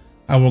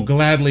 I will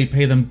gladly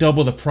pay them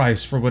double the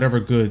price for whatever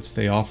goods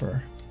they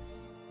offer."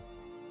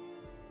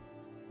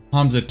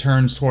 Hamza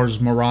turns towards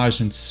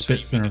Mirage and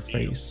spits in her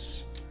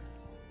face.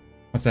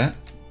 What's that?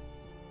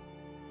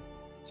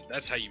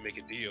 That's how you make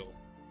a deal.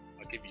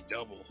 I'll give you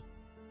double.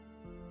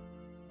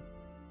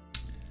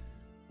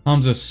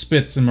 Hamza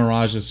spits in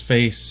Mirage's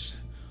face.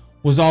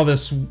 Was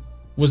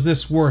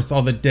this worth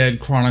all the dead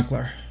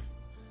chronicler?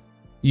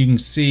 You can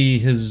see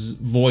his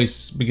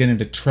voice beginning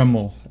to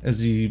tremble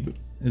as he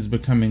is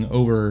becoming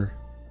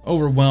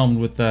overwhelmed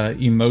with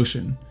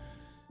emotion.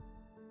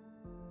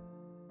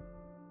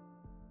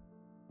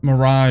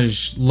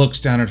 Mirage looks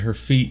down at her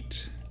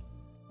feet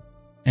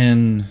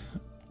and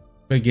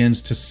begins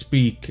to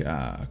speak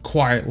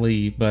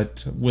quietly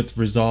but with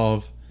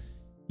resolve.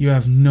 "You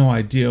have no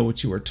idea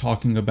what you are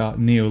talking about,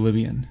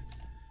 Neo-Libyan.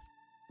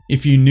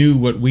 If you knew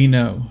what we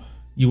know,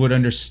 you would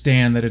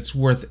understand that it's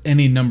worth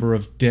any number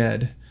of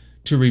dead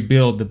to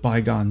rebuild the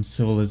bygone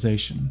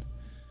civilization.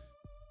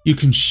 You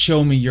can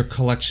show me your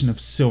collection of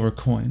silver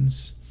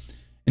coins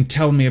and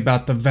tell me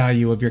about the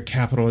value of your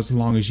capital as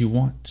long as you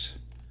want.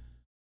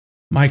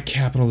 My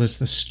capital is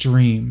the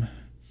stream."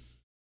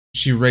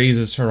 She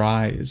raises her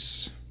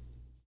eyes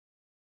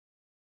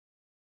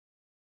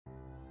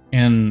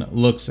and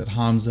looks at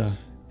Hamza.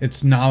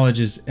 "Its knowledge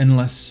is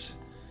endless."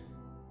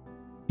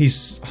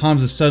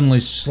 Hamza suddenly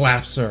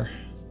slaps her.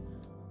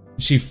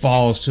 She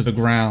falls to the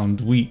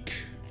ground, weak.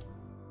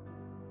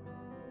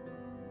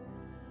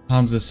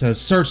 Hamza says,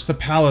 "Search the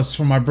palace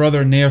for my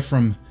brother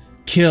Nephrim.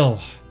 Kill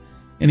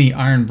any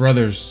Iron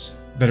Brothers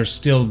that are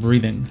still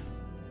breathing."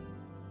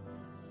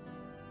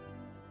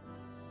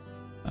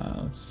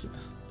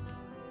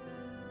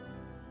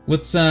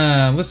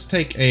 Let's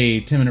take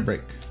a 10-minute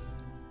break.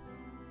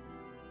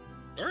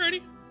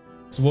 Alrighty.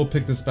 So we'll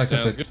pick this back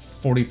Sounds up at good.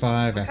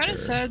 45 after. Kind of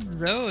sad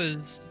Zoe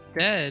is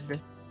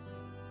dead.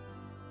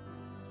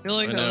 I feel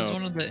like I that was know.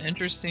 one of the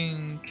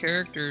interesting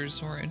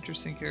characters, more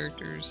interesting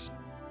characters.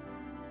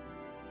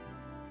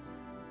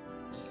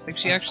 Like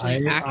she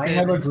actually acted I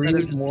have instead of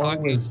agreed just more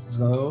talking. with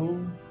Zoe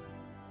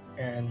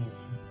and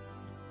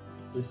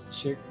this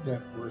chick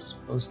that we're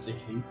supposed to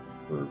hate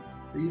for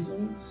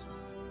reasons,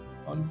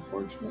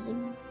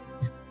 unfortunately.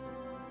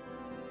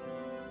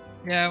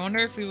 Yeah, I wonder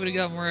if we would have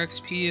got more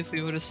XP if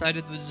we would have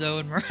sided with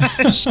Zoe and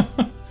Mirage.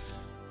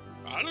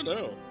 I don't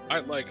know.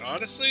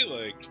 Honestly,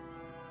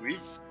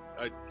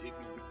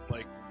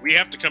 we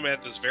have to come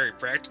at this very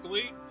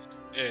practically,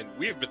 and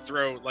we have been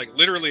thrown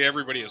literally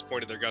everybody has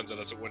pointed their guns at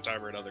us at one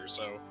time or another.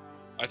 So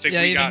I think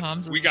Yeah, we even got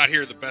Hamza. we got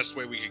here the best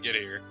way we could get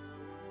here.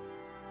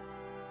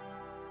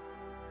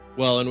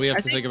 Well, and we have I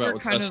to think think about we're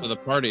what's kind best of- for the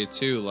party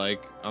too.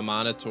 Like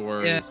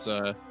Amanator Yeah. is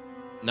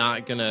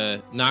not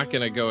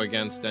gonna go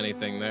against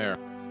anything there.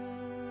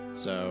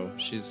 So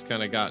she's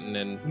kind of gotten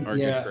in our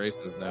Yeah, good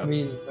graces now. I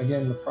mean,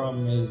 again, the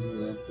problem is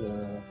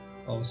that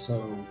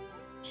also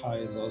Pi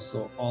is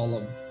also all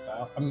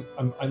about.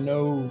 I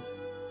know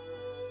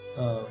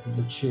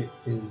the chick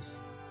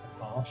is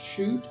an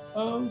offshoot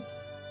of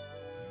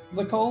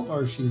the cult,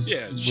 or she's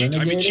Yeah,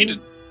 renegading, she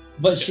did.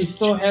 but yeah, she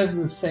still has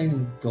the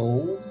same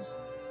goals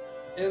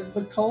as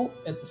the cult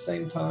at the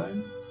same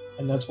time,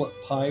 and that's what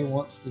Pi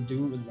wants to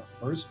do in the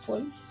first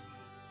place.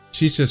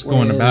 She's just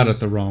going about it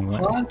the Whereas wrong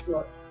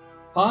way.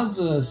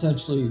 Hansa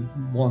essentially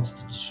wants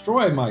to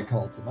destroy my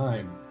cult, and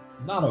I'm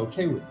not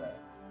okay with that.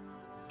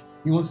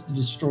 He wants to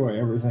destroy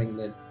everything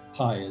that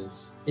Pi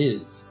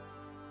is.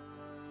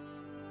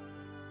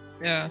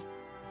 Yeah.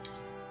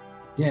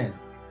 Again,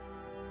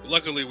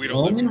 Luckily, we the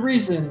don't. only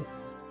reason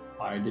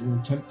I didn't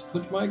attempt to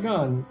put my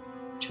gun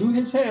to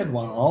his head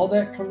while all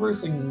that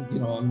conversing,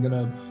 I'm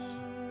gonna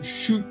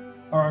shoot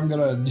or I'm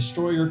gonna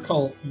destroy your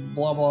cult,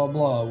 blah blah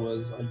blah,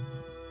 was I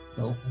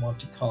don't want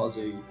to cause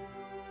a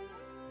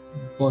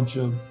bunch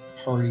of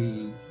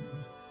party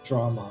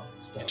drama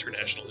stuff.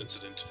 International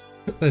incident.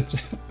 That's No,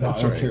 I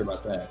that's don't right. care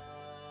about that.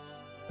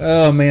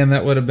 Oh man,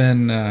 that would have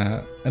been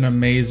an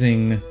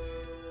amazing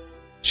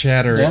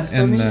chatter Death for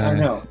in me? I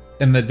know.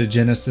 the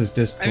Degenesis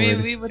Discord. I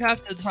mean, we would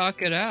have to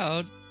talk it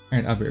out. All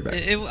right, I'll be right back.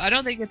 I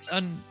don't think it's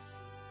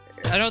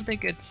I don't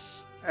think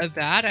it's a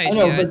bad idea.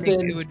 know, I but think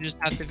then- it would just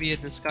have to be a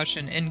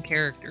discussion in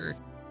character.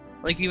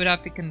 Like you would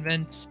have to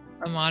convince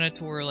a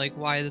monitor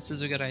why this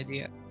is a good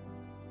idea.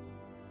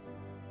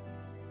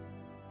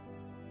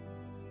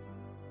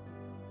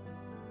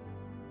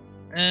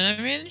 And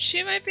I mean,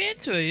 she might be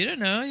into it. You don't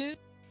know.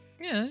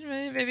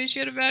 Yeah, maybe she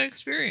had a bad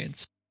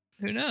experience.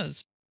 Who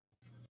knows?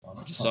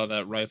 I just saw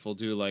that rifle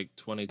do like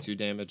 22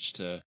 damage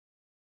to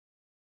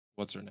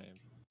what's her name?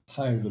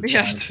 I would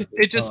Yeah, die for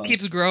it just fun.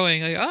 keeps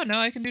growing. Like, oh no,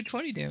 I can do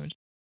 20 damage.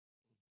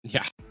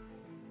 Yeah,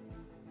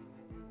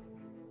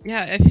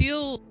 Yeah,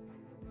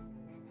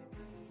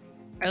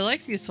 I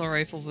like the assault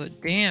rifle,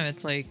 but damn,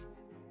 it's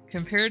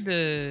compared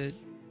to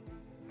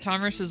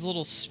Thomas's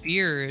little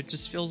spear, it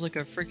just feels like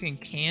a freaking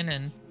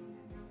cannon.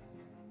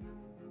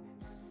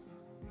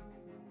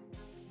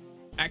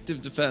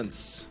 active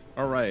defense.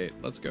 All right,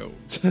 let's go.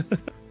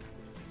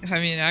 I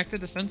mean,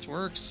 active defense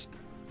works.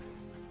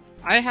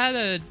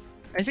 I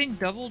think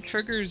double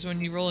triggers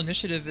when you roll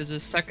initiative is a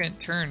second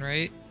turn,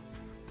 right?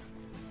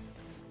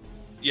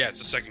 Yeah, it's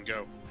a second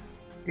go.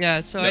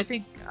 Yeah, so I Yep.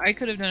 think I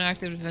could have done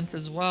active defense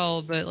as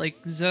well, but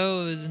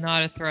Zoe is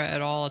not a threat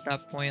at all at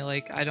that point.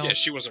 I don't. Yeah,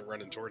 she wasn't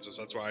running towards us.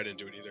 That's why I didn't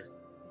do it either.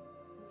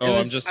 Oh,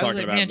 was- I'm just I was talking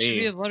like, about man, should we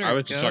me. have let her I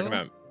was just talking go?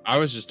 about. I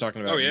was just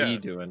talking about Oh, yeah. me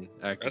doing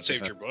active. That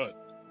saved defense. your butt.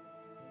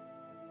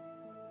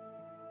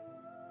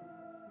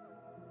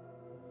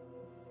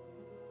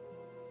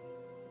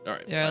 All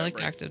right. Yeah, I like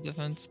right. active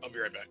defense. I'll be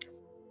right back.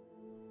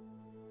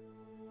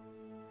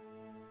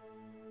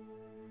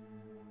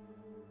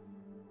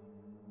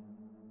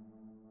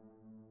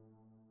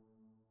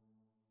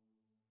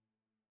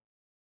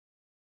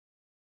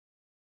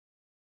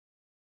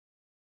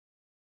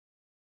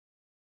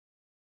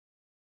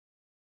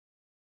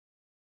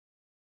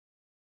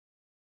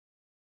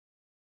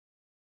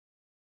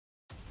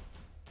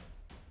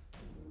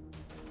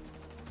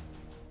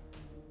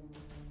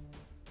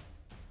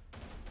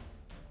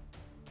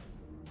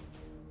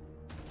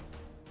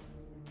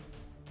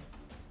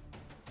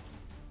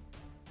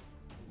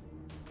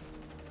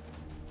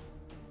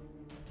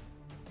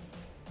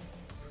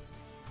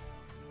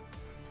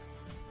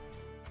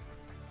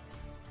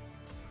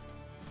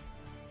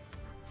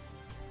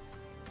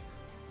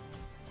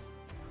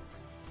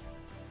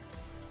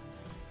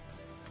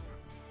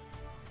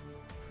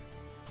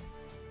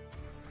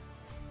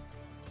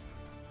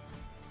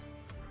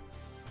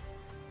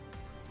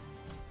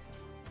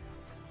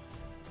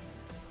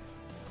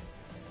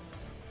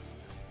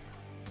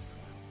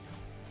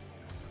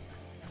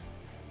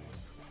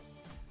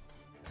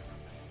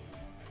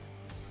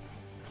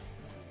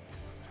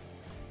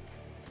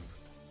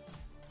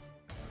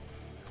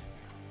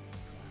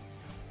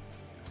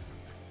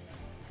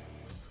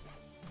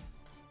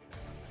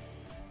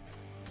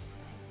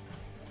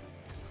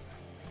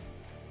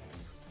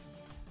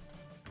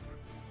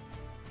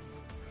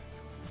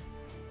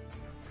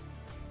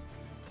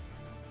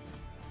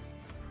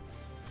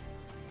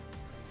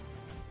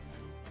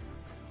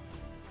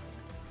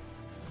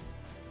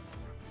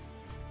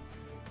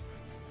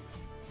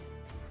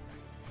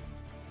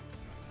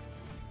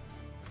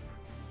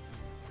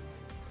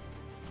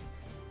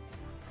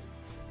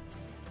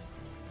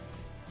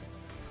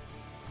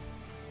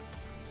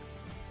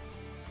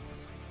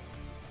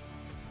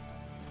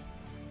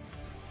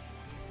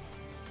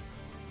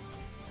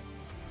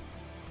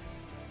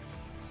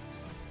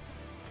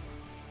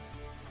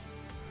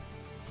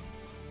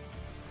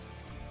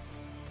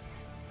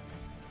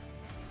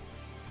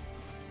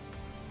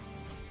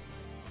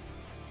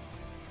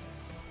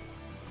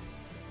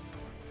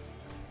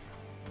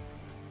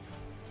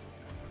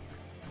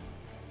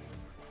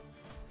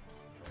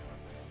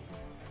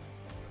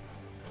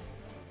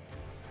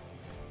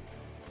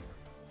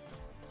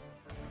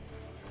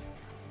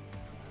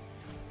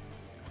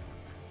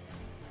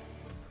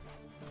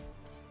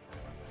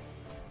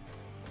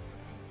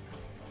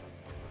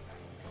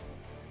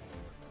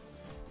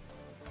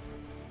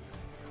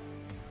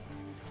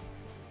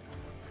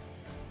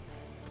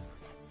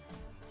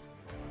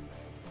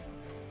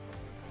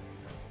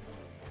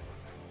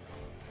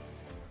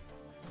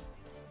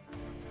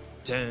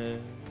 Dun,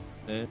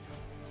 dun.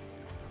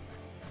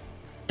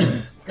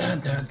 Dun,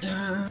 dun,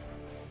 dun.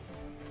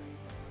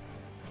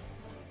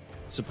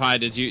 So, Pi,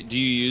 do you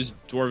use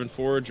Dwarven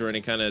Forge or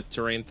any kind of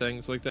terrain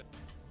things like that?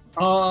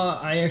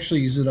 I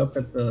actually use it up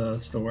at the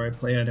store I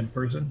play at in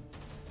person.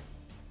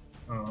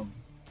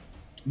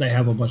 They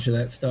have a bunch of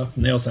that stuff,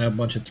 and they also have a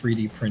bunch of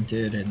 3D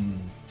printed and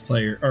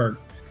player or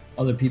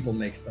other people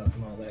make stuff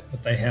and all that.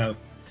 But they have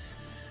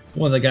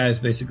one of the guys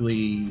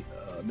basically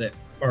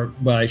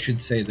I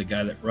should say the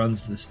guy that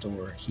runs the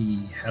store.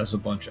 He has a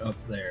bunch up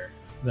there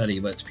that he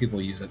lets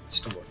people use at the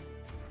store.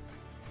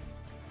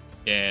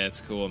 Yeah,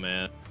 it's cool,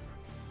 man.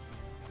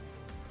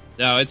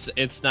 No,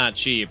 it's not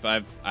cheap.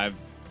 I've I've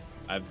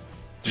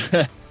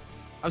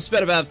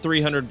spent about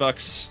 $300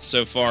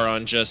 so far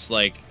on just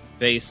like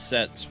base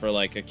sets for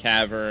like a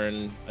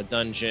cavern, a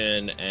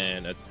dungeon,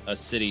 and a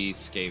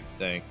cityscape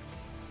thing.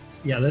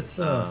 Yeah, that's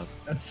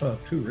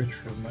too rich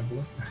for my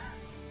boy.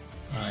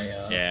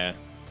 Yeah,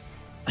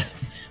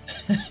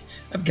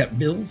 I've got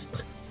bills.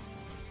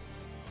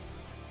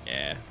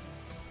 yeah.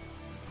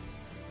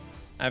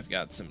 I've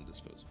got some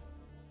disposable.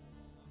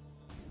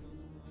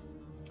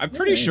 I'm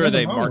pretty sure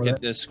they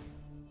market this.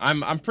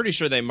 I'm pretty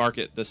sure they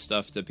market this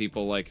stuff to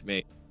people like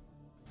me,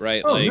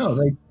 right? Oh like,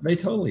 no, they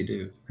totally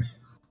do.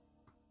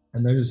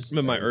 And there's I'm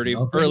in my early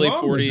nothing wrong with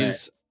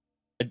 40s.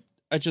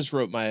 I just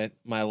wrote my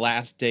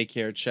last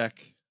daycare check.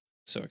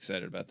 So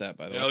excited about that,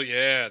 by the way. Hell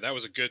yeah, that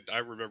was a good. I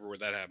remember with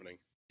that happening.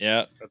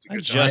 Yeah, That's a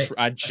good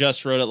I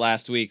just wrote it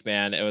last week,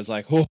 man. It was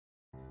like, oh,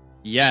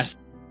 yes,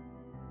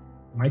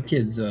 My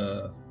kid's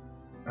out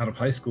of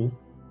high school,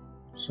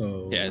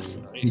 so yes.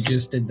 he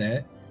just did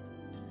that.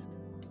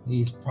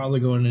 He's probably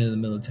going into the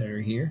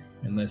military here,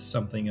 unless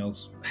something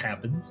else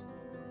happens.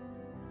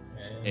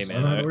 And Hey, so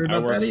man, I'm not worried I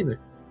about work- that either.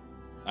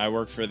 I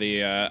work for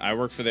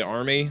the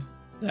army.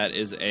 That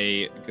is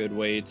a good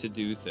way to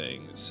do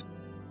things.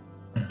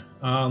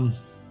 My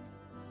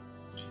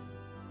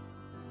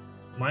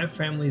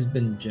family's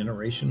been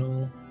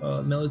generational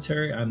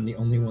military. I'm the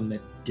only one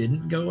that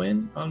didn't go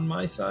in on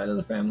my side of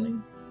the family,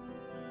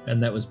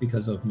 and that was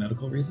because of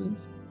medical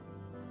reasons.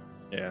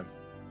 Yeah.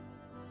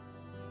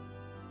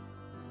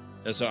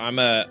 So I'm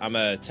a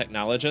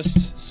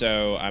technologist.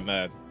 So I'm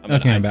an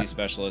IT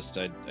specialist.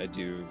 I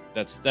do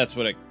that's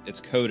what it's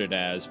coded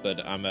as.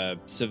 But I'm a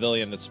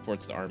civilian that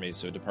supports the army.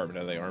 So Department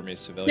of the Army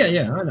civilian.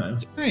 Yeah, I know.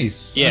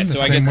 Nice. Yeah. I'm the So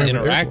I same get to way with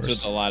Air interact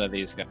Force. with a lot of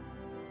these guys.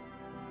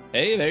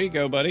 Hey, there you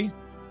go, buddy.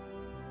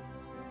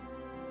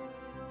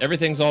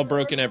 Everything's all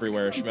broken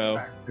everywhere,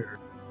 Schmo.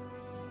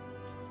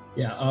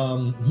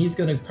 Yeah, he's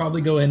gonna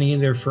probably go in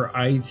either for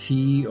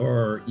IT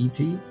or ET.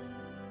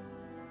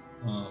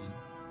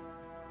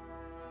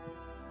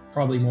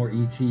 Probably more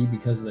ET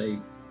because they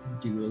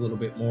do a little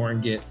bit more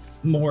and get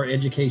more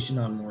education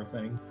on more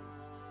things.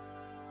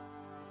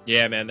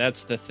 Yeah, man,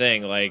 that's the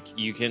thing. Like,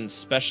 you can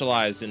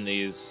specialize in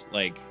these,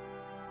 like,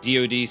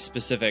 DoD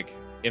specific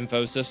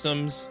info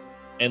systems,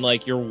 and,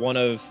 like, you're one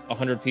of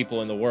 100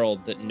 people in the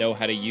world that know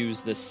how to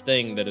use this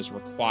thing that is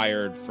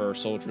required for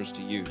soldiers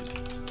to use.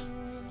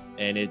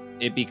 And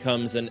it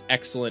becomes an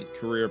excellent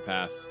career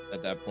path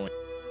at that point.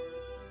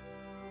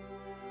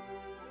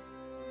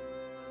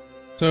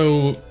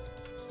 So,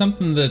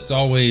 something that's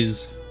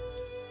always...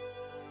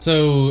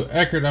 So,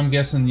 Eckert, I'm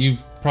guessing you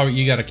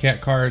got a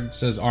cat card that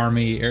says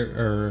Army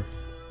Air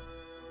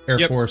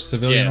Yep. Force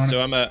civilian Yeah, on so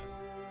it?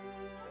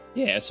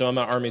 I'm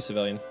an Army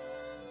civilian.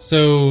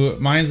 So,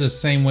 mine's the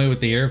same way with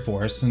the Air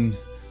Force, and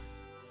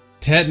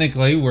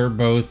technically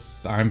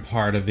I'm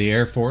part of the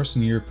Air Force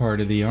and you're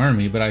part of the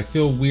Army, but I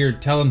feel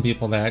weird telling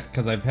people that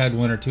because I've had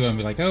one or two and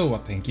be like, oh,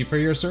 well, thank you for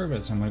your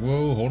service. I'm like,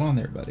 whoa, hold on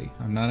there, buddy.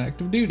 I'm not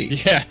active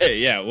duty.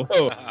 Yeah,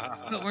 whoa.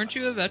 But weren't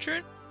you a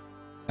veteran?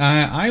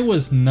 I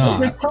was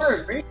not.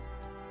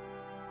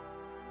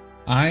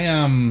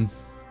 I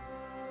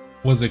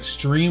was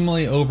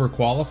extremely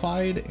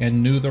overqualified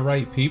and knew the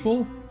right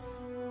people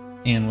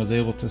and was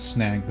able to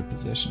snag the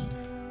position.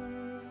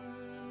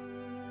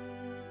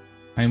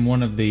 I'm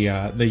one of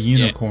the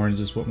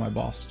unicorns is what my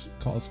boss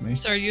calls me.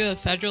 So are you a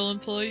federal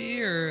employee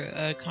or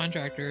a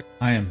contractor?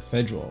 I am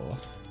federal.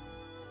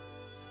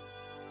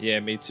 Yeah,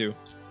 me too.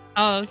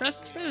 Oh, that's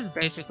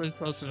basically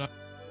close enough.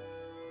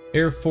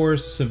 Air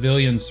Force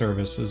Civilian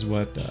Service is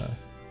what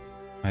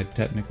my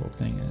technical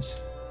thing is.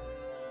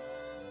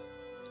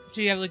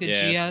 Do you have like a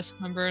Yes.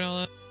 GS number and all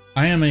that?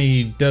 I am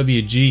a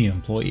WG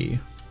employee.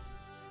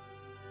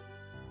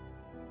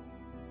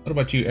 What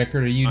about you,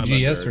 Eckert? Are you I'm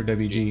GS or under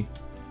WG?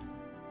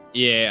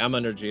 Yeah, I'm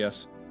under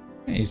GS.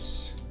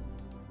 Nice.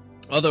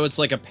 Although it's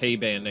like a pay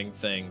banding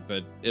thing,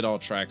 but it all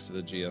tracks to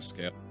the GS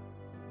scale.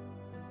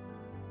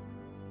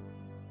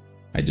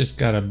 I just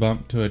got a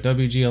bump to a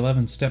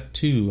WG11 Step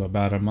 2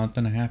 about a month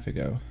and a half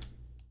ago.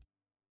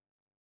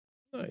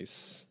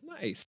 Nice.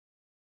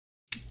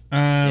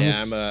 Yeah,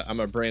 Yeah, I'm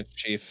a branch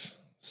chief,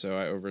 so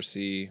I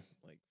oversee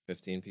like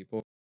 15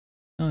 people.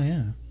 Oh,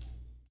 yeah.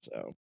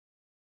 So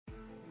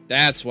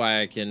that's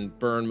why I can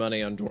burn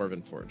money on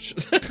Dwarven Forge.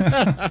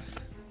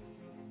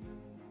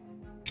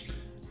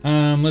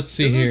 Let's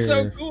see here. It's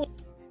so cool.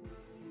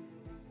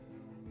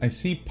 I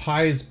see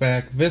Pie's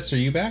back. Vis, are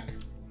you back?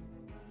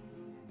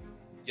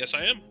 Yes,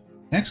 I am.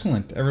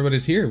 Excellent.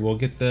 Everybody's here. We'll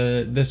get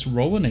this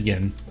rolling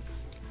again.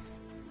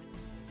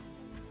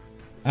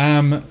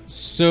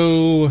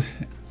 So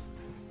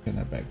get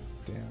that back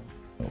down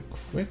real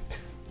quick.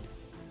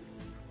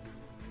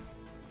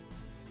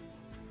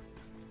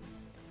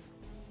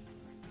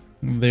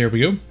 There we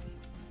go.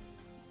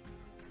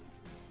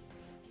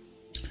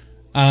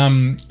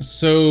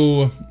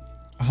 So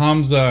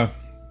Hamza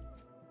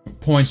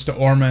points to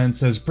Orma and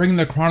says, "Bring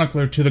the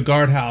chronicler to the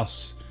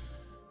guardhouse.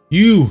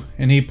 You,"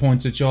 and he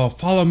points at y'all,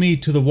 "follow me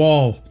to the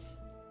wall.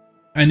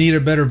 I need a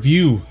better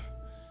view."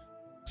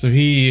 So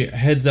he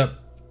heads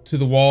up to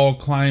the wall,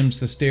 climbs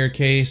the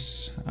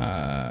staircase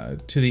to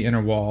the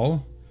inner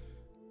wall.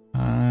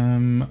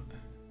 I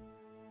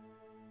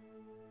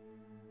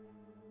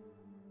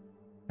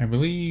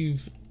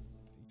believe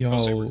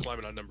I'll say we're y'all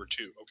climbing on number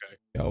 2. Okay.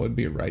 would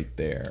be right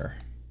there.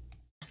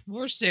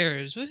 More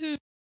stairs. Woohoo.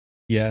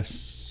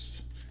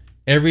 Yes.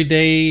 Every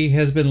day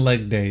has been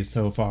leg day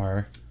so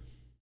far.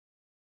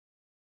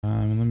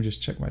 Let me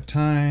just check my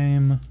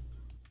time.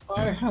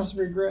 I has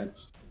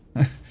regrets.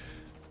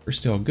 We're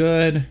still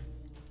good.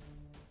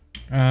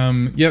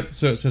 Yep,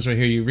 so it says right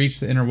here, you reach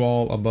the inner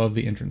wall above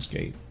the entrance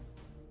gate.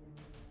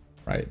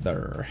 Right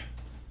there.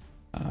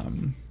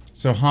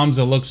 So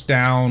Hamza looks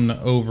down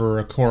over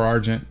a Core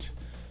Argent.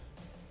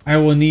 "I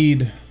will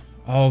need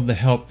all the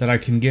help that I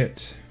can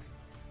get.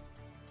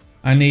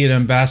 I need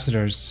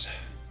ambassadors.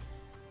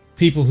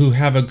 People who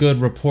have a good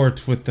rapport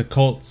with the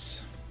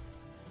cults.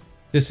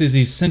 This is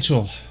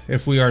essential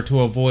if we are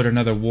to avoid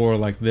another war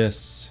like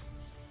this.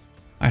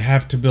 I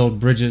have to build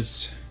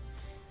bridges,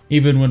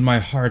 even when my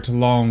heart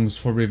longs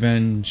for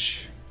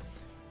revenge.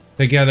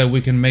 Together we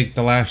can make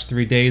the last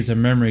 3 days a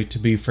memory to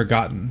be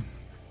forgotten.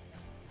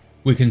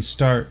 We can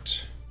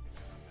start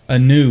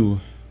anew."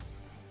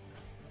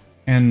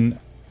 And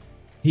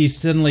he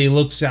suddenly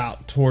looks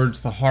out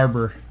towards the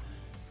harbor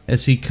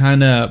as he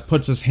kind of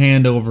puts his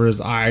hand over his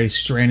eyes,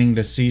 straining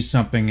to see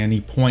something, and he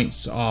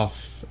points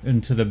off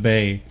into the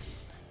bay.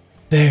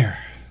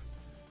 There.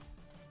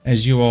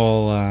 As you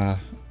all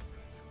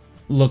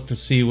look to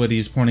see what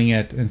he's pointing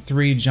at, and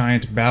 3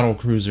 giant battle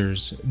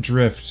cruisers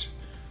drift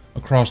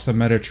across the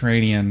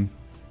Mediterranean.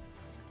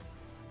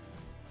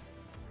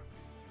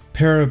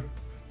 I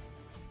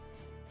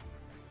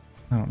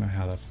don't know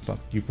how the fuck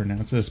you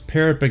pronounce this.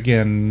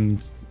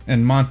 Peripagon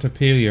and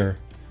Montpelier.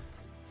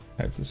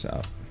 Type this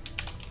out.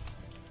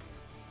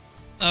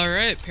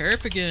 Alright,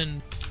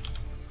 Peripagon.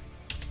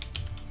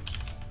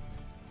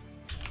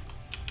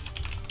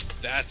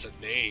 That's a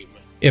name.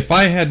 If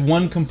I had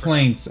one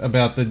complaint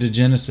about the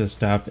Degenesis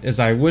stuff, is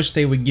I wish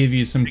they would give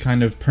you some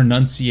kind of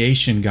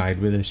pronunciation guide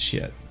with this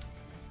shit.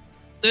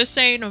 This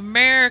ain't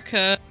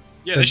America.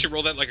 Yeah, they should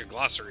roll that like a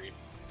glossary.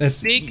 That's,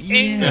 Speak yes.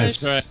 English.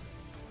 That's right.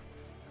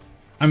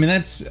 I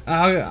mean,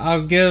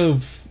 I'll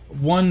give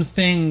one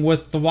thing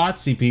with the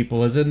WotC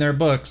people is in their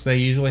books, they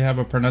usually have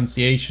a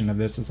pronunciation of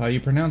this is how you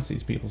pronounce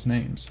these people's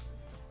names.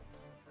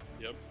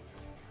 Yep.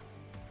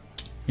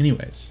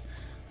 Anyways,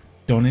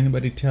 don't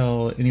anybody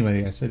tell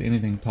anybody I said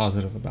anything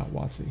positive about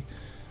WotC.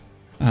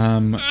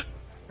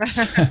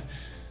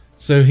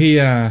 So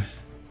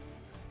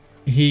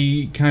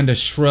he kind of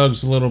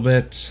shrugs a little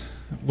bit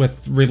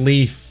with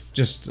relief,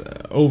 just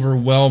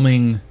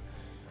overwhelming.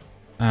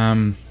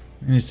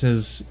 And he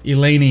says,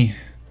 "Eleni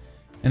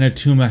and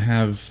Atuma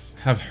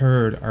have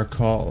heard our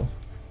call."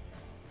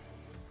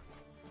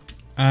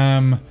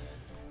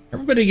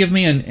 Everybody give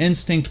me an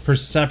instinct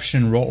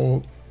perception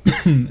roll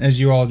as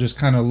you all just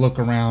kind of look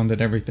around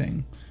at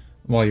everything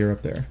while you're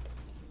up there.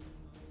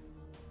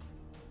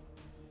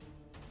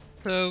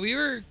 So we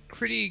were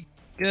pretty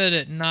good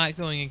at not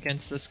going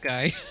against this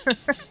guy.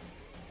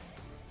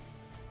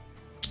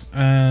 So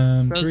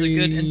that was a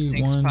good 3,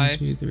 instincts, 1, Pi.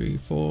 2, 3,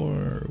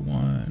 4,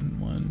 1,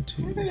 1,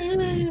 2,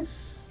 3.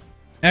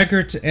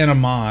 Eckert and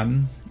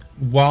Amon,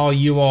 while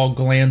you all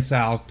glance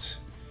out,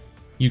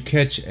 you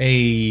catch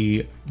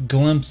a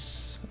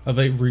glimpse of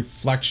a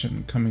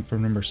reflection coming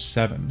from number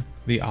 7,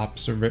 the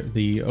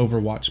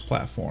Overwatch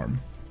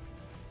platform.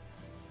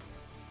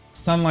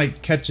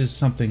 Sunlight catches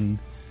something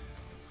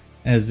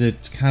as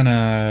it kind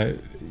of,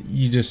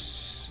 you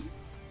just,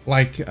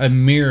 like a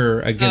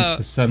mirror against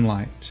the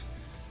sunlight.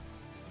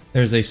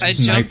 There's a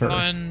sniper.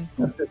 I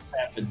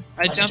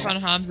jump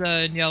on Hamza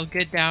and yell,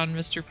 "Get down,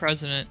 Mr.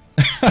 President."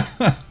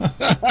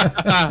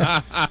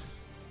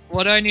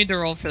 What do I need to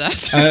roll for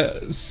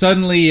that?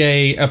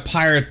 Suddenly a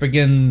pirate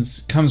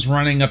comes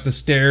running up the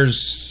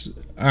stairs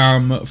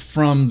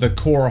from the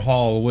core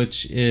hall,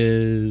 which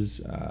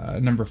is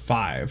number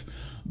 5.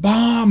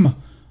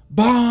 Bomb!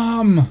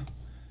 Bomb!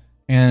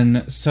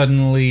 And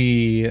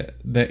suddenly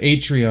the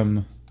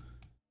atrium,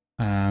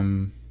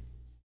 I'm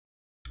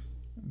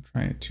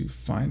trying to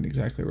find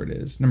exactly where it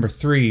is. Number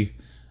 3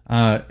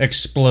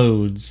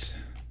 explodes.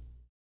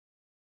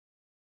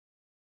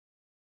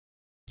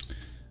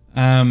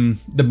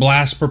 The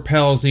blast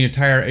propels the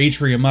entire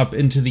atrium up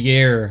into the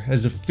air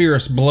as a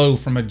fierce blow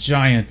from a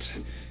giant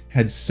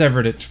had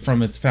severed it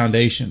from its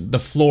foundation. The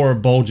floor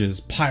bulges.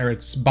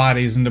 Pirates'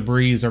 bodies and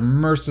debris are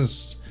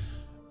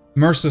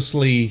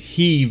mercilessly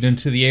heaved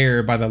into the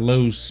air by the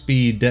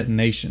low-speed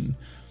detonation.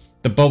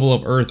 The bubble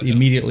of Earth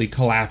immediately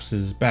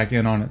collapses back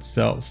in on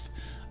itself.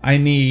 I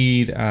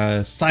need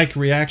a psych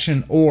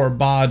reaction or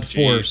bod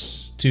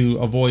force to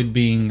avoid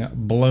being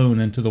blown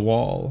into the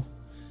wall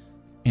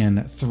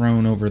and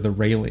thrown over the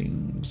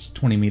railings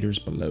 20 meters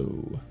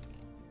below.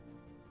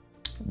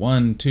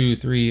 1, 2,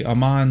 3.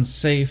 Amon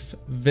safe.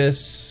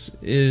 Vis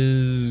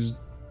is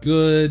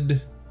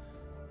good.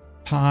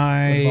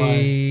 Pi.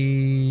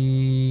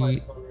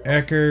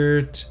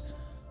 Eckert.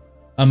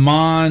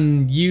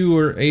 Amon, you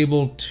are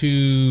able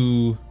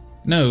to...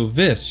 No,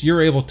 Vis,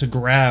 you're able to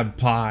grab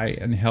Pi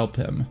and help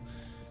him.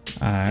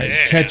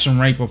 Catch him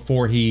right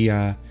before he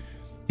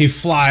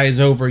flies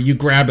over. You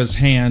grab his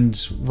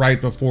hand right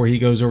before he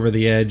goes over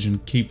the edge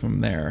and keep him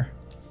there.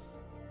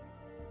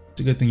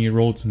 It's a good thing you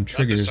rolled some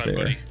triggers there.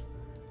 Buddy.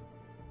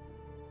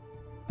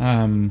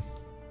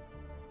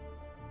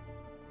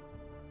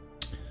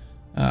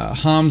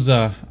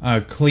 Hamza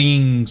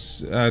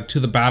clings to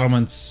the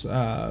battlements.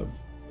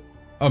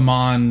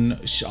 Amon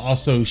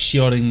also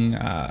shielding,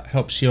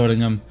 helps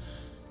shielding him.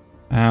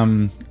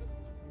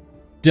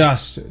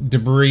 Dust,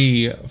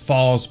 debris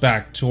falls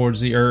back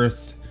towards the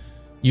earth.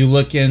 You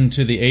look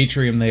into the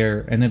atrium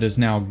there, and it is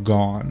now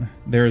gone.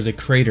 There is a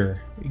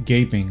crater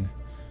gaping.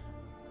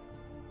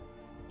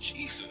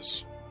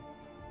 Jesus.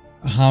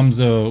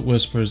 Hamza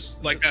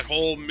whispers, Like that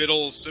whole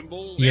middle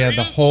symbol yeah, area?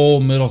 the whole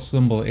middle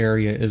symbol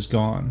area is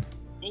gone.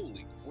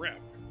 Holy crap.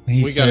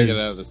 He We gotta get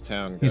out of this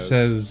town, He guys.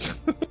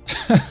 says,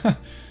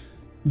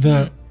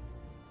 the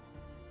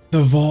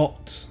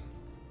vault.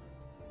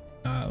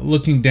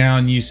 Looking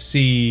down, you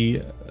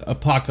see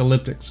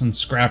apocalyptics and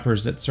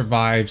scrappers that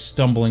survive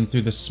stumbling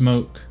through the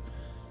smoke.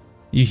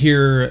 You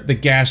hear the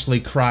ghastly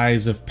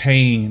cries of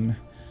pain.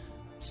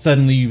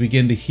 Suddenly you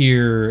begin to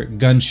hear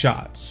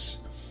gunshots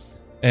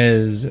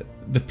as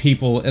the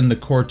people in the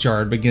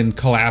courtyard begin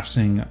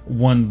collapsing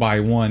one by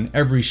one.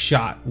 Every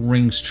shot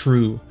rings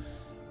true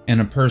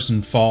and a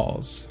person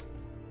falls.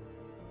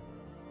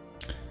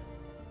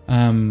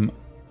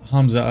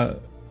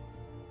 Hamza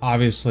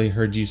obviously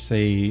heard you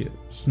say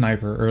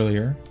sniper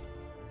earlier,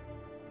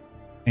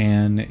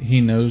 and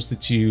he knows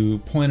that you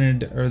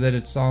pointed, or that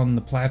it's on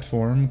the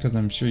platform, because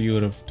I'm sure you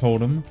would have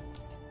told him.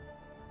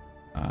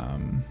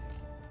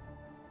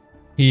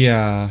 He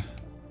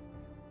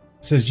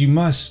says you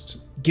must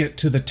get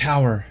to the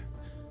tower.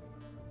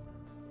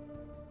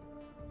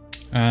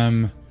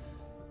 I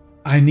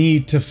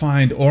need to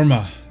find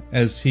Orma,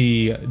 as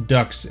he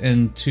ducks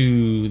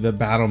into the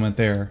battlement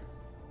there.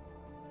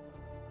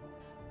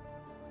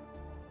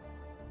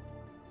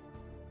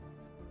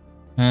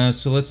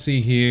 So let's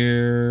see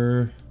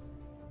here.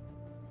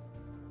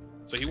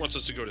 So he wants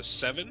us to go to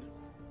 7?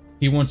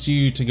 He wants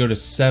you to go to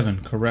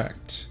 7,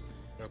 correct?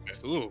 Okay.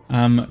 Ooh.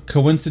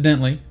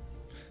 Coincidentally,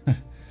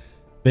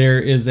 there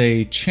is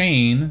a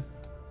chain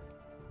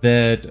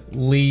that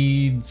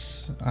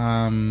leads,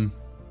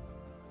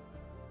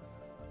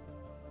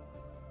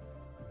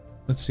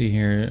 let's see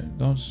here.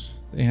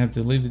 They have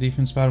to leave the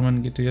defense bottom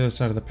and get to the other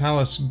side of the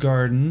palace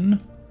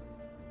garden.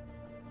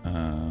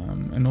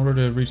 In order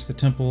to reach the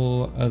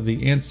temple of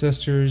the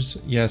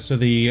ancestors. Yeah, so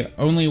the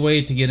only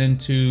way to get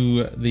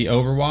into the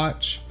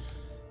Overwatch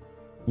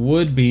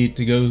would be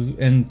to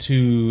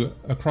go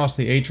across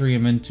the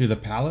atrium into the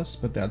palace,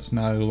 but that's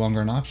no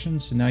longer an option.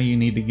 So now you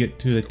need to get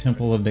to the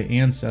temple of the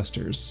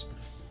ancestors.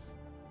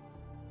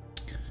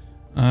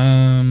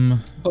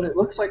 But it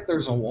looks like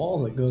there's a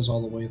wall that goes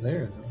all the way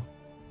there,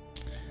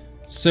 though.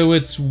 So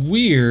it's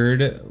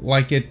weird,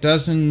 like it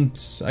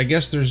doesn't, I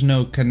guess there's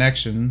no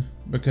connection,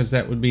 because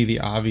that would be the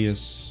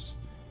obvious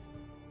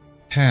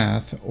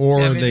path,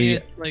 or Yeah, maybe they,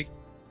 it's like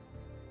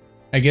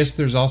I guess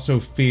there's also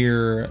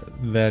fear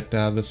that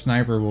the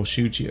sniper will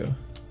shoot you.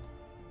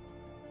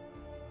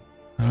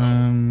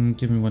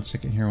 Give me 1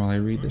 second here while I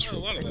read this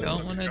Well, real a lot of quick. that is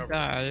don't want to undercover.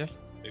 die.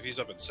 If he's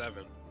up at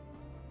 7,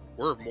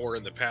 we're more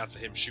in the path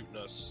of him shooting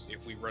us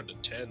if we run to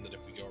 10 than if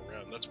we go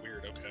around. That's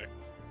weird. Okay.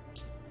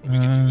 We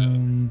can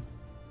do that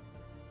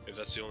if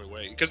that's the only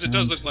way. Because it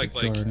does look like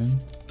garden.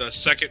 the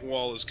second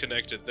wall is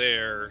connected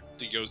there.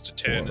 That goes to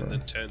 10, Or- and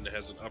then 10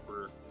 has an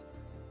upper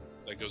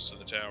that goes to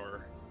the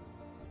tower.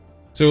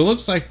 So it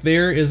looks like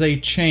there is a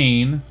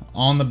chain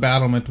on the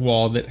battlement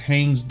wall that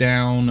hangs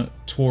down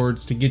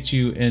towards to get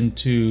you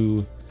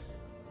into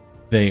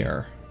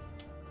there.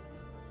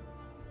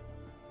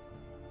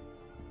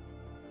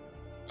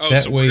 Oh,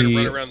 That so we're gonna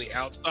way- run around the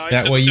outside.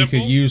 That of way the you could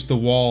temple? use the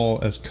wall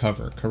as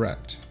cover,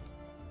 correct?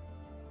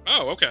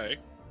 Oh, okay.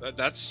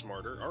 That's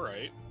smarter. All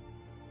right.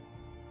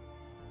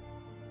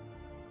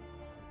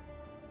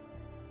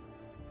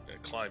 Gotta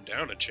climb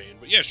down a chain,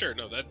 but yeah, sure.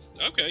 No, that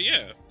okay.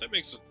 Yeah, that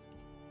makes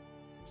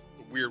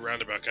a weird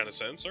roundabout kind of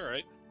sense. All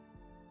right.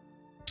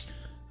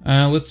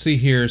 Let's see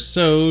here.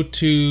 So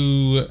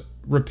to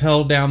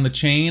rappel down the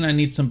chain, I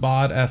need some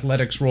bod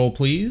athletics roll,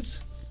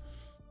 please.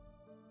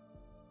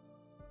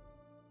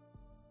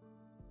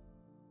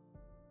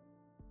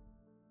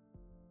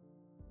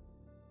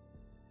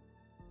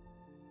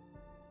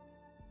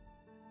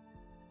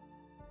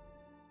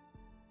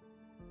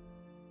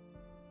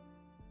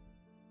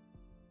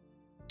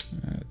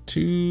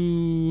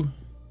 2,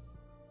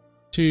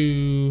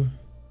 2,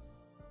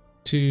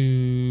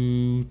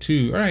 2,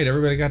 2. All right,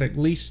 everybody got at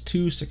least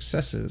 2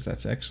 successes.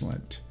 That's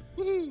excellent.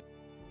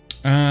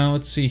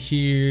 Let's see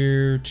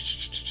here.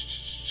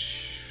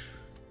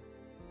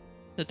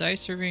 The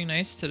dice are being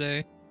nice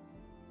today.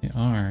 They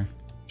are.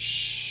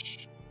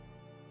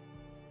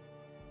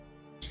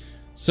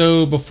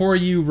 So before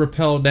you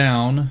rappel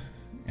down,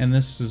 and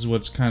this is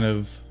what's kind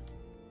of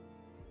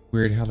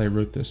weird how they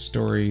wrote this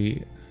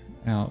story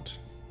out.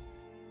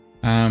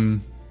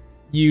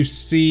 You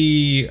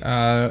see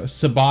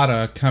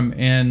Sabata come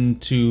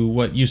into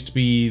what used to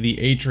be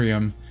the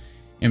atrium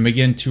and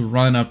begin to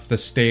run up the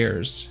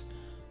stairs.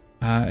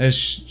 As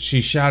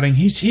she's shouting,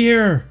 "He's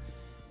here!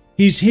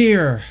 He's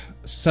here!"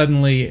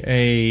 Suddenly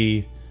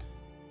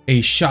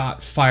a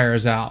shot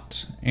fires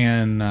out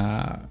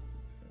and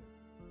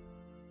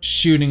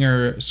shooting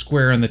her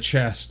square in the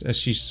chest as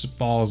she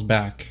falls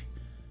back.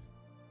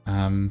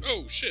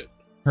 Oh, shit.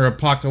 Her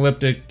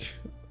apocalyptic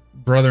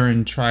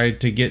brethren tried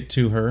to get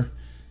to her,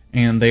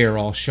 and they are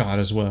all shot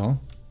as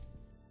well.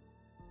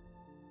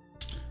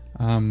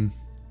 I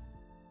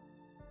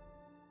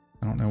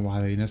don't know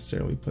why they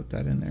necessarily put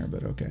that in there,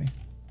 but okay.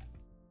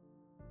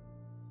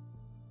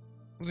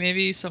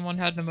 Maybe someone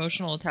had an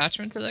emotional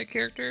attachment to that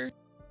character?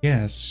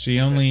 Yes, she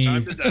only...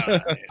 Time to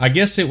die. I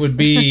guess it would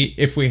be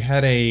if we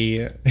had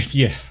a...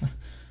 Yeah.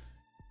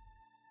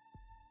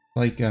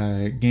 Like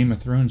Game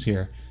of Thrones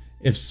here.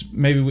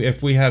 Maybe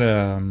if we had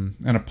an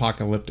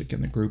apocalyptic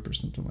in the group or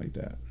something like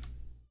that.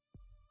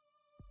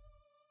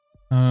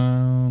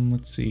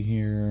 Let's see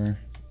here.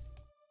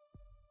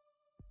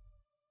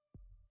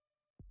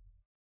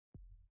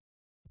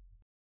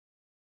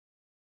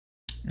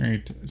 All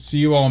right, so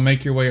you all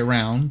make your way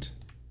around,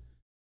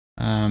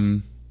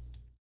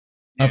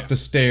 up the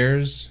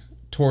stairs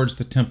towards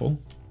the temple.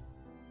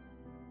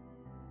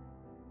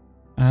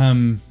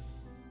 On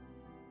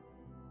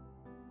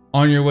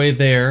your way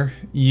there,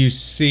 you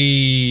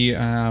see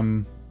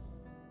on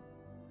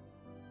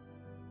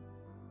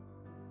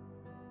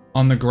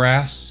the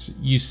grass,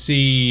 you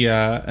see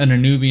an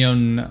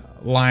Anubian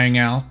lying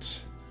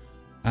out,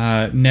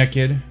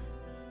 naked.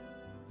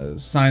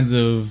 Signs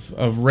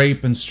of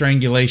rape and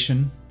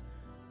strangulation.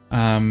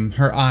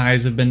 Her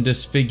eyes have been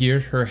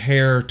disfigured, her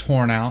hair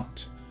torn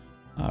out,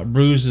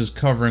 bruises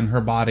covering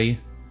her body.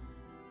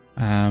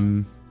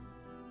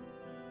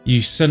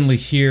 You suddenly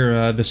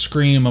hear the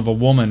scream of a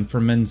woman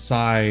from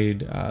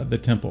inside the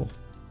temple.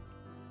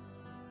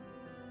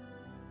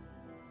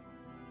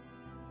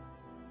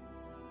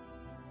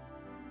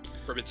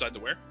 From inside the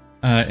where?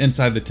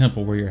 Inside the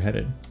temple where you're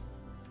headed,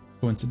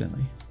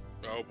 coincidentally.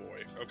 Oh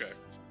boy, okay.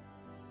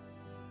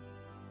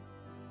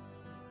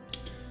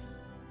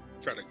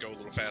 Try to go a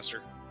little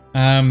faster.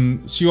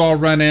 So you all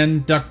run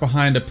in, duck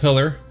behind a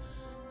pillar.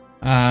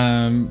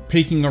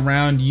 Peeking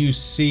around, you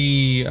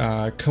see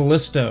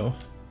Callisto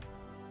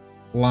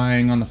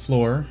lying on the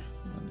floor.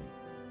 Let me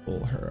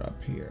pull her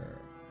up here.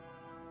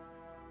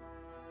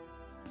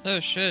 Oh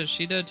shit, is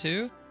she dead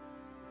too?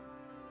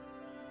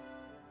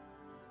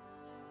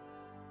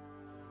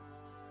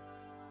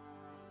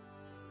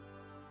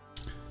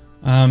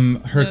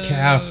 Her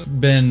calf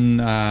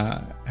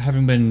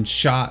having been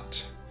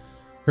shot,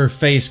 her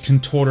face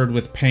contorted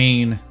with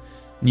pain,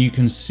 and you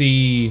can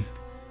see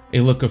a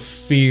look of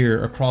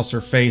fear across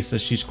her face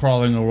as she's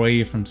crawling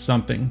away from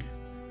something.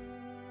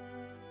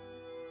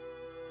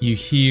 You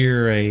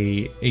hear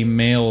a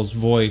male's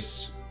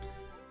voice.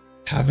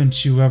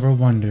 "Haven't you ever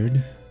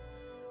wondered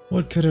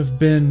what could have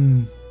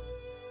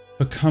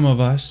become of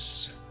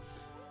us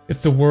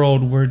if the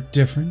world were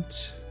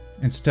different?"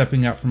 And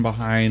stepping out from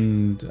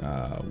behind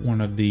one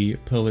of the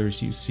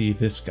pillars, you see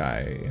this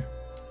guy.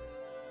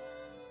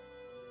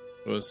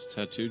 Was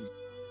tattooed.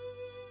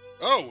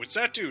 Oh, it's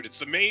that dude. It's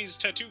the maze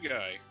tattoo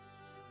guy.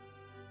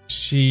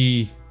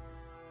 She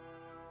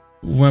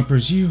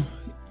whimpers, You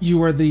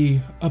are the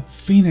Up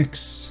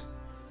Phoenix.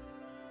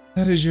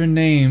 That is your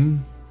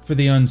name for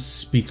the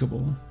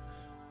unspeakable,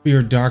 for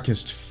your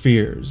darkest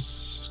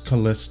fears,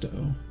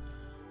 Callisto.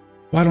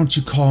 Why don't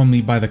you call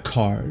me by the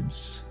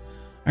cards?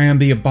 I am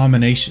the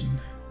abomination.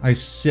 I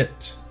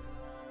sit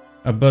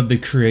above the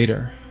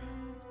creator.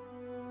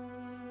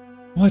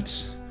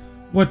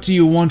 What do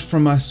you want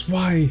from us?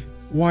 Why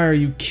are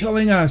you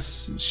killing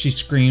us? She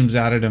screams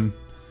out at him.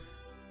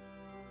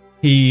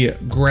 He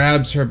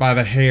grabs her by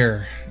the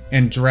hair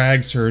and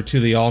drags her to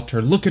the altar.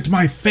 "Look at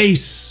my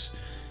face!"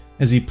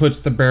 as he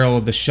puts the barrel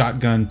of the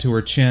shotgun to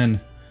her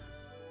chin.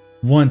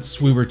 "Once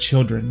we were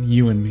children,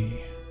 you and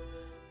me.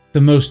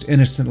 The most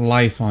innocent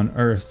life on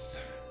earth.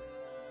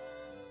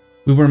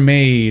 We were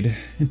made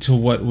into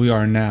what we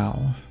are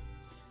now.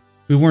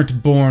 We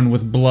weren't born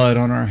with blood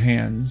on our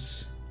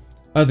hands.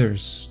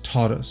 Others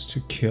taught us to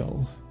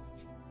kill.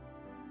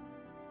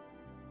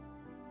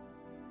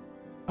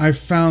 I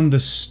found the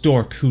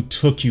stork who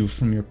took you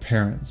from your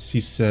parents,"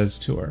 he says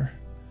to her.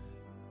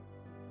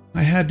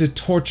 "I had to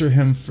torture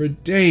him for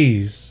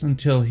days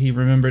until he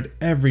remembered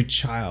every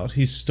child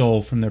he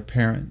stole from their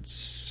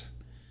parents."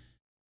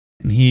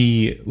 And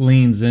he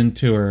leans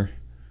into her.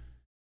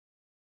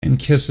 and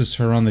kisses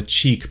her on the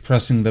cheek,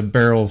 pressing the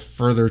barrel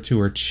further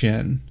to her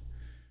chin,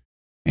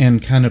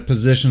 and kind of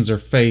positions her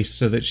face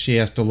so that she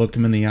has to look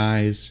him in the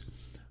eyes.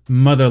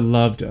 Mother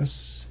loved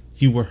us.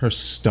 You were her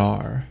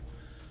star.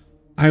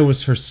 I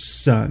was her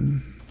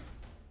sun.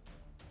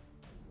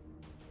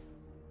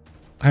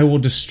 I will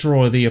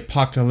destroy the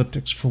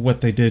apocalyptics for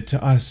what they did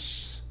to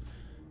us.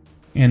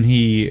 And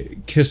he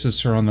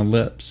kisses her on the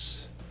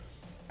lips.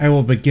 I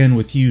will begin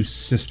with you,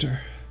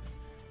 sister.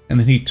 And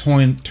then he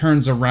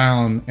turns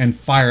around and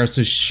fires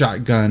his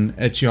shotgun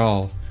at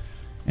y'all.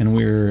 And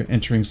we're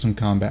entering some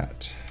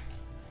combat.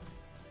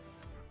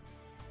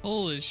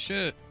 Holy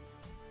shit.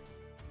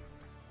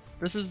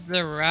 This is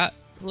the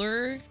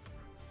Rattler?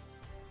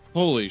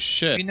 Holy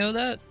shit. You know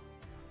that?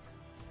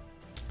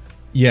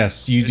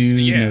 Yes, you do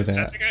know is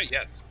that. the guy?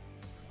 Yes.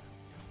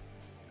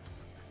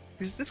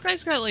 Because this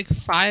guy's got like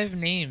 5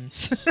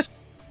 names.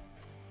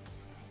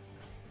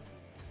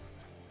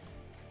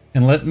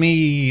 And let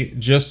me,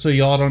 just so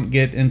y'all don't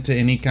get into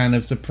any kind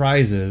of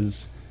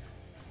surprises,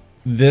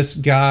 this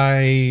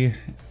guy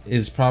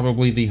is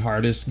probably the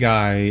hardest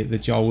guy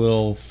that y'all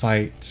will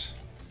fight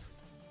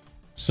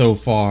so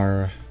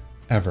far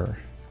ever.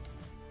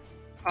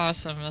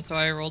 Awesome, that's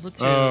why I rolled a 2.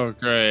 Oh,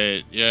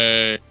 great.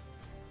 Yay.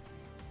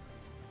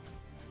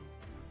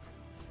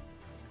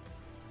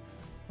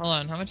 Hold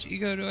on, how much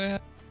ego do I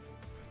have?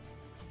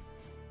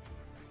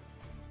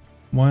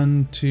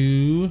 1,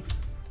 2.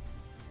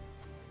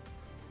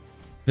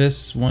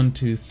 This 1,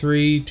 2,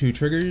 3. 2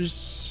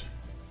 triggers.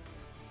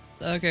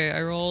 Okay,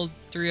 I rolled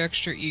 3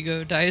 extra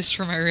ego dice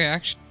for my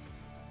reaction.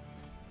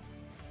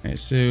 Okay,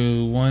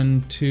 so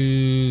 1,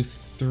 2,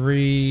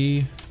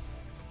 3.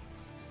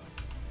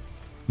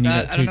 You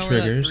I got 2 don't know where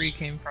that triggers. 3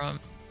 came from.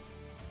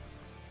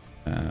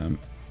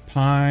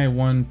 Pi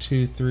 1,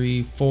 2,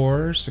 3,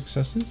 4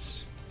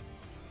 successes.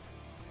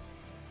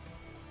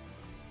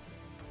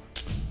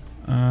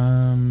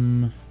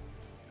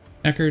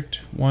 Eckert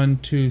 1,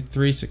 2,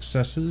 3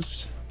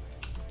 successes.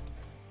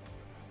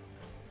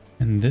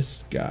 And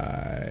this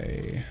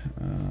guy,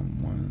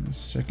 1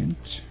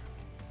 second.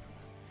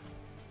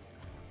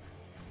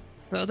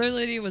 The other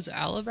lady was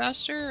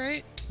Alabaster,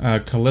 right?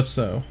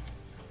 Calypso.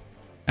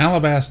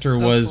 Alabaster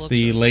was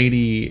the Calypso.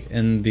 lady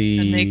in the...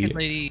 The naked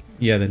lady.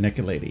 Yeah, the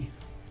naked lady.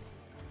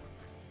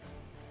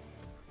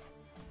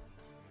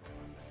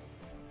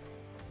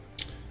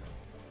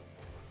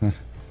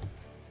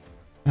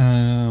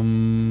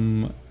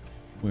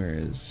 Where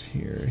is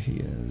here? He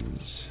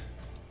is.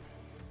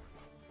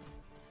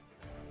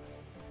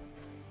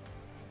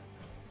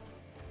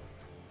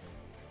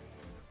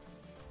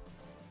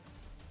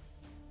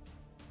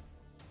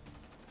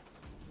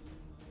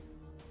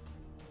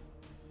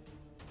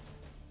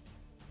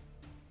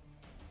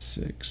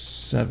 Six,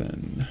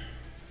 7.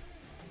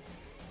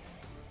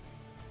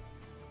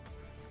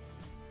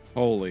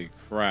 Holy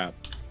crap.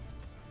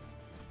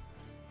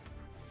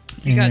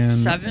 You got And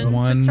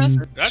 7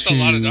 successes? That's a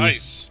lot of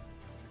dice.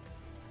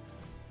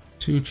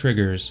 2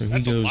 triggers, so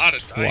That's he a goes lot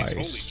of twice.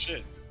 dice. Holy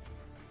shit.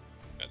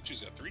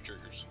 She's got 3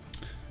 triggers.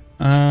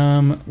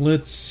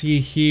 Let's see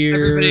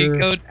here. Everybody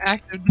go to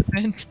active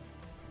defense.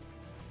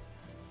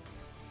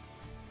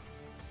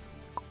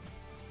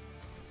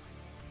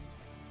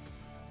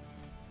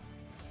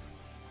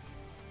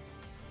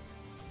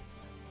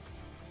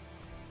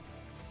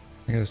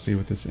 I gotta see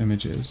what this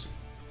image is.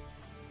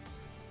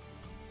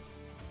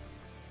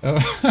 Oh,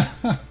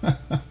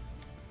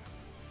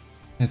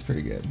 that's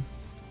pretty good.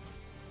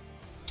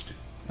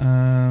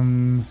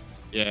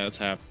 Yeah, it's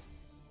happening.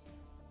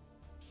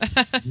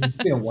 It could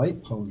be a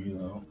white pony,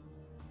 though.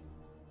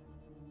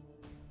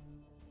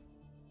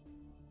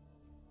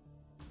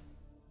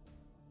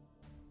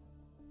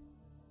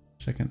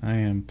 Second, I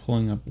am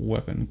pulling up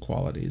weapon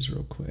qualities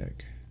real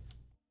quick.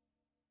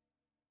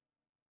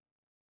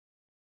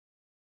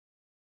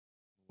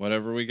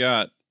 Whatever we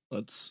got,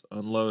 let's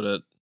unload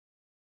it.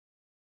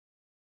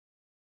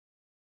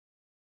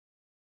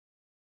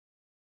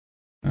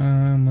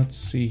 Let's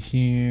see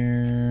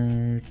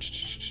here.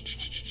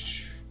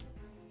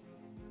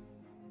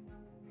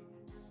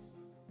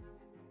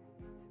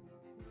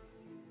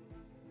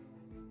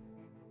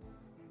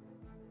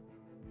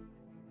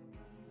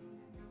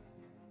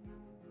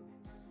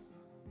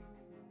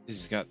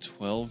 He's got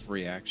 12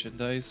 reaction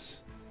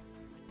dice.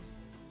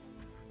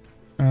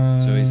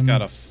 So he's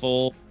got a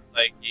full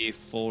psyche,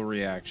 full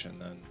reaction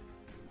then.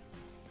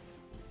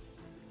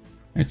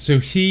 Alright, so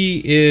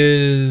he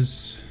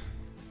is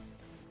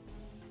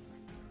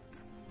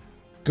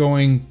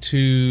going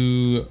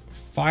to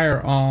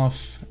fire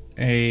off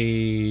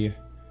a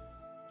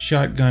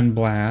shotgun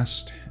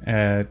blast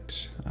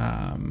at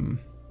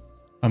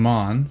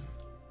Amon.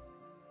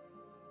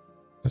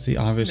 Because he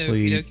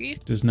obviously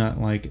Okey-dokey. does not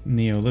like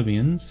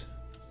Neo-Libyans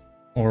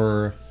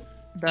or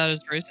That is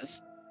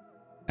racist.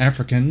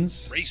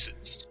 Africans.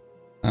 Racist.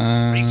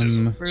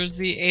 Racism. Where's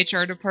the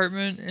HR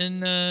department in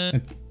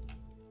the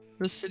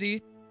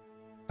city?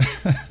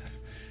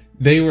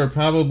 They were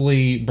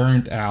probably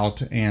burnt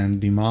out and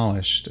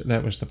demolished.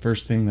 That was the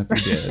first thing that they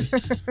did.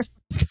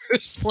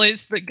 First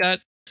place that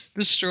got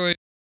destroyed.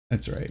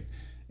 That's right.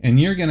 And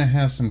you're going to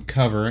have some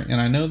cover, and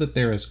I know that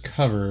there is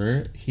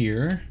cover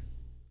here.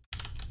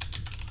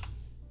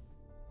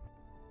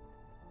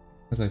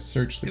 As I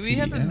search the Do we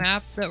have a PDF.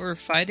 map that we're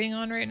fighting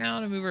on right now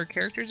to move our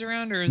characters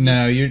around, or is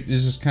No, this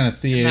it's just kind of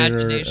theater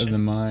of imagination? the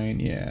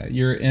mind. Yeah,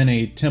 you're in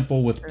a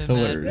temple with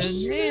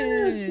pillars.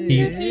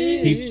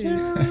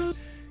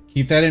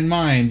 Keep that in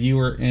mind. You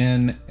are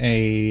in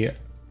a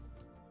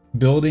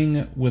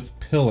building with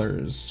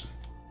pillars.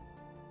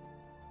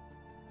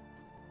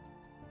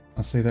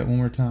 I'll say that one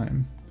more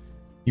time.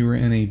 You are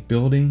in a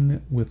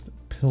building with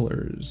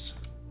pillars.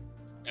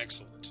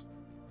 Excellent.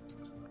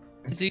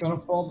 It's he- gonna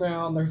fall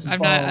down. There's a I'm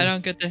bomb. not. I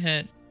don't get the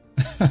hint.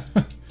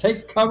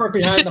 Take cover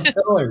behind the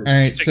pillars. All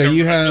right, Take so cover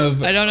you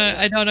behind have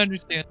I don't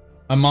understand.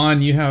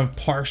 Amon. You have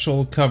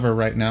partial cover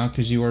right now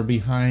because you are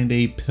behind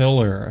a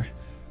pillar.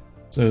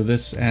 So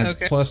this adds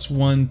Okay.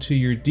 +1 to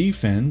your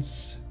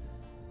defense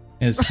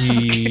as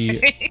he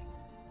Okay.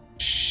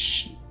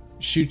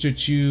 shoots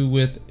at you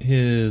with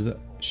his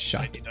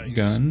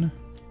shotgun.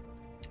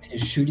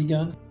 His shooty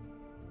gun.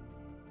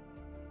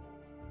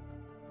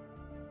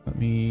 Let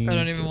me. I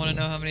don't even want to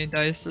know how many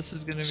dice this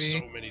is gonna be.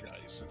 So many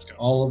dice. Let's go.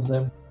 All of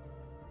them.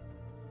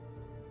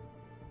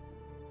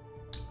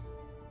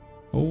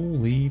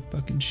 Holy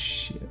fucking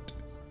shit!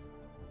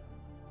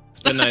 It's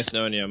been nice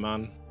knowing you,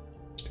 man.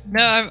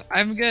 No,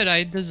 I'm good.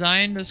 I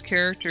designed this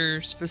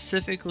character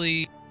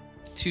specifically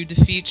to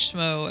defeat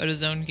Schmo at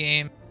his own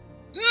game.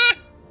 Ha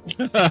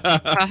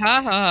ha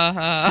ha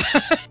ha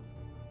ha.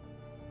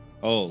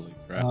 Holy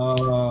crap.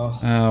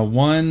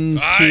 1,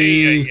 Aye, 2,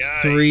 aye,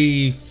 aye.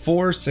 3,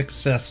 4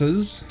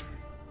 successes.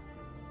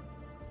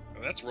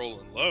 Oh, that's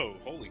rolling low.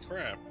 Holy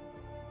crap.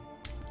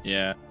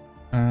 Yeah.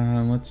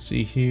 Let's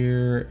see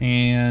here,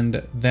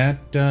 and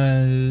that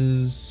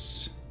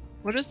does.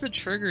 What does the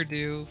trigger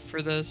do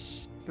for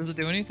this? Does it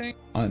do anything?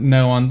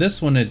 No, on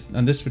this one,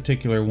 on this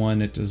particular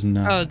one, it does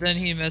not. Oh, then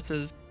he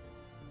misses.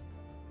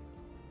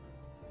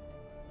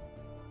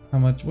 How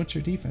much? What's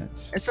your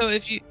defense? So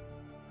if you,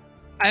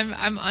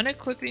 I'm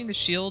unequipping the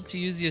shield to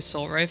use the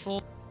assault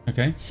rifle.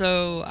 Okay.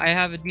 So I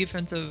have a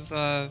defense of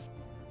a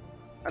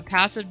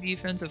passive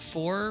defense of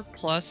 4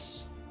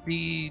 plus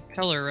the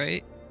pillar,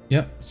 right?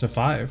 Yep. So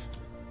 5.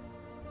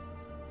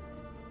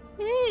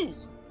 Woo!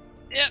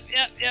 Yep.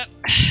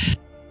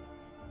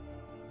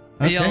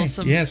 I Okay. yell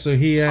some Yeah. So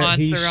he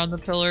Taunts around the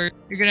pillar.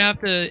 You're gonna have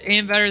to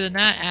aim better than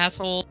that,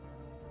 asshole.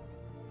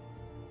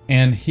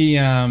 and he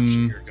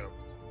Here it goes.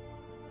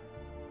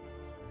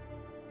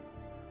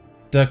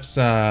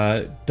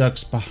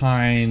 ducks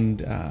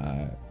behind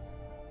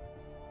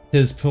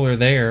his pillar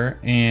there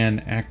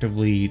and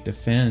actively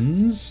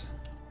defends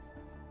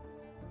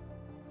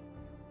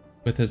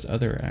with his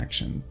other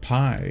action.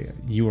 Pi,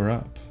 you are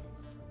up.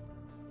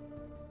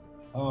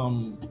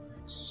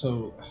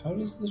 So how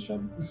does the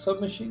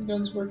submachine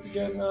guns work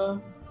again,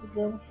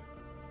 Joe?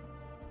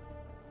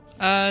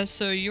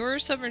 So your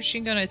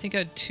submachine gun, I think,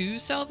 had 2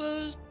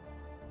 salvos,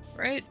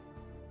 right?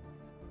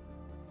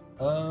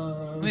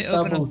 Let me open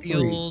Salvo up the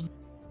 3. old.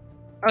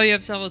 Oh, you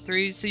have salvo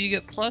 3, so you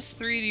get +3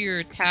 to your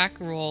attack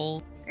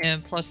roll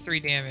and +3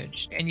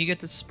 damage, and you get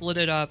to split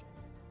it up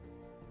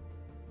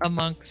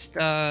amongst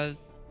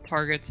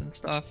targets and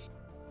stuff.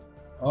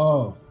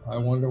 Oh, I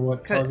wonder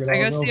what target I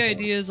I'll guess go the for.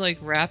 idea is like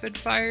rapid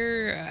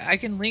fire. I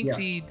can link Yeah.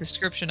 the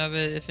description of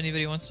it if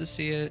anybody wants to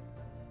see it.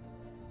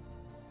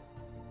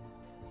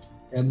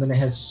 And then it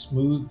has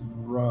smooth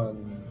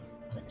run.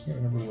 I can't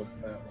remember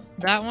what that one.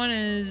 That one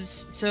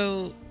is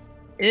so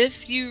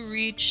if you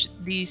reach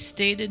the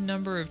stated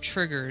number of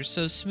triggers,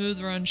 so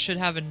smooth run should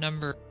have a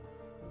number.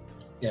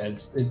 Yeah,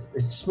 it's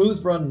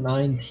smooth run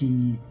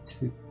 9T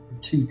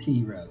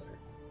 2T rather.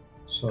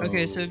 So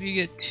Okay, so if you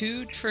get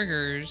 2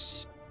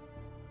 triggers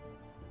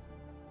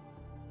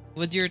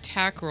with your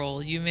attack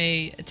roll, you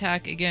may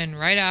attack again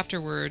right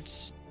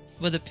afterwards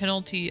with a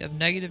penalty of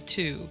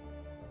 -2.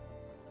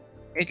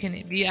 It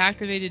can be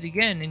activated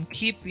again and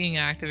keep being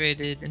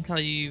activated until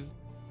you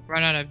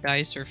run out of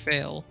dice or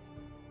fail.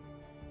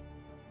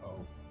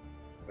 Oh,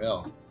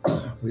 well,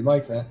 we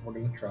like that. We're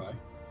gonna try.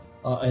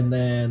 And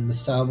then the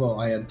salvo,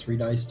 I had 3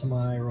 dice to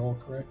my roll.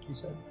 Correct? You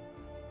said.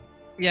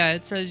 Yeah,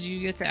 it says you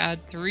get to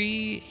add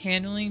 3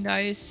 handling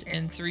dice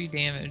and 3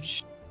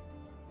 damage.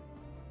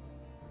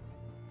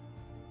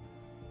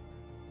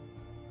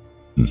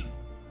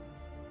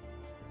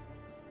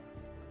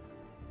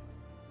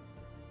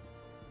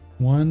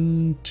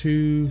 One,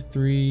 2,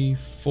 3,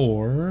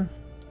 4.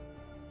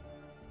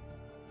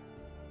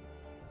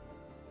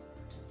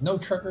 No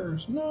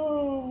triggers. No.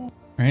 All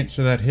right,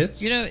 so that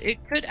hits. You know,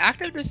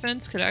 active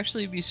defense could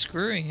actually be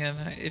screwing him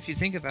if you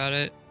think about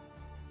it.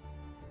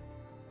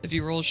 If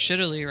he rolls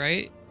shittily,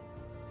 right?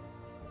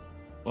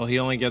 Well, he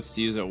only gets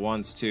to use it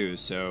once too,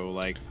 so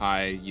like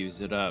Pi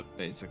used it up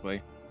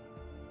basically.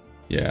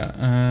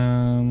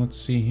 Yeah. Let's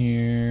see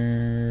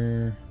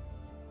here.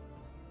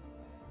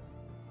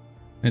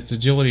 It's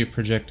agility of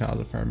projectiles,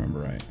 if I remember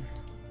right.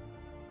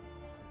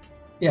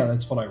 Yeah,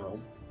 that's what I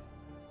rolled.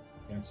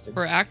 Against it.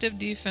 For active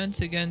defense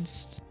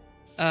against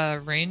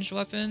ranged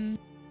weapon.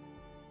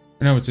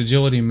 No, it's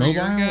agility For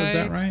your mobile. Is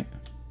guy? that right?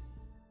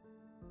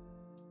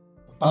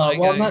 my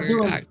well, I'm guy not here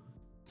doing. act-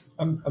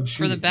 I'm for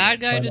shooting. the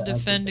bad guy Try to act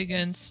defend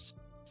it.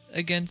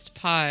 against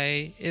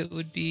Pi, it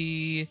would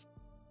be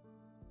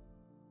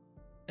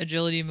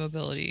agility,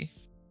 mobility.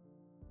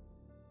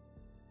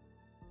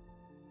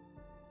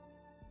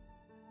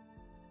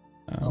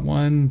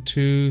 One,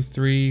 two,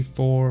 three,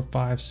 4,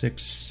 5,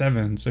 6,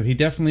 7. So he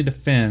definitely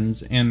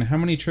defends. And how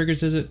many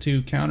triggers is it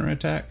to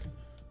counterattack?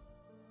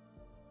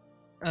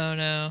 Oh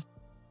no!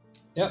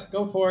 Yep,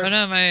 go for Oh it.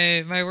 no!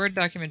 My Word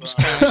document just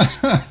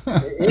crashed.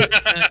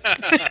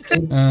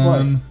 It's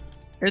um,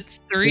 It's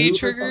 3 Two or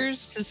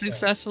triggers to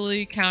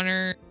successfully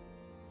counter.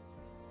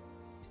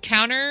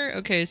 Counter.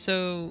 Okay,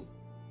 so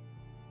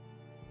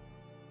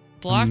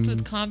blocked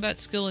with combat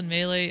skill and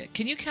melee.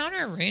 Can you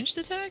counter a ranged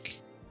attack?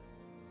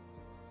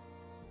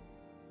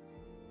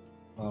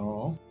 I don't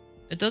know.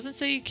 It doesn't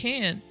say you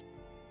can't.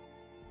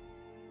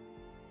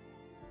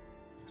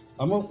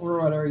 I'm up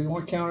for whatever you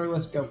want. Counter.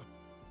 Let's go.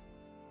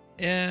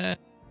 Yeah,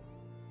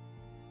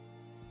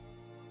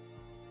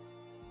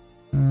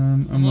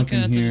 I'm looking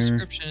at the here.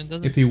 description. It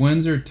doesn't. If he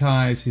wins or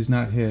ties, he's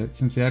not hit.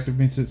 Since the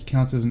activates it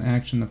counts as an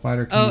action, the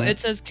fighter can. Oh, it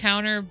says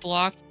counter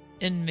blocked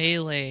in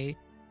melee.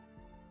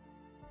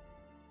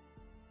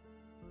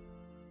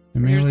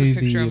 Here's the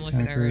picture I'm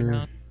looking at right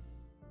now.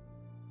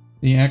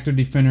 The active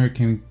defender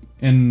can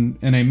in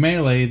a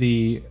melee.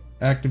 The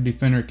active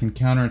defender can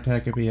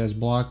counterattack if he has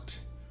blocked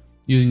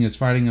using his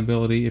fighting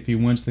ability. If he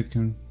wins the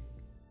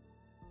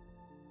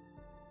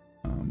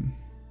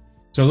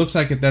so it looks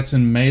like if that's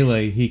in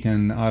melee, he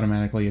can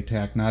automatically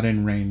attack, not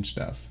in range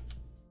stuff.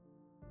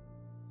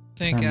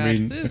 Thank God.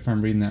 If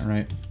I'm reading that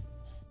right.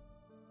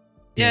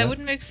 Yeah, it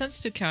wouldn't make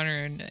sense to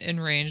counter in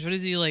range. What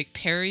is he, like,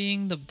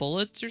 parrying the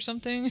bullets or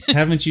something?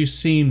 Haven't you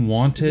seen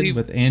Wanted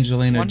with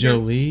Angelina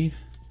Jolie?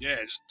 Yeah,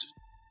 just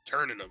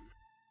turning them.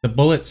 The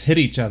bullets hit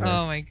each other.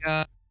 Oh my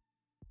God.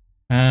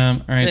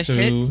 All right, The so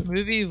hit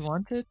movie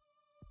Wanted?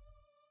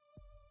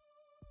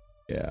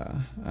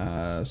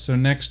 yeah. So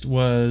next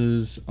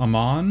was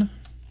Amon.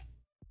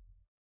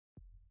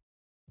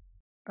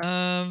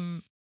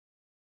 All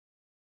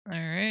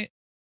right.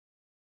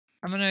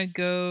 I'm gonna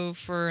go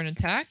for an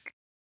attack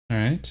All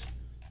right.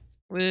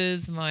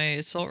 with my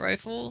assault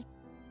rifle.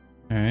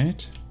 All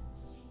right.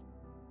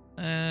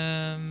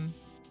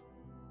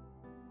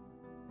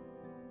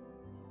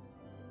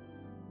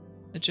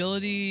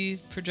 Agility,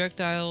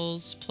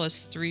 projectiles,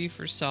 +3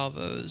 for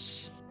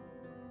salvos.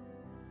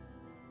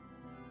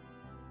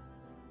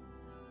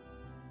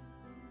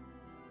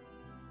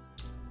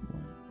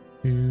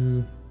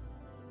 Two,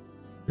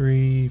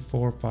 3,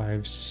 4,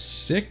 5,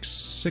 6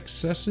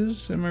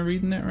 successes. Am I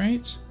reading that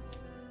right?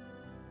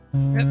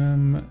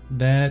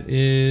 That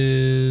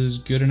is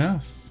good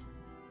enough.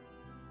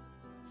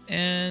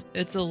 And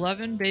it's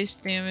 11 base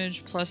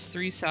damage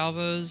 +3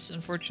 salvos.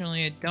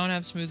 Unfortunately, I don't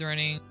have smooth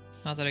running.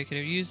 Not that I could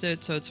have used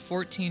it, so it's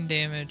 14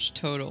 damage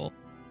total.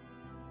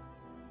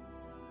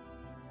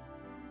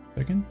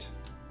 Second.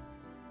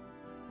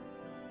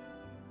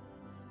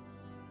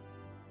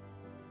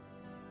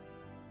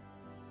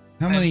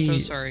 I'm so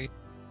sorry.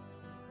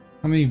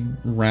 How many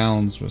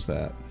rounds was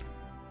that?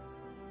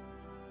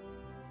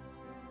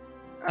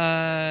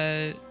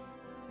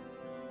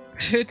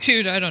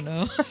 Dude, I don't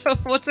know.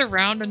 What's a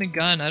round in a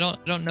gun? I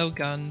don't know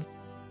guns.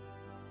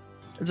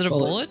 Is it a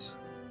bullet?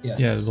 Yes.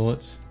 Yeah, the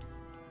bullets.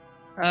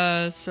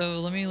 So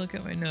let me look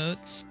at my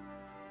notes.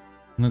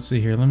 Let's see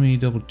here. Let me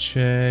double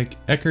check.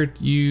 Eckert,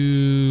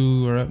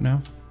 you are up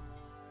now.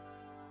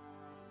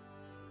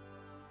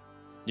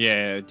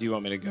 Yeah, do you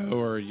want me to go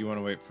or you want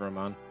to wait for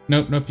Amon?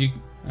 Nope.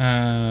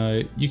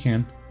 You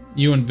can.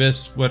 You and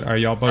Vis, what are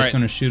y'all both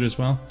going to shoot as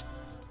well?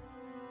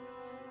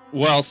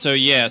 Well,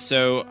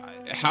 so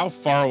how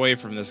far away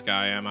from this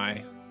guy am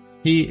I?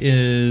 He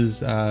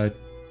is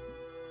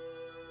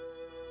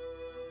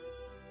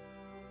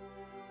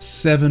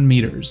 7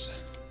 meters.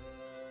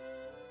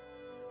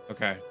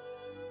 Okay.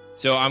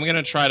 So I'm going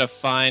to try to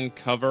find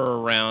cover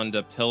around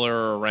a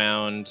pillar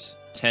around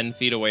 10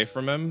 feet away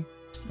from him.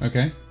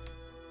 Okay.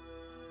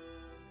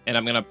 And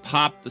I'm going to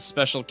pop the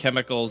special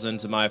chemicals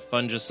into my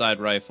fungicide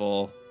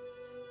rifle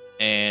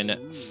and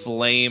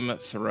flame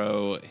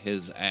throw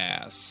his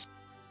ass.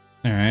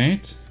 All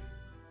right.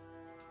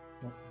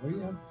 What do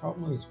you have a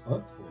problem with his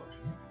butt for?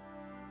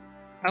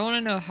 I want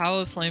to know how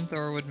a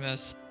flamethrower would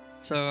miss,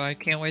 so I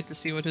can't wait to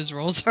see what his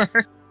rolls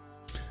are.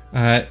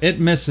 It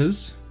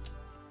misses.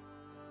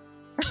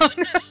 Oh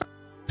no!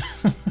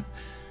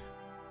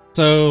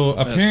 So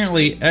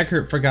apparently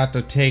Eckert forgot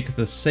to take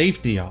the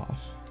safety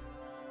off.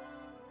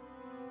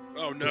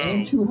 Oh no!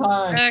 Aim too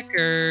high.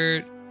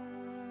 Eckert.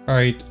 All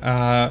right,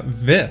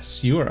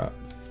 Vis, you are up.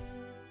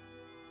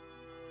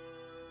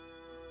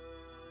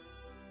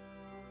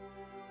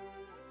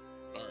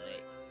 All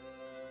right.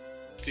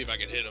 See if I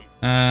can hit him.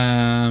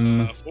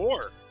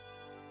 4.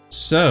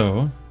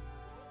 So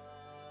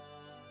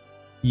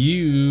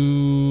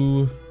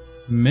you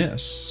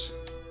miss.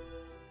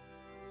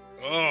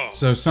 Oh.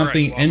 So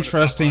something all right, well, I'm gonna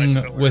pop my interesting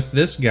pillar. with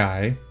this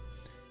guy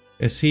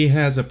is he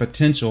has a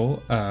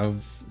potential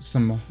of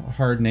some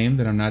hard name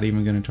that I'm not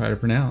even going to try to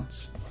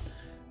pronounce.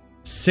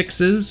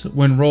 Sixes,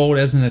 when rolled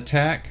as an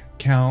attack,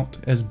 count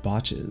as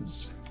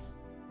botches.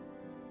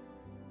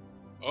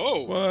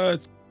 Oh,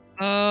 What?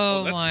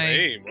 Oh that's my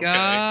lame. Okay.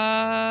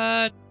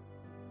 god.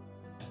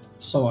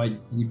 So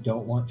you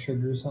don't want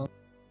triggers on?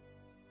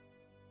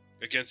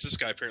 Against this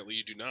guy, apparently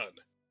you do not.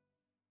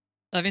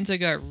 That means I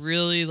got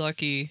really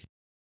lucky.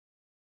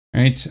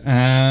 All right.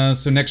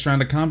 So next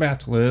round of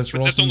combat, let's But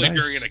roll that's some only dice.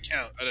 during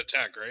an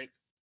attack,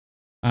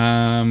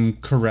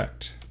 right?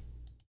 Correct.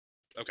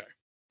 Okay.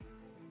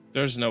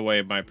 There's no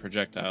way my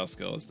projectile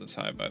skill is this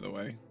high, by the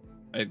way.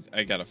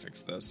 I gotta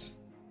fix this.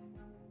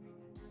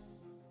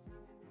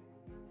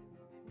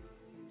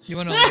 You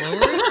want to lower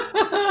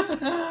it?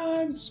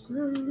 I'm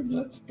screwed.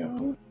 Let's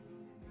go.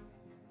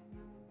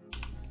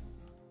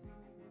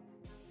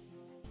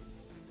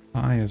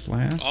 High is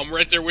last. I'm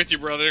right there with you,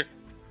 brother.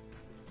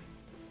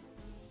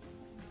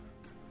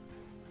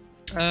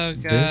 Oh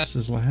god. This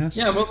is last.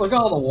 Yeah, but look at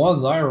all the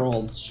ones I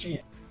rolled.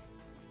 Shit.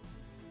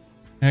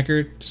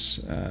 Eckert,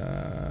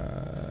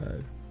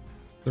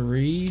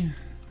 3.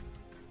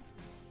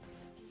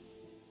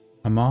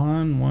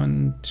 Amon,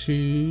 1,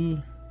 2,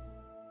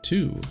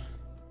 2.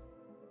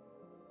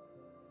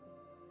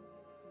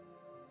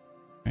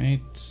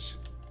 Right.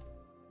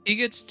 He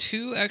gets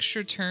 2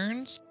 extra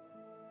turns.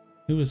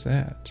 Who is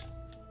that?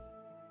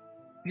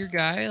 Your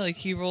guy, like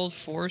he rolled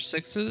 4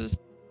 sixes. Does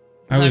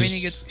I that was- mean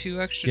he gets 2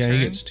 extra Yeah, turns?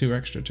 he gets 2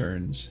 extra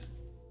turns.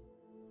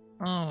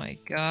 Oh my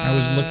god. I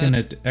was looking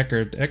at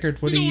Eckert.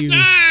 Eckert, what do You you?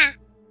 gonna die!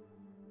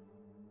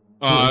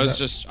 Oh, What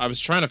was I was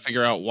trying to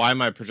figure out why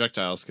my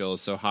projectile skill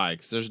is so high,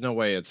 because there's no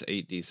way it's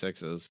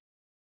 8d6s.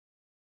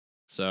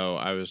 So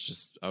I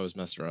was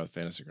messing around with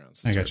Fantasy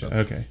Grounds. I Sorry gotcha.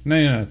 about that. Okay.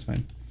 No, that's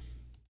fine.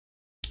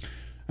 All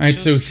right,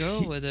 Just so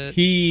go with it.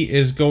 he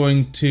is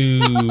going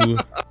to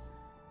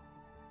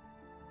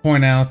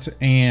point out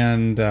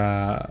and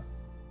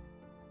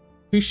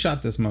who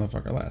shot this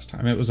motherfucker last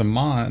time? It was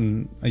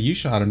Amon. You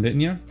shot him,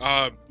 didn't you?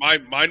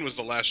 Mine was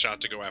the last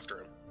shot to go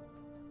after him.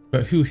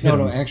 But who hit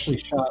No, him? actually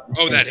shot.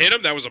 Oh, that hit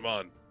him? That was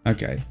Amon.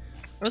 Okay.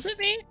 Was it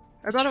me?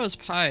 I thought it was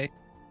Pi.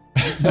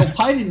 No,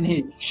 Pi didn't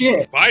hit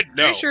shit. I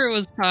no. Pretty sure it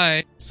was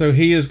Pi. So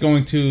he is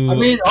going to. I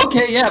mean,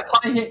 okay, yeah,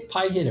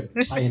 Pi hit him.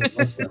 Pi hit him.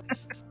 Let's go.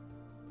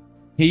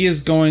 He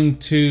is going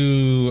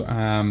to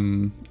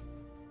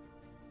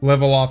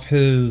level off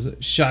his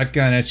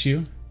shotgun at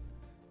you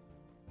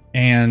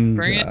and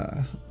Bring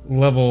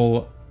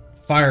it.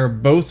 fire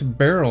both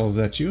barrels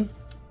at you.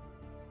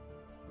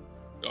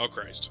 Oh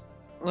Christ.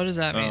 What does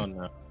that Oh mean?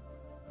 no.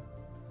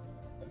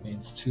 That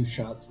means 2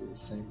 shots at the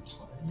same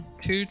time.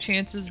 2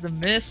 chances to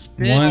miss,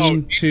 bitch.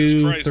 One, Jesus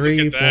two, Christ,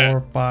 three, look at that.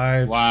 4,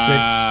 5,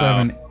 Wow.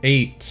 6, 7,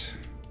 8.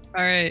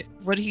 Alright,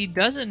 what he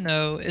doesn't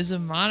know is a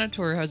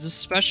monitor has a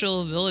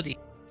special ability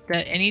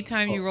that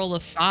anytime you roll a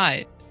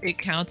 5, it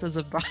counts as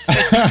a bot.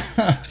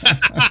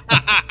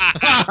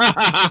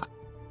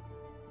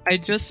 I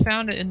just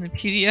found it in the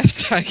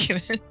PDF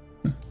document.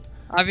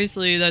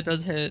 Obviously, that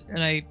does hit,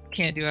 and I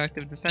can't do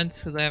active defense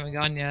because I haven't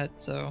gone yet,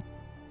 so...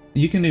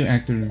 You can do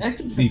active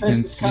Active defense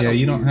defense. is kinda Yeah,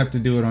 you don't weird. have to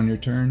do it on your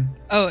turn.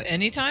 Oh,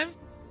 anytime?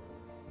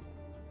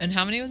 And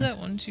how many was that?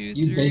 1, 2,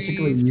 3, You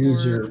basically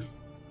use 4,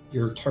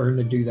 your turn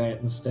to do that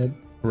instead.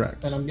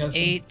 Correct. And I'm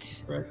guessing.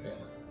 8. Correct. Yeah.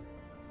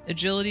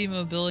 Agility,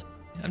 mobility.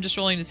 I'm just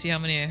rolling to see how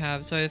many I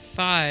have. So I have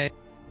 5.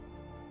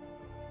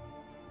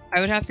 I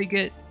would have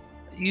to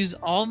use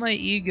all my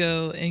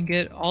ego and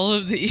get all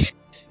of the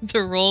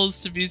the rolls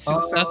to be I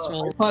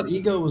successful. thought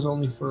ego was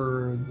only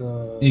for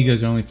the.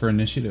 Ego's only for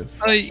initiative.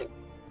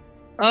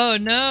 Oh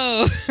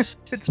no!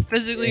 It's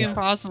physically Yeah.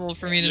 impossible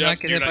for me to Yep, not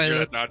get you're hit by you're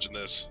this. not dodging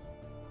this.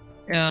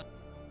 Yeah.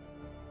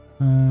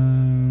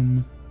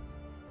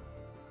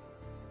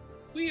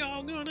 We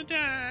all gonna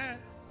die.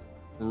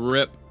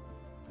 Rip.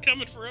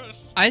 Coming for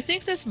us. I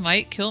think this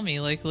might kill me,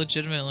 like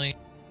legitimately.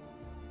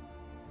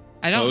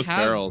 I don't Both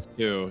have barrels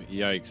too.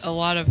 Yikes. a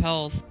lot of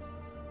health.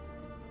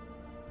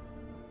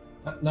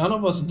 None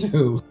of us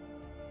do.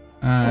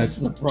 That's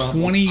the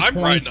problem. 20 I'm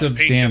points riding on of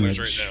painkillers damage.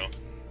 right now.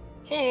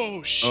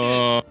 Oh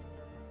shit.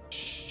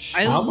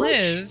 I How much?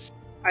 live.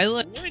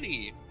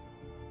 20.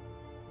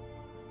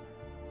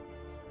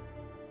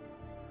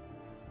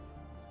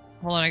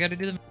 Hold on, I gotta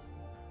do the.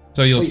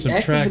 So you'll Wait,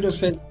 subtract. active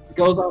defense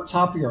goes on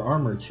top of your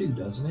armor too,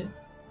 doesn't it?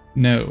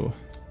 No.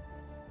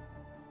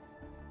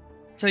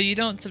 So you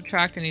don't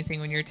subtract anything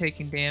when you're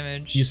taking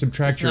damage. You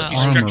subtract It's your not- You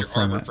armor, subtract your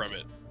from, armor it. from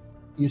it.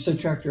 You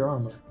subtract your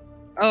armor.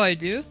 Oh, I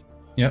do.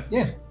 Yep.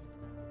 Yeah.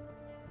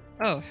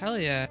 Oh, hell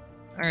yeah.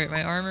 Alright,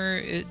 my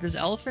armor... does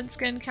elephant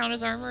skin count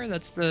as armor?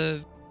 That's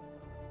the...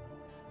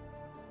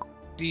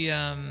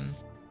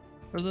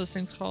 What are those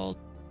things called?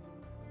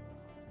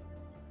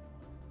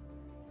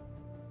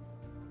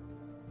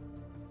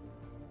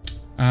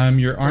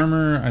 Your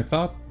armor, I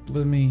thought,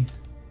 let me.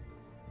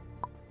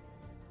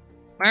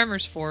 My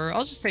armor's 4.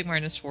 I'll just take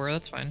 -4,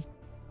 that's fine.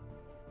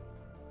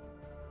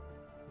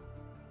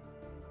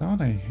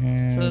 Thought I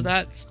had. So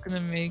that's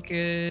gonna make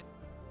it...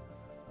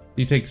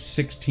 You take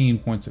 16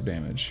 points of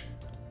damage.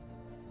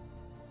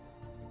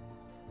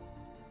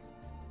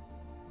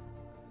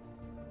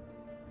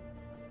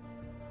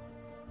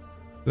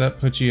 that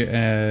puts you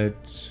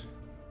at...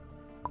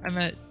 I'm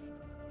at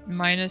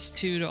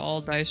 -2 to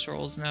all dice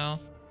rolls now.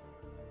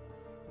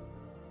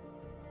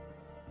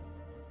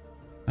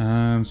 So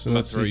I'm gonna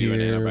let's throw see you an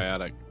here.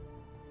 antibiotic.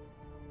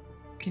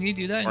 Can you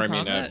do that in Or I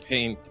mean, combat?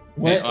 pain.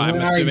 When I'm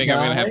I assuming I'm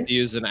gonna die- have to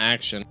use an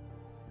action.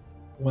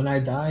 When I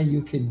die,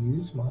 you can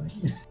use mine.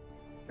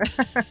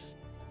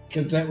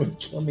 Because that would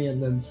kill me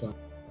and then some.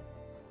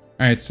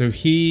 Alright, so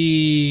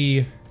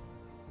he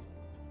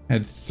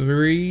had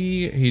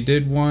 3, he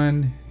did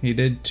 1, he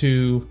did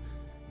 2,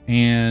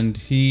 and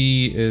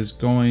he is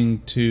going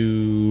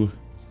to...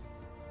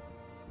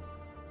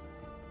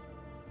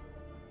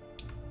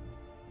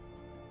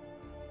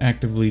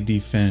 actively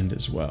defend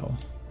as well.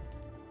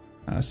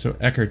 So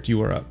Eckert,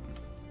 you are up.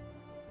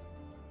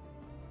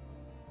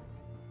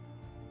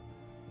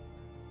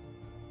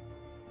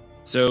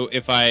 So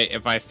if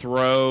I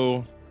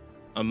throw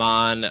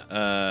Amon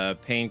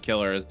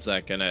painkiller, is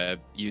that gonna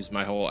use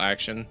my whole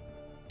action?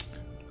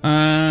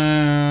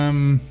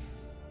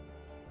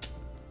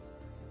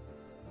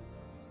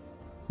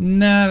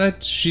 Nah,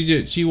 that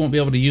she won't be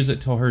able to use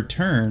it till her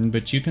turn,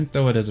 but you can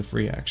throw it as a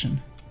free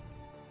action.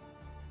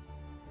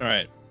 All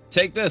right,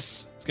 take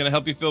this. It's gonna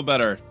help you feel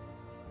better.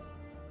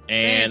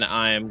 And Thanks.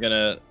 I am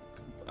gonna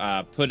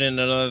put in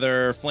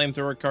another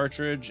flamethrower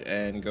cartridge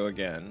and go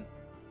again.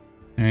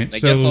 All right, I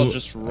so guess I'll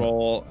just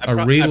roll. I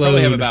probably have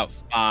reload- about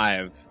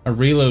 5. a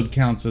reload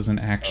counts as an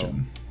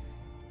action.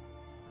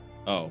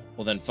 Oh,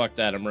 well then fuck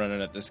that. I'm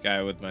running at this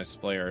guy with my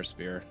Splayer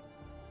Spear.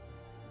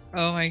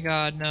 Oh my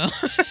god, no.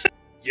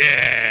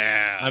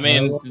 Yeah. I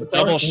mean,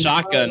 double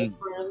shotgun.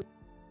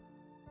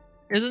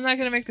 Isn't that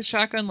gonna make the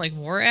shotgun like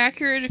more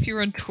accurate if you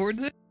run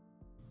towards it?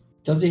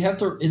 Does he have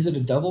to? Is it a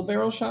double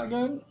barrel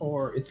shotgun,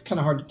 or it's kind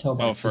of hard to tell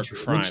by Oh, for picture. It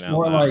crying looks out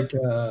more loud.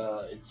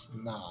 like it's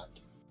not.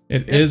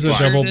 It It's is a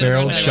larger double than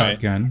barrel a-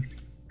 shotgun.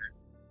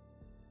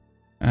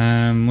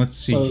 Let's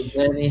see. So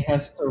then he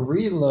has to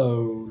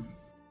reload.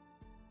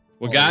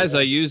 Well, Oh, guys,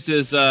 yeah. I used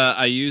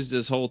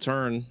his whole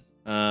turn.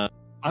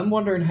 I'm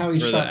wondering how he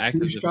For the shot 2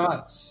 active defense.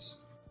 shots.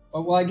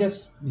 Oh, well, I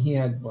guess he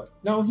had what?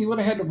 No, he would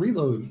have had to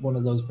reload one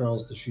of those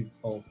barrels to shoot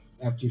both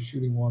after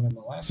shooting one in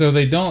the last. So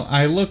they don't.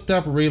 I looked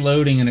up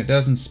reloading and it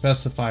doesn't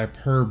specify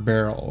per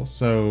barrel.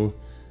 So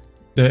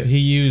he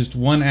used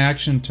 1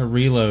 action to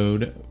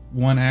reload,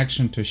 1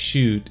 action to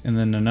shoot, and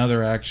then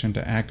another action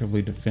to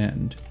actively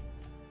defend.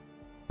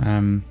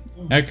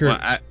 Eckert,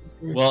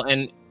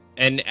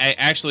 And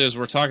actually, as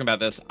we're talking about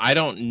this, I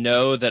don't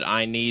know that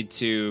I need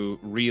to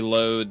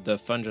reload the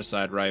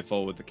fungicide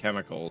rifle with the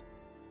chemical,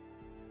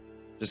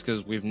 just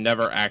because we've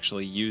never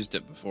actually used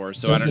it before.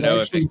 So Does I don't it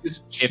know actually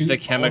just if shoot the all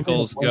of it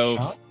chemicals in one go.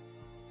 shot?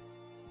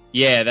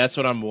 Yeah, that's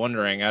what I'm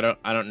wondering. I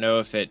don't know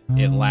if it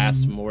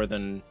lasts more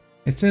than.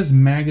 it says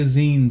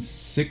magazine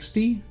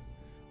 60,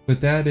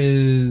 but that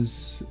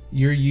is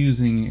you're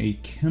using a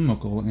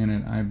chemical in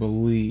it, I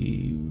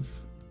believe.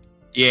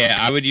 Yeah,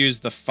 I would use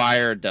the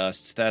fire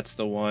dust. That's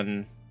the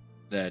one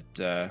that.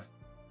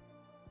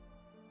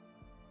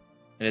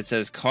 And it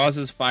says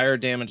causes fire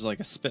damage like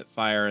a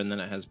Spitfire, and then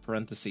it has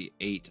parenthesis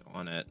 8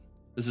 on it.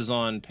 This is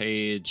on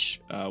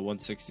page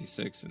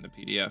 166 in the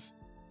PDF.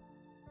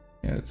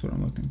 Yeah, that's what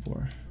I'm looking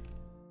for.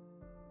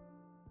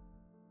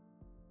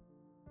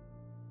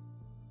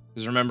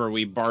 Because remember,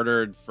 we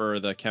bartered for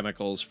the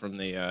chemicals from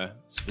the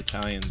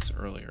Spitalians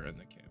earlier in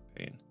the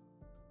campaign.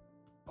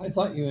 I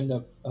thought you end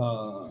up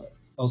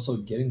also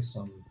getting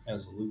some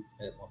as loot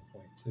at one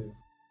point too.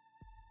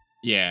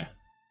 Yeah.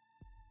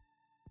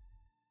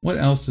 What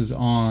else is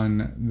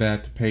on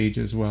that page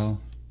as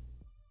well?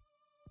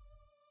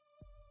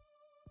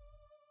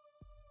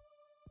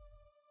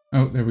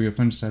 Oh, there we go.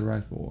 Fungicide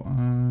rifle.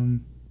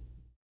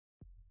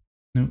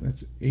 No,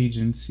 that's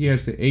agents. Yeah,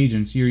 it's the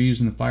agents. You're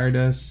using the fire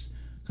dust.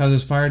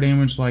 Causes fire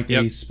damage like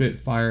a Yep.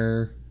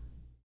 Spitfire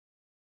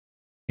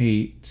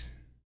 8.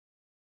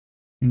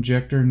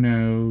 Injector,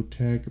 no.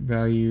 Tech,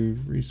 value,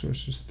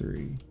 resources,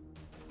 3.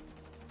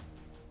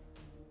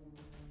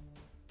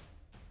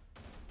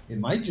 It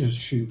might just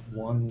shoot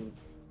 1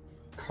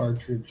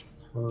 cartridge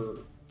per,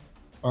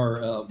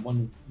 or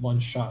one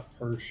shot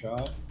per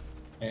shot,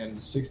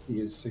 and 60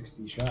 is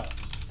 60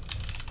 shots.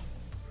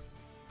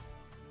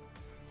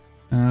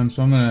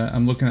 So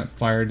I'm looking at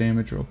fire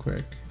damage real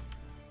quick.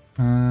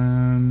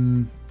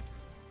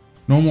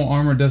 Normal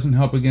armor doesn't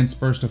help against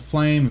burst of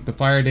flame. If the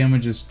fire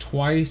damage is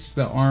twice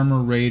the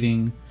armor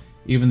rating,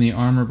 even the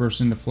armor bursts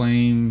into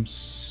flames.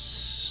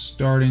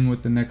 Starting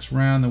with the next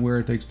round, the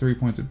wearer takes 3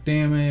 points of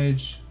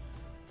damage.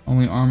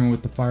 Only armor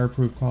with the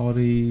fireproof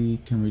quality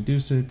can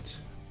reduce it.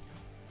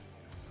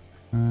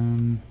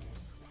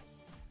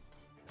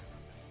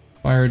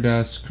 Fire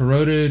dust,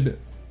 coated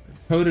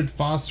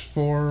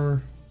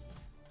phosphor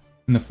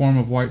in the form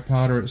of white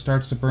powder. It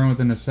starts to burn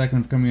within a second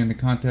of coming into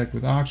contact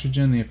with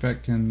oxygen. The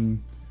effect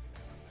can...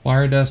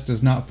 Fire dust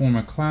does not form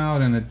a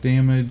cloud, and the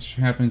damage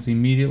happens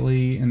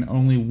immediately and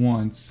only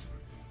once.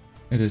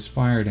 It is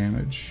fire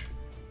damage.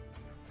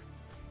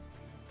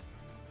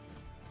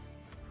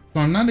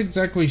 So I'm not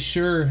exactly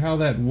sure how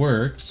that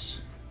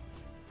works.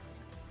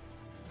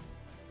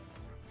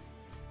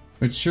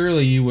 But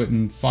surely you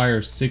wouldn't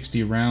fire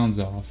 60 rounds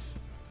off.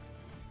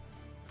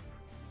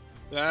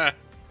 Ah,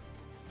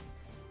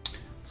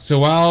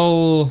 So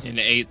I'll... In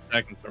 8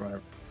 seconds or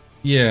whatever.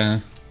 Yeah.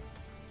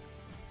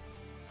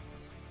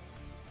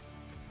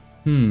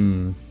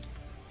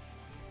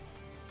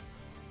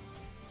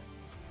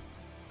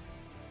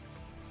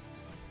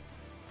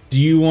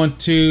 Do you want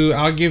to...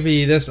 I'll give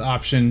you this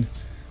option.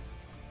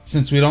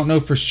 Since we don't know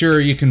for sure,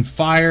 you can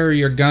fire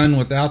your gun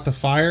without the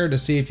fire to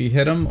see if you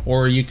hit him,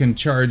 or you can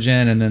charge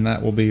in and then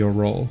that will be your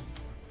roll.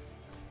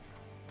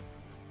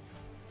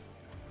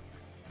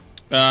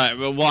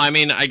 Well, I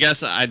mean, I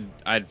guess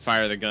I'd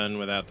fire the gun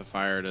without the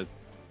fire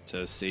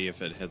to see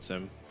if it hits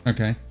him.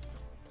 Okay.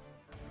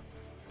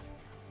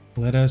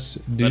 Let us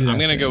do But that. I'm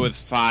gonna go then. with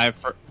 5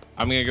 for.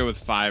 I'm gonna go with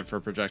 5 for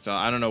projectile.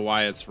 I don't know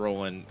why it's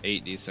rolling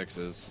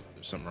 8d6s.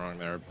 There's something wrong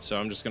there. So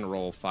I'm just gonna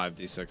roll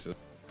 5d6s.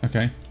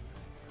 Okay.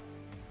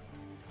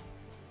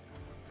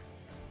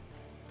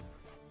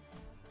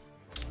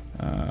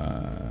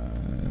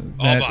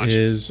 That botches.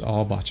 is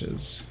all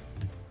botches.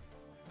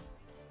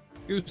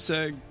 Goose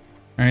egg.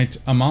 All right,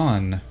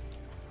 Amon.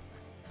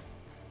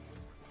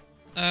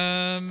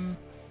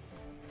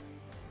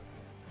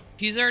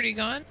 He's already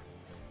gone.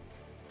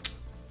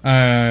 Did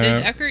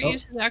Uh, Eckert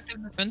use his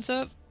active defense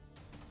up?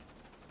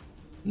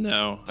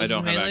 No, I Was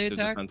don't have melee active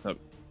attack? defense up.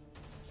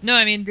 No,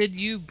 I mean, did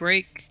you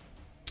break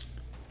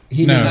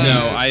He No. did not.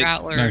 No, I-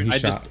 Rattler? no, he I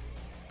shot. just-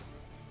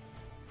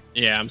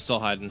 Yeah, I'm still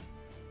hiding.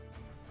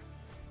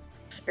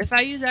 If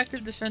I use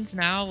active defense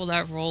now, will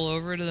that roll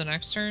over to the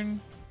next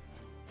turn?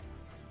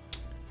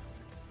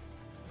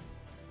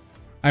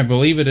 I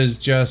believe it is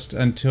just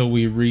until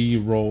we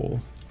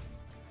re-roll.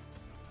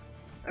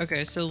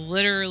 Okay, so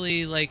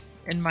literally, like,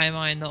 in my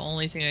mind, the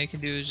only thing I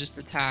can do is just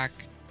attack.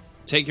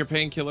 Take your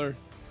painkiller.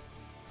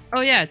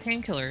 Oh yeah,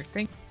 painkiller.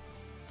 Thank.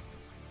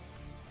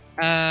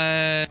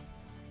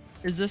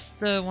 Is this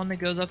the one that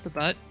goes up the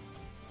butt?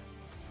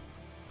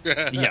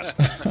 Yes.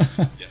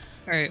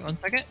 Yes. All right, 1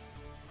 second.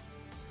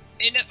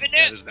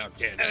 That is now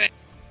canon. Okay.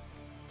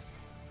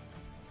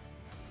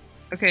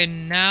 Okay,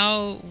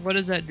 now what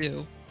does that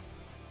do?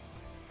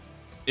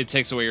 It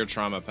takes away your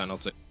trauma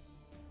penalty.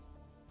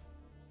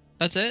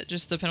 That's it?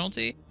 Just the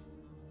penalty?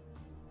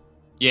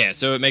 Yeah,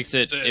 so it makes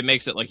That's it. it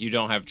makes it like you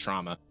don't have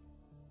trauma.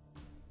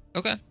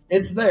 Okay.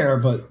 It's there,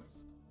 but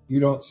you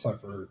don't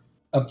suffer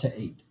up to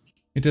 8.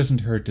 It doesn't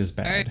hurt as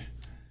bad. Alright.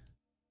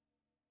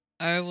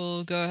 I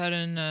will go ahead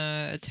and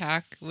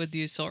attack with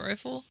the assault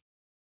rifle.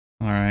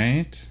 All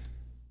right.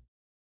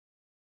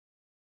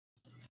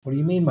 What do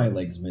you mean my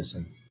leg's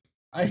missing?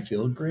 I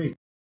feel great.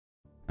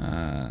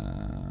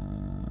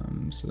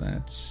 So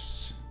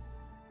that's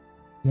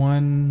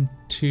 1,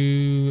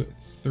 2,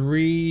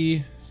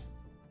 3.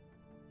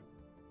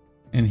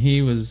 And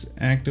he was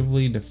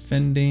actively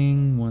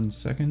defending. 1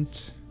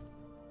 second.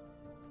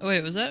 Oh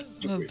wait, was that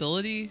Okay.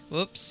 ability?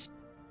 Whoops.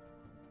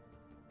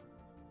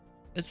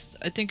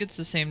 I think it's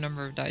the same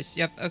number of dice.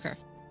 Yep, okay.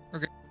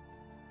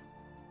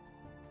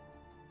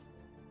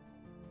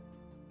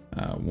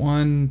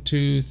 1,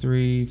 2,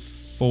 3,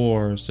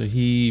 4. So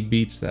he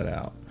beats that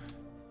out.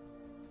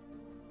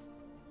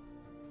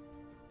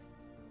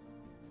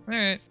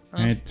 Alright.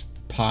 All right,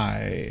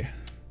 Pie.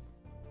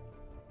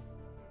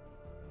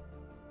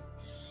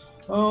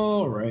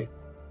 All right.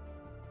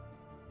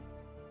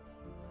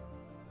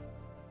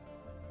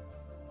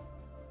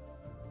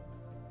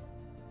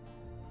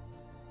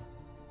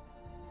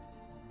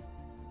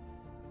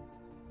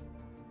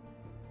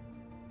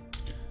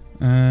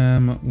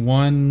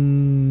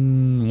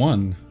 One,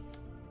 1.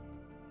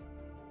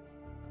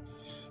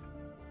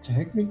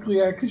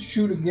 Technically, I could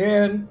shoot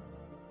again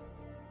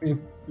if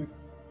it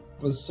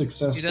was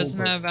successful. He doesn't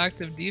but have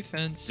active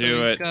defense, so Do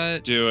he's it.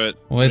 got... Do it.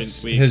 Well,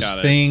 it's We his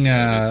gotta- thing.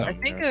 gotta do I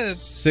something think here.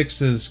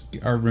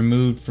 6s are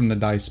removed from the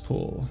dice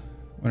pool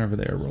whenever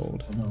they are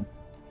rolled. no.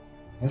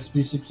 Has to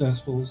be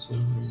successful. So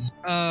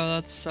Oh,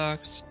 that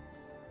sucks.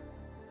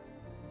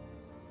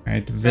 All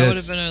right, That would have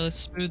Vis. been a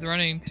smooth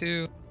running,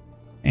 too.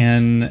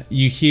 And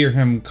you hear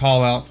him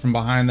call out from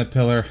behind the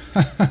pillar.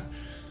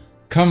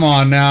 Come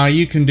on now,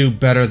 you can do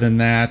better than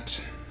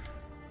that.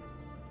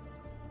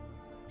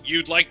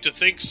 You'd like to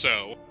think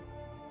so.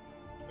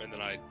 And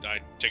then I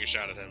take a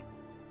shot at him.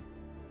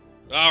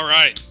 All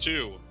right,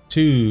 2.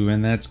 2,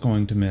 and that's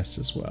going to miss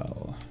as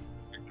well.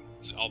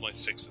 It's all my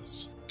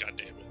 6s. God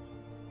damn it.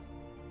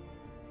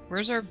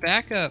 Where's our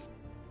backup?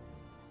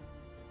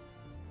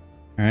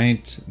 All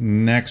right,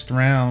 next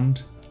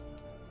round.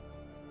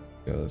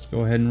 Okay, let's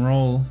go ahead and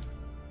roll.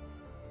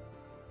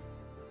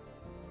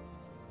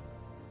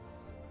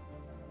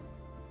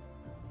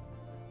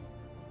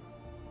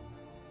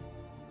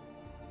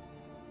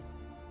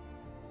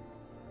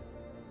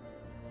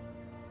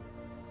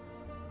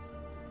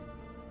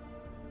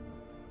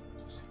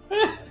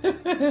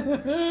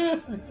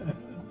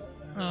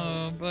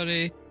 Oh,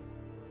 buddy.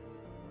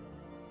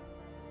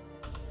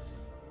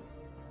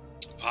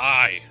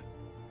 Pie.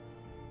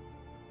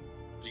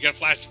 You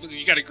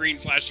got a green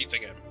flashy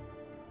thing in.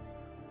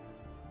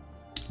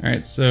 All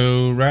right,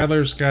 so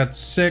Rattler's got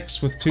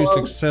 6 with 2 Close.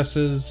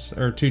 successes,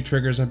 or 2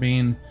 triggers, I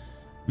mean.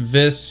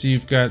 Vis,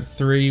 you've got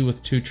 3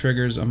 with 2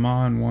 triggers.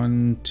 Amon,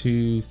 1,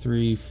 2,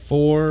 3,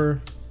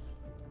 4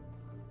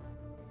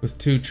 with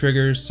 2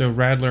 triggers. So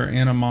Rattler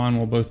and Amon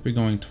will both be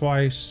going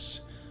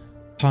twice.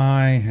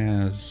 Pi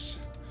has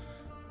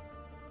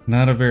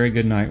not a very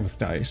good night with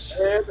dice.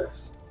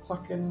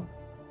 Fucking.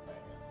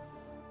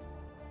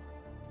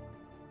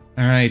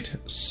 All right,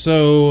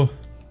 so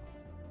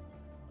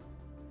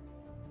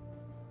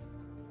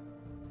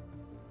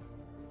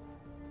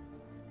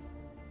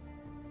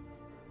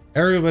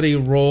everybody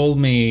roll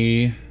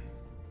me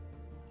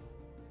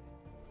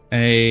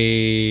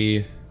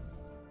a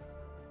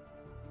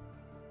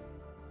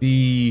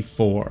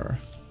D4.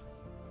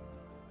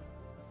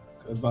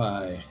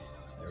 Goodbye,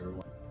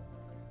 everyone.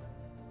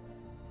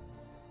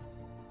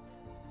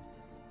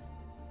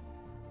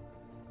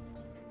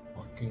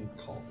 Fucking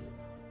call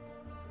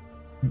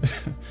it.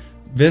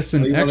 Vis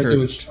and All you wanna do Eckert,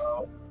 is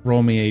throw.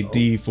 roll me a Oh.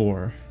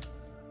 D4.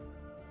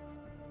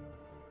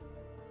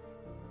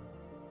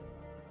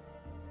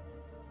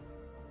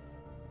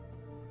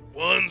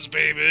 Ones,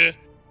 baby.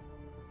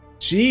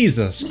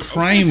 Jesus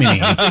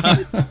criminy.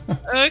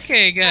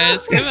 Okay,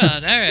 guys, come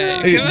on. All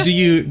right, come on. do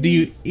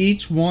you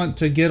each want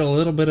to get a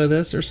little bit of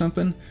this or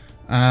something?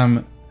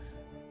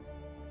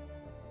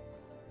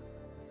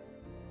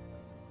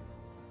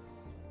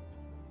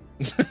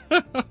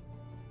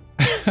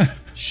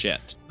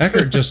 Shit.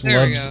 Eckert just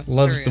There we loves go.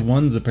 loves There the we go.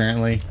 ones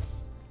apparently.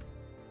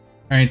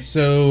 All right,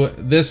 so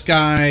this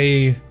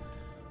guy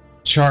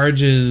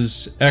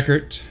charges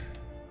Eckert,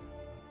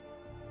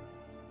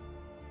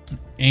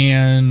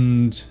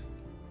 and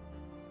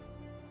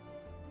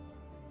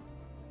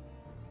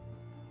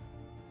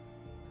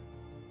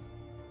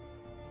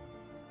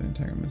the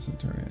attacker misses the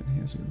target. He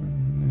has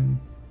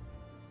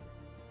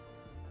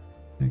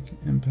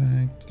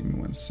impact. Give me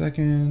 1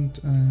 second.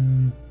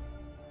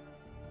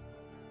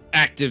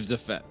 Active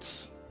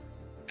defense.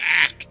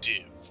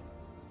 Active.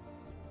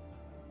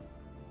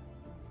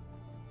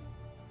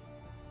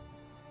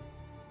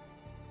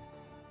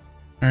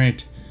 All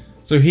right,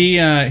 so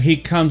he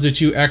comes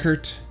at you,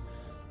 Eckert,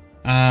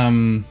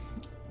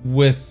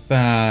 with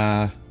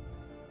a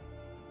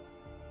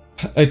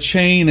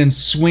chain and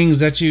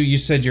swings at you. You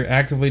said you're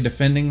actively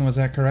defending. Was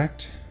that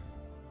correct?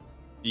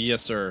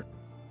 Yes, sir.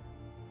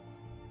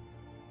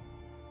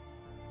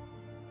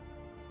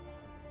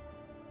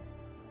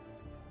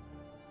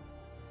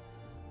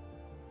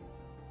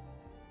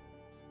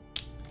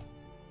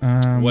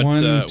 What,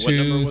 One, what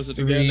two, number was it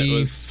again? It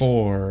three, was-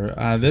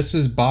 4. This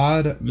is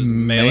Bod was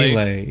melee?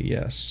 melee.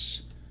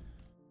 Yes.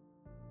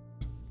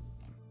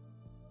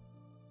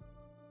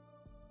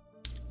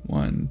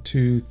 1,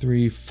 2,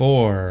 3,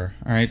 4.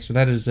 All right, so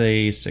that is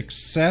a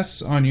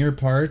success on your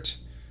part.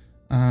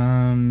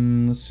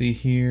 Let's see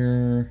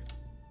here.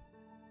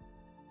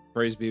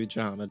 Praise be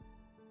Muhammad.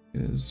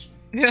 It is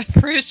Yeah,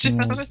 praise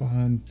God.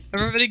 Bod.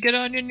 Everybody get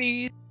on your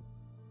knees.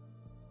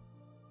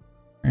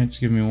 All right,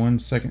 so give me 1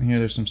 second here.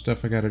 There's some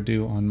stuff I got to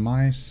do on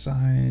my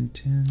side.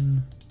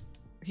 10.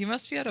 He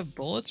must be out of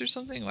bullets or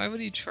something. Why would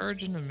he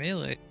charge into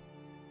melee?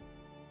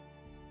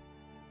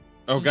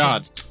 Oh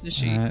God,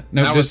 Fishy. No,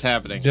 that was just,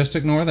 happening. just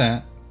ignore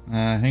that.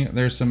 Hang on,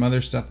 there's some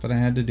other stuff that I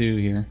had to do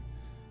here.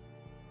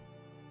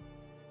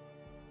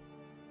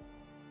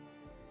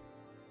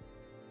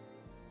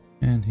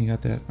 And he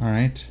got that. All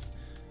right.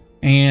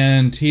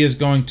 And he is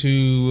going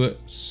to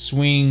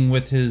swing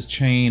with his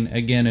chain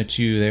again at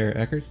you there,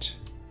 Eckert.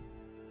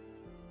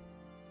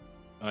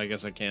 I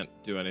guess I can't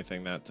do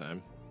anything that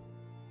time.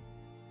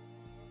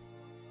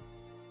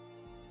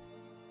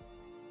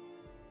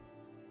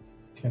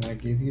 Can I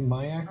give you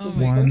my active? Oh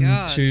my 1,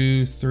 God.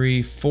 2,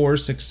 3, 4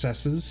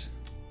 successes.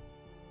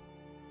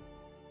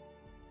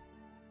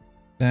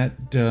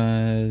 That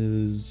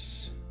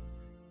does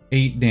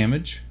 8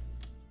 damage.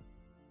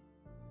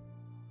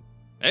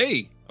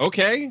 Hey,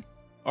 okay,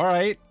 all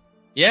right,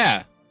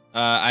 yeah.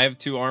 I have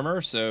 2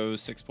 armor, so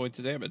 6 points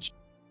of damage.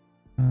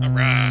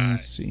 Alright.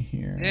 Let's see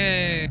here.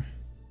 Yay.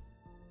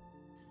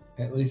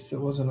 At least it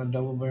wasn't a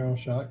double barrel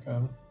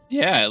shotgun.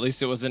 Yeah, at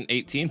least it wasn't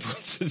 18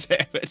 points of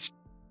damage.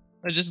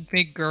 I just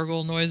make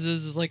gurgle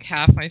noises like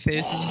half my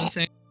face is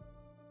missing.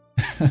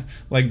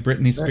 Like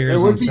Britney There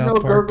Spears would on be South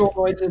no Park. gurgle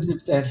noises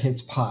if that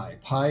hits Pi.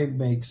 Pi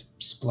makes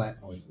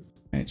splat noises.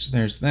 Right, so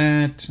there's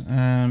that,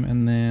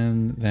 and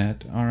then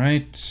that. All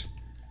right.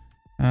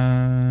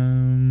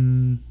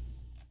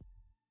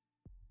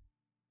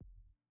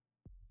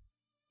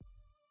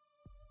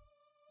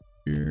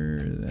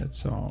 Here,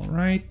 that's all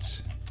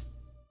right.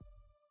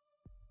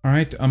 All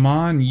right,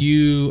 Amon,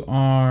 you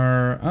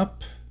are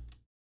up,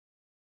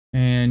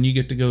 and you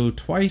get to go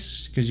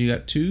twice because you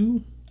got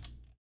 2.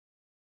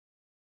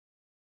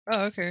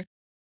 Oh, okay.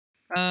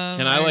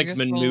 Can I like guess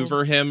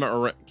maneuver him,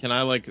 or can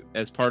I like,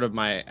 as part of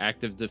my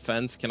active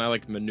defense, can I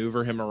like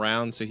maneuver him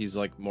around so he's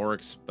like more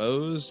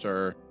exposed,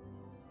 or?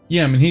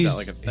 Yeah, I mean Is that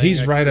like a thing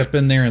he's I right can up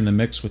in there in the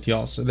mix with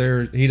y'all, so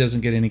he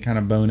doesn't get any kind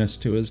of bonus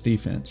to his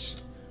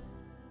defense.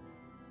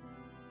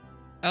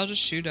 I'll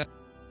just shoot at.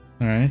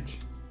 All right.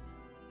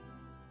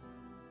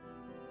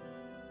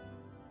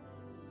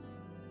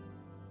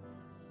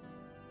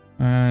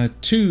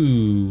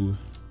 2.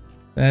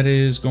 That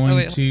is going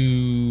wait.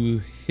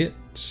 to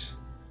hit.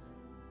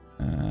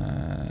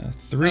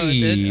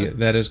 3.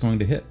 That is going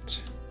to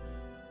hit.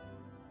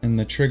 And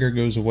the trigger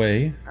goes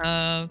away.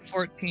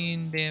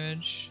 14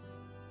 damage.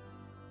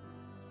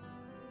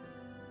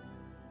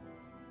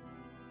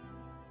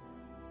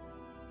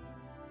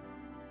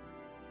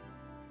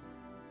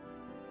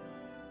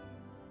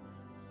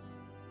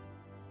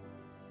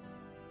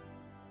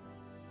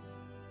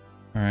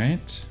 All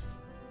right.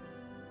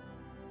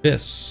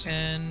 This.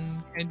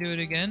 And can I do it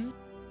again?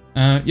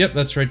 Yep,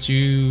 that's right.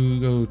 You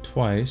go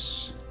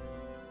twice.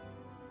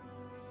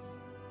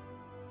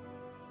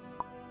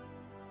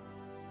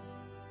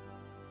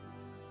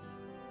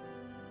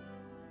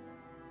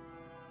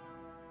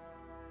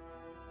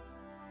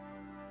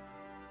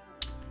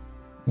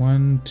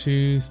 One,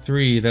 2,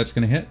 3. That's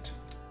gonna hit.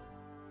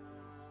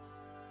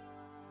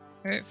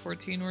 Alright,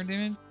 14 more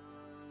damage.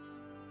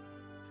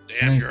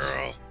 Damn, Right.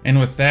 girl. And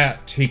with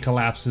that, he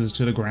collapses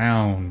to the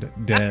ground,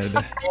 dead.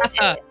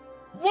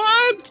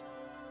 What?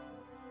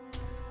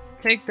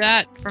 Take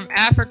that from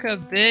Africa,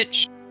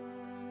 bitch.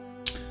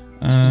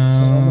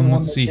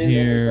 Let's see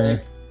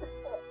here.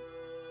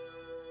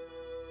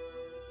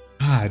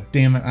 God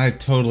damn it, I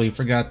totally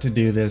forgot to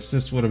do this.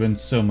 This would have been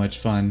so much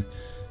fun.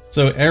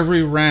 So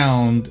every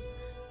round,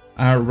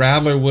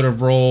 Rattler would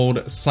have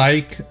rolled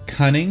Psych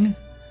Cunning,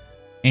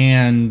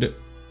 and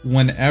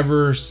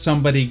whenever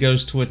somebody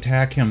goes to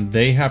attack him,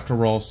 they have to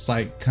roll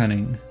Psych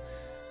Cunning.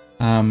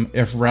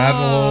 If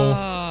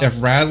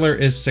Rattler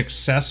is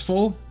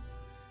successful,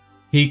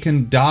 he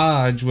can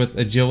dodge with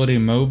Agility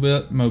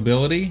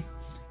Mobility,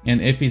 and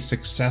if he's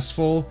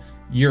successful,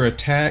 your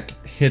attack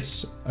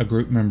hits a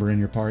group member in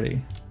your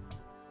party.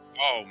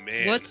 Oh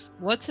man.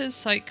 What's his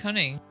sight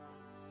cunning?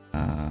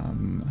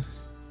 You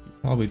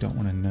probably don't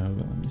want to know,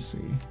 but let me see.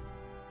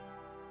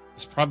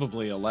 It's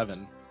probably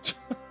 11.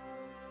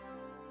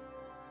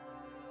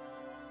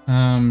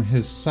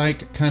 His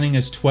Psych Cunning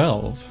is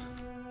 12.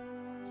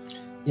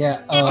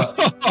 Yeah,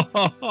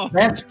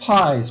 that's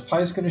Pies.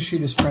 Pies gonna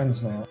shoot his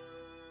friends now.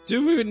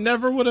 Dude, we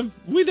never would have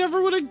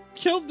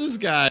killed this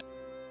guy.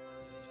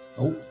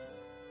 Oh,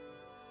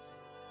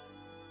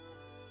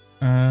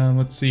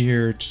 Let's see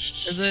here.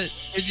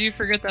 Did you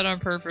forget that on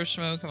purpose,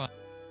 Shmo? Come on.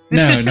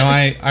 No,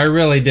 I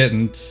really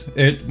didn't.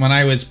 When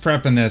I was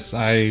prepping this,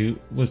 I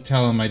was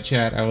telling my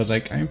chat, I was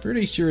like, I'm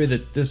pretty sure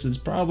that this is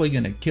probably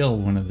gonna kill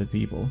one of the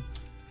people.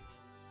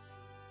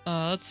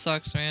 Oh, that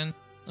sucks, man.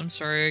 I'm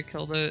sorry I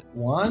killed it.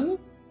 one?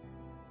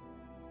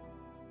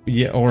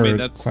 Yeah, or I mean,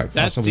 quite that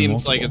possibly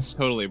seems like multiple. it's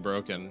totally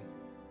broken.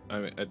 I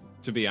mean,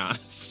 to be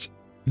honest.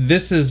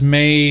 This is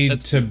made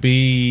That's- to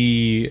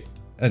be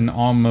an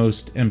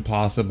almost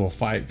impossible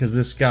fight because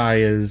this guy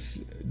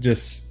is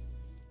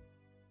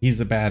he's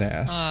a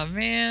badass. Oh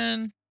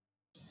man.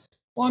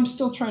 Well, I'm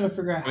still trying to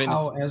figure out I mean,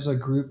 how, as a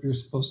group, you're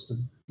supposed to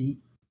beat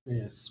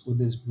this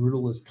with as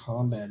brutal as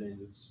combat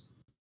is.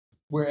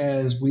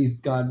 Whereas we've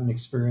gotten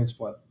experience,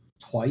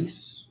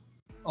 twice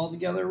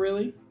altogether,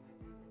 really?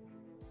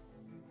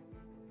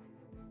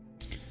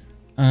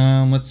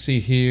 Let's see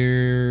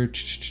here.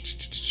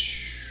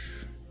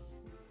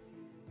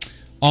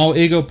 All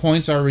ego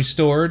points are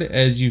restored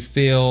as you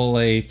feel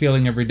a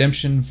feeling of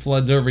redemption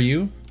floods over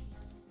you.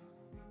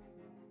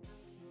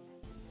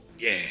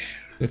 Yeah.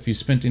 If you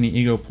spent any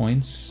ego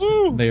points,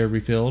 Woo! they are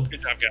refilled.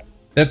 Good job, guys.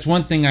 That's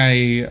one thing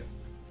I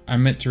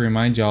meant to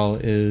remind y'all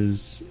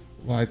is,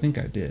 well, I think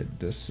I did.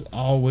 Just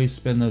always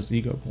spend those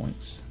ego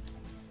points.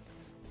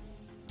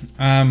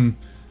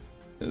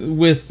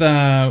 With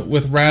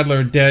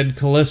Rattler dead,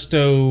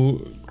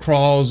 Callisto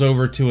crawls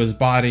over to his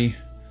body,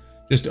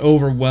 just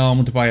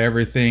overwhelmed by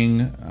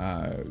everything,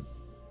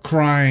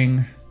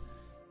 crying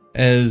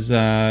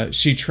as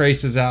she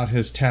traces out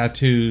his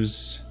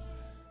tattoos.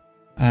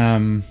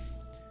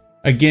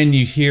 Again,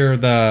 you hear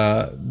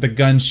the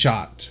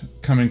gunshot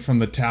coming from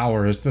the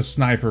tower as the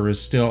sniper is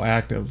still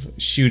active,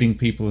 shooting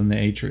people in the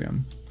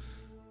atrium.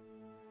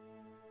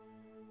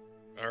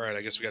 All right,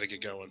 I guess we got to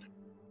get going.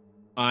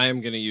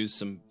 I'm going to use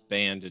some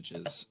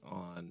bandages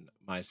on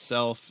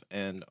myself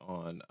and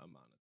on Amana.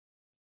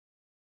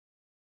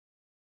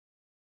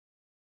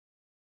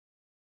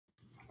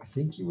 I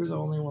think you were the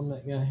only one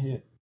that got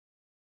hit.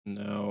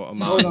 No, Oh,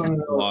 Amana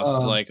no.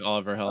 lost like all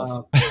of her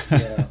health.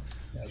 Yeah,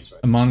 that's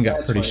right. Amon got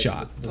That's pretty right.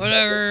 shot.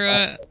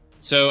 Whatever.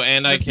 So,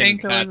 and I The can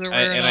painkillers are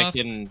wearing off.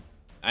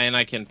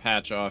 I can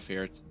patch up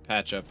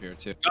here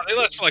too. No, they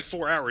last for like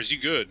 4 hours. You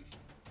good?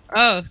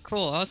 Oh,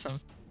 cool. Awesome.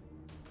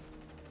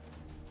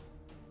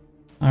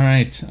 All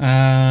right.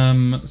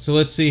 So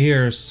let's see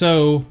here.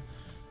 So,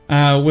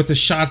 with the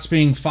shots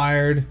being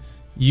fired,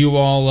 you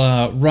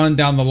all run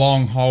down the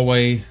long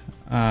hallway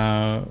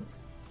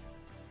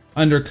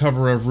under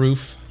cover of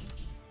roof.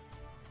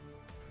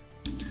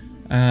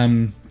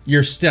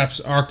 Your steps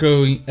are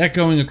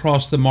echoing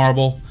across the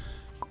marble.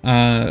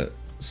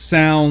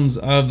 Sounds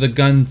of the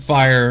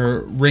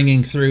gunfire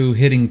ringing through,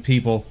 hitting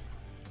people.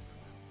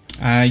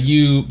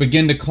 You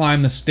begin to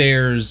climb the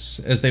stairs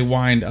as they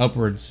wind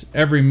upwards.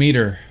 Every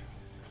meter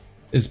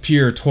is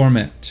pure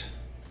torment.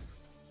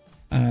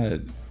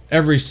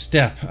 every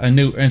step a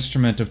new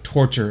instrument of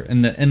torture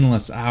in the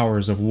endless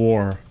hours of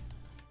war.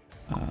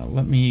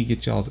 Let me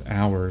get y'all's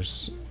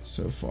hours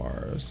so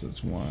far. So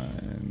it's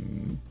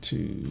 1,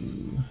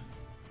 2,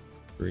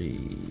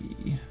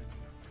 3.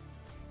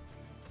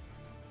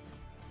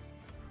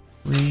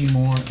 3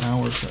 more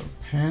hours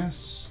have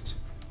passed.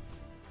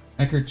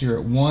 Eckert, you're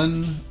at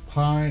 1.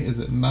 Pi is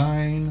at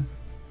 9.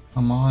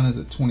 Amon is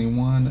at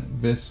 21.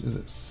 Vis is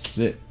at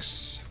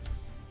 6.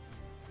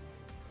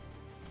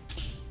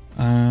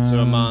 So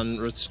Amon,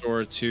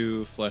 restore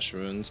 2 flesh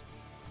wounds.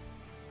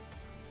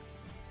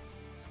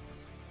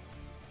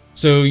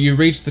 So you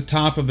reach the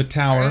top of the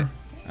tower,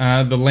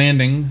 the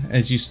landing,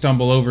 as you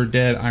stumble over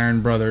dead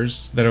Iron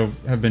Brothers that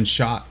have been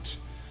shot.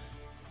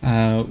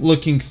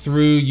 Looking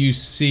through, you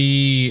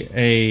see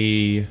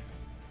a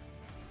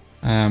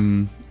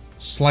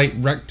slight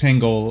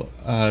rectangle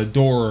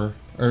door,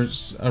 or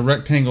a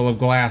rectangle of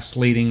glass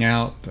leading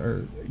out,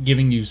 or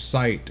giving you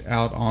sight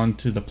out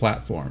onto the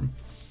platform.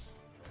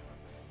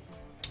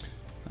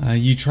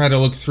 You try to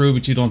look through,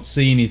 but you don't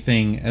see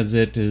anything, as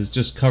it is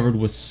just covered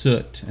with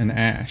soot and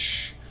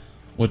ash.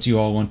 What do you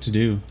all want to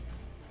do?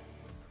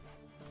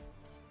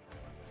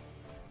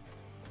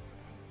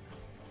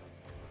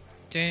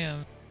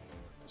 Damn.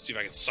 See if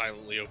I can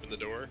silently open the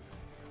door.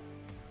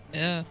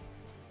 Yeah.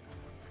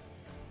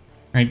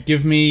 Alright,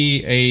 give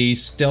me a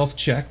stealth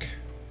check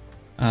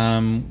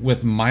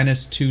with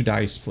 -2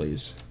 dice,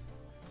 please.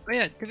 Oh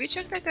yeah, did we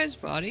check that guy's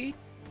body?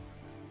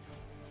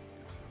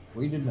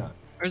 We did not.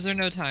 Or is there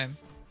no time?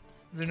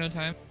 Is there no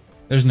time?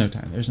 There's no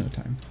time. There's no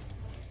time.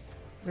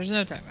 There's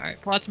no time.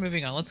 Alright, plot's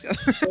moving on. Let's go.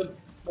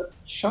 But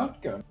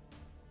shotgun.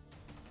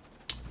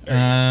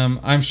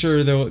 I'm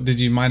sure though.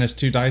 Did you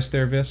 -2 dice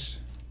there,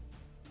 Vis?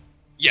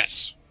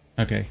 Yes.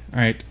 Okay. All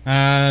right.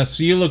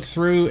 So you look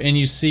through and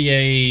you see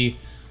a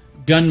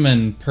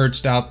gunman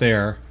perched out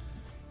there,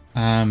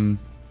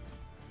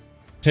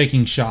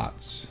 taking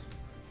shots.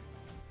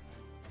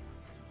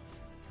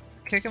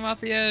 Kick him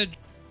off the edge.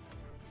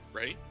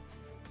 Right.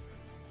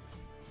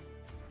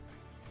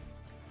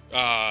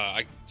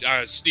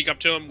 I sneak up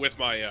to him with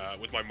my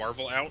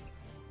Marvel out,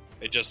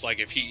 and just like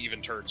if he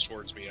even turns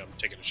towards me, I'm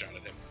taking a shot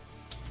at him.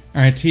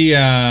 All right. He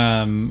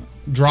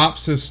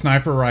drops his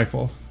sniper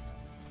rifle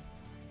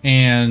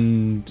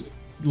and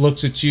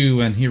looks at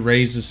you, and he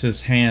raises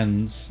his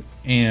hands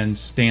and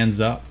stands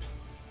up.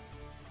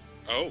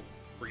 Oh,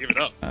 we're giving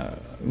up.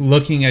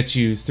 Looking at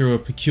you through a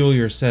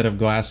peculiar set of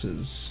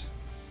glasses.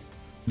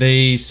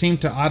 They seem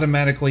to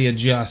automatically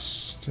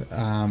adjust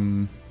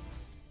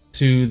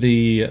to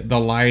the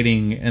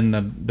lighting in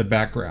the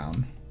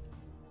background.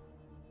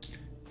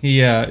 He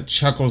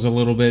chuckles a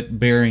little bit,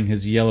 baring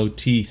his yellow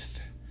teeth,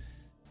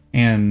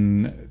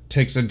 and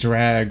takes a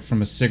drag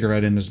from a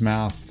cigarette in his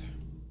mouth.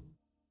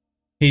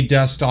 He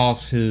dusts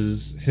off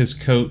his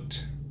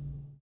coat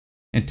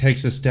and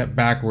takes a step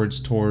backwards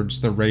towards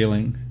the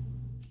railing.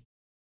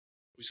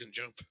 Who's gonna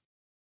jump?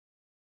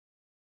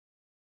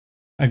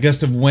 A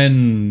gust of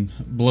wind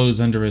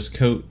blows under his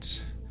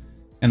coat,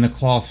 and the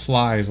cloth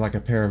flies like a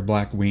pair of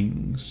black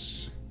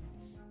wings.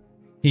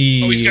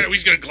 He's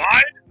gonna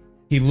glide?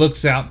 He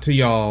looks out to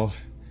y'all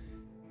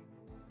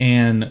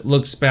and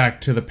looks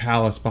back to the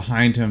palace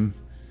behind him,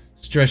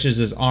 stretches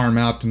his arm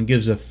out and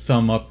gives a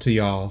thumb up to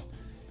y'all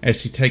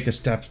as he takes a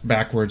step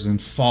backwards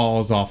and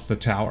falls off the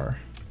tower.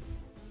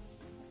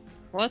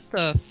 What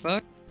the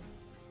fuck?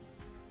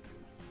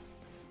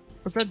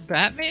 Was that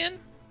Batman?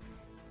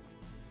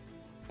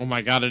 Oh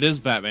my god, it is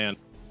Batman.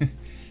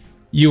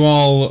 You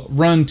all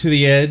run to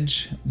the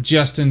edge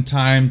just in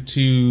time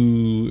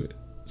to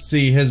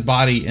see his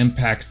body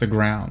impact the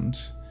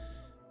ground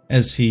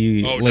as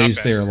he lays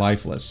there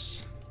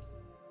lifeless.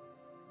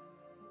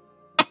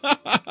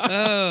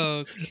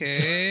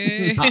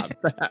 Okay.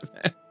 Not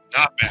Batman.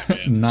 Not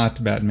Batman.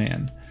 Not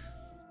Batman.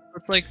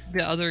 It's like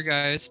the other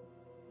guys.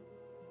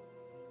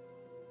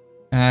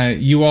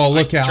 You all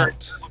look out.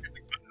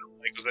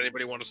 Like, does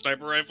anybody want a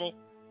sniper rifle?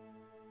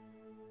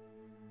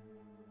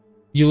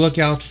 You look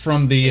out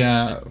from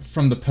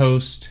the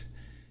post,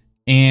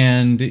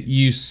 and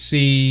you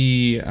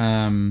see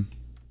there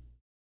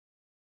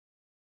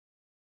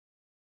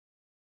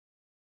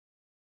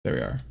we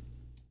are.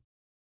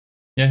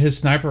 Yeah, his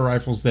sniper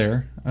rifle's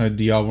there.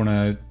 Do y'all want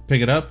to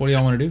pick it up? What do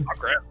y'all want to do? I'll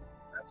grab it.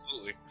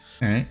 Absolutely.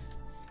 All right.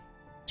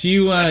 So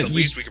you At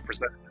least we can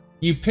present it.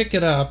 You pick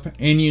it up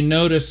and you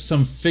notice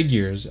some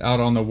figures out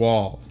on the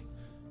wall,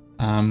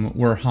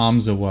 where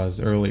Hamza was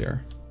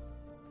earlier.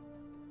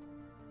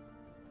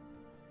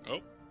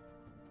 Oh.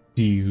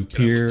 Do you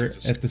peer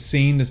at the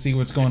scene to see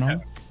what's going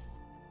on?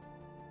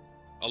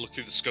 I'll look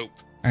through the scope.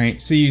 All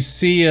right. So you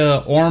see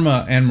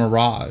Orma and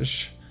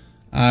Mirage.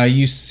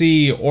 You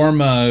see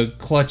Orma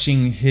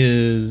clutching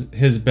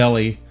his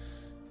belly.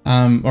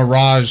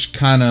 Mirage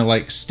kind of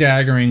like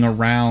staggering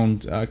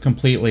around,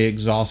 completely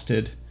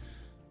exhausted.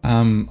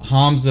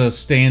 Hamza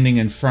standing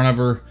in front of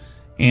her,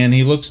 and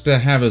he looks to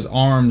have his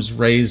arms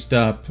raised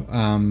up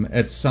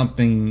at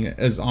something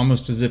as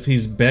almost as if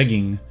he's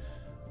begging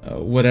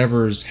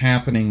whatever's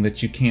happening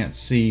that you can't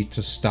see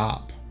to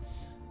stop.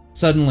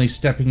 suddenly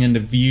stepping into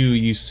view,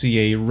 you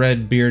see a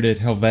red-bearded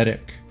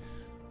Helvetic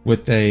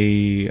with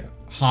a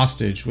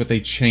hostage with a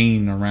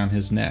chain around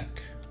his neck.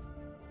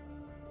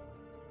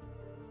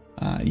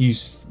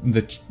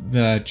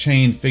 The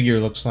chained figure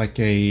looks like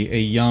a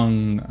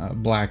young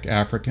black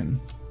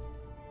African.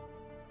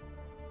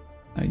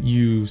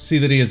 You see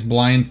that he is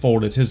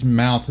blindfolded. His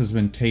mouth has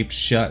been taped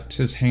shut,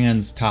 his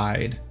hands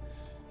tied,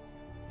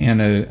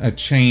 and a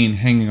chain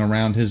hanging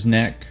around his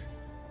neck,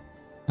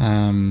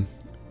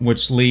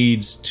 which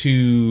leads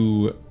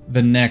to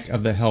the neck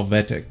of the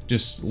Helvetic,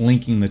 just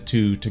linking the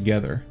two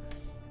together.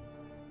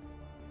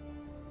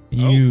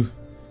 You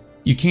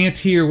can't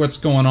hear what's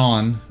going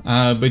on,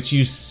 but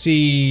you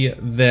see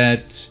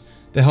that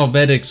the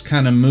Helvetic's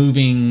kind of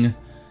moving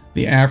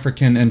the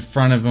African in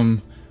front of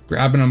him,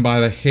 grabbing him by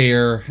the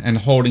hair and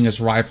holding his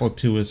rifle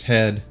to his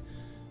head.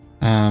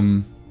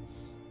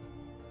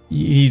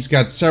 He's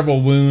got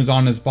several wounds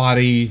on his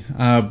body,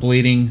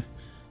 bleeding.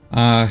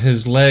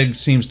 His leg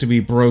seems to be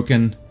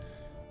broken.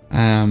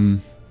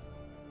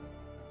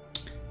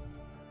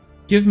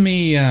 Give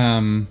me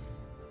an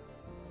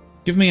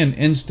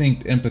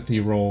instinct empathy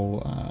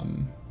roll,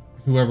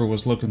 whoever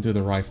was looking through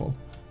the rifle.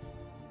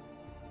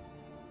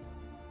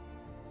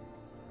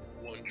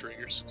 1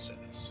 trigger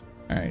success.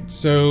 Alright,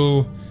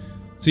 so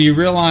you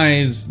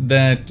realize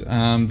that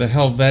the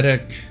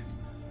Helvetic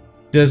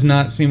does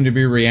not seem to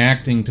be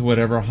reacting to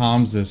whatever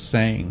Hamza is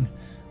saying,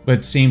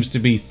 but seems to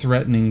be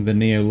threatening the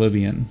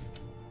Neo-Libyan.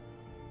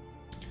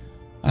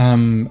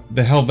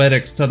 The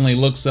Helvetic suddenly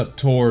looks up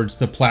towards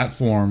the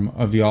platform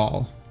of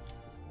y'all.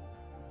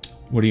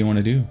 What do you want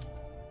to do?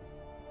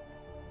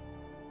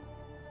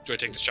 Do I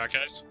take the shot,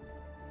 guys?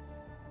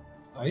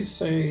 I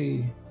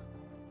say,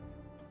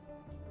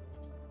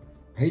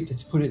 I hate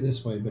to put it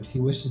this way, but he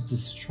wishes to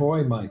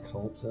destroy my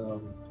cult.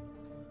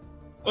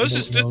 Well, this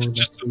is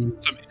just some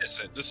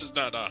innocent. This is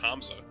not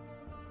Hamza.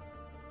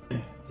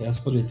 Yes,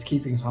 but it's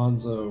keeping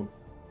Hanzo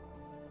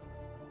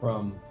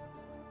from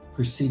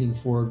proceeding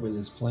forward with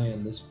his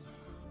plan. This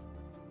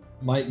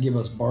might give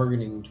us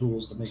bargaining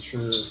tools to make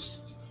sure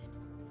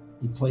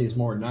he plays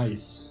more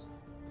nice.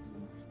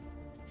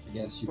 I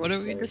guess you What could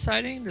are we say.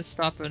 deciding? To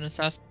stop an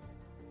assassin?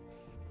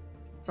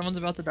 Someone's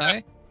about to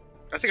die?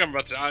 I think I'm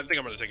going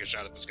to take a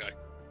shot at this guy.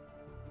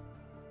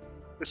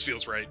 This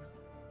feels right.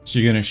 So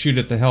you're gonna shoot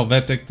at the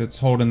Helvetic that's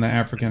holding the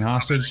African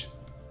hostage?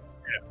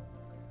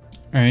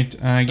 Yeah.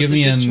 Alright, give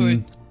me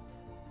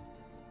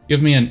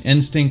an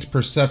instinct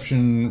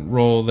perception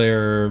roll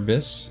there,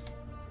 Vis.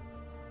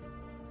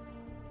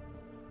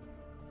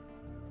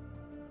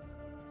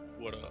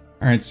 What up?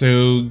 Alright,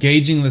 so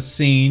gauging the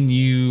scene,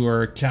 you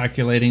are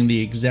calculating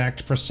the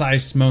exact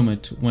precise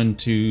moment when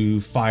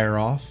to fire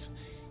off.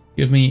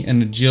 Give me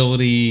an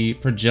agility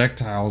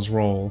projectiles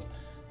roll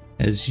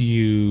as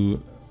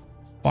you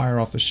fire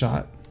off the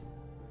shot.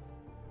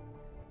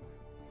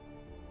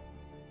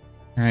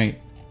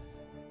 Alright.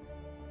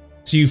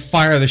 So you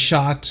fire the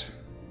shot,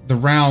 the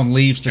round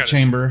leaves the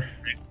chamber,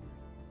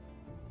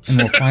 and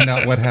we'll find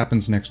out what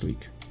happens next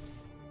week.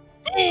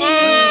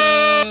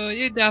 Oh,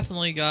 you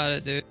definitely got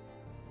it, dude.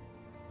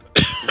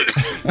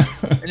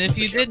 And if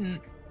you didn't,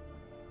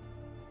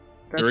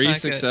 that's 3 not good.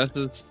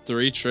 successes,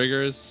 3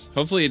 triggers.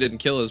 Hopefully he didn't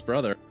kill his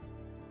brother.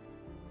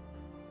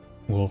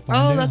 We'll find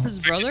Oh, out. that's his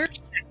brother?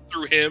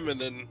 Through him, and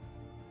then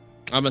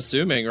I'm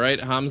assuming, right?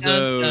 Hamza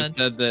Dun, dun.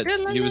 said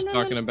that he was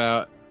talking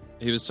about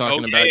Okay,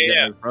 getting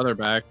yeah. his brother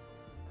back.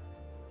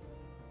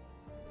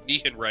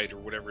 Nehenrite or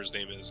whatever his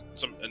name is,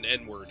 an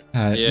N word.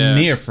 Yeah.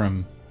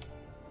 Neophrim.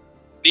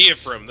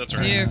 Neophrim, that's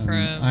right.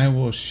 Neophrim. I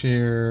will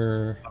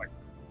share. A lot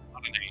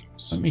of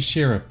names. Let me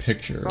share a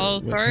picture. Well,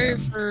 with sorry him.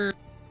 for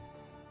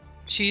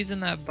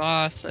cheesing that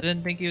boss. I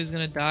didn't think he was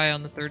gonna die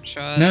on the 3rd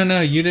shot.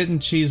 No, you didn't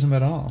cheese him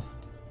at all.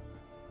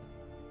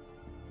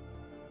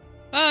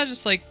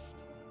 Just like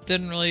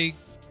didn't really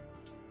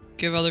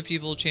give other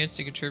people a chance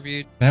to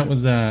contribute. That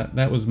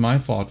was my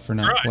fault for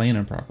not playing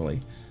him properly.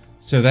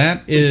 So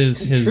that is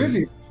his.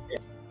 Contribute.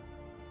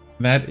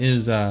 That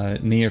is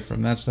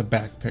Neophrim. That's the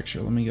back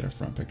picture. Let me get a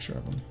front picture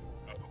of him.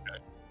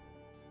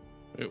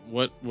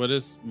 Wait, what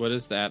is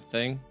that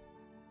thing?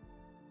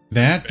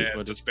 That Bad,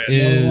 What that's is- bad.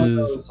 Another one of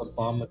is those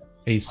abomin-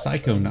 a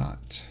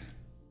Psychonaut.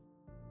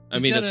 I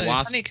He's mean, got it's a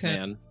Wasp honeycomb.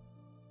 Man.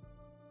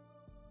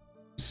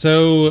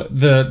 So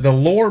the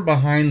lore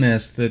behind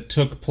this that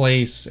took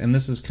place, and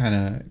this is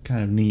kind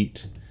of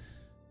neat,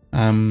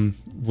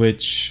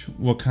 which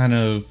will kind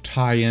of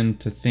tie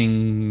into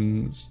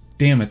things.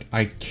 Damn it,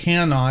 I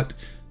cannot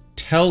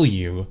tell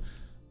you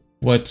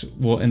what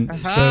will. And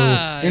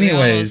Aha, so, we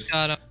anyways, almost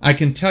got him. I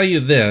can tell you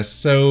this.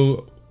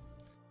 So,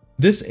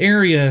 this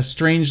area,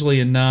 strangely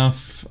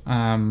enough,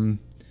 the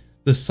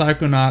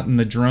Psychonaut and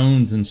the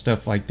drones and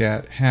stuff like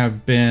that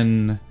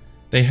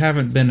they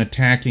haven't been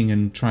attacking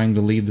and trying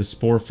to leave the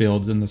spore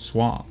fields in the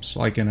swamps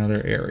like in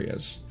other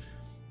areas.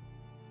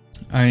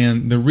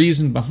 And the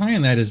reason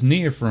behind that is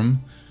Neophrim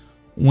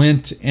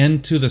went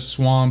into the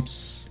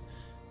swamps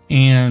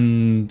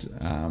and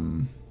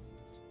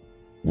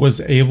was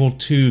able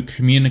to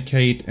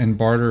communicate and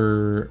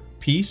barter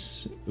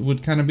peace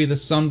would kind of be the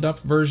summed up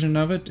version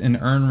of it, and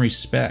earn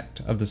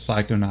respect of the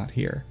Psychonaut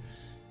here.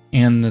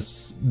 And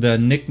the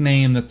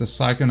nickname that the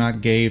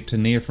Psychonaut gave to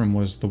Neophrim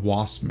was the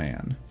Wasp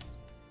Man.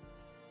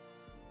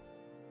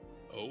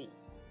 Oh.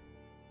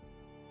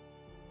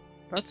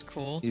 That's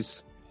cool.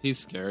 He's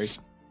scary.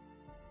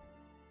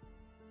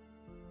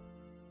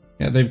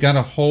 Yeah, they've got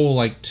a whole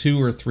like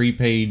 2 or 3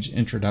 page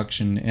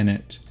introduction in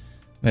it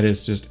that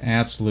is just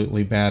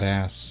absolutely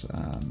badass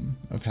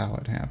of how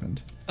it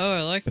happened. Oh,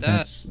 I like But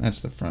that. that's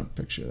the front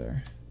picture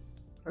there.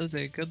 That was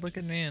a good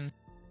looking man.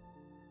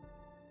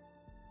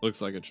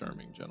 Looks like a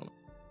charming gentleman.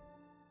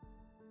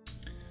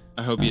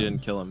 I hope you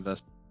didn't kill him,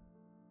 Vest.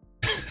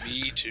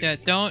 Me too. Yeah,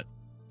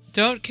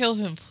 don't kill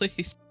him,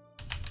 please.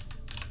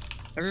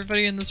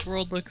 Everybody in this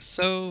world looks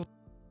so.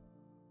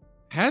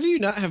 How do you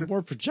not have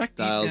more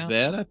projectiles,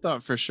 Yeah. man? I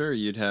thought for sure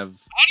you'd have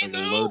I like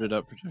don't a know. loaded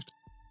up projectile.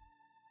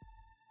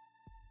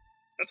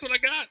 That's what I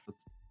got.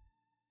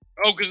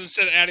 Oh, because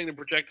instead of adding the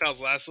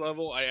projectiles last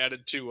level, I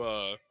added to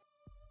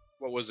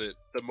what was it?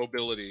 The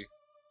mobility,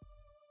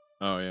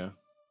 Oh yeah.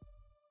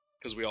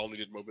 because we all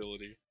needed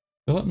mobility.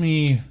 So let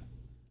me,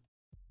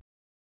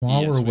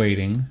 while Yes, we're we do.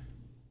 waiting,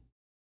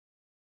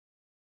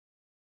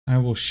 I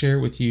will share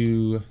with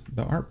you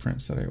the art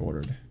prints that I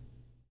ordered.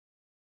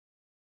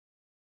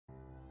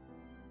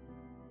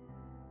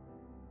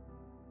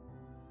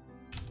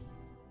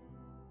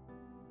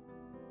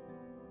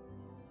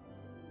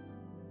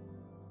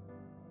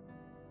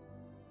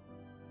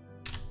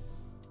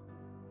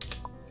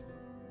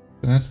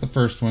 So that's the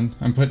first one.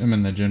 I'm putting them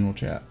in the general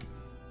chat.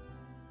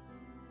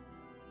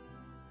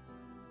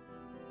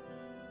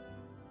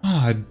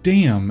 Ah,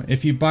 damn.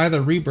 If you buy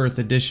the Rebirth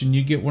edition,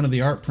 you get one of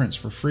the art prints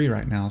for free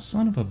right now.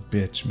 Son of a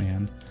bitch,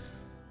 man.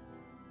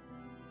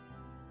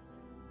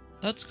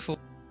 That's cool.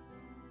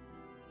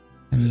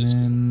 And That is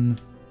cool. then...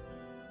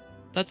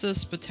 That's a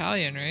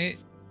battalion, right?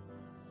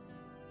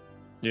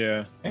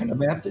 Yeah.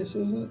 Anabaptist,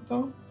 isn't it,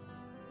 though?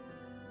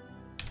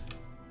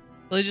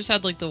 Well, they just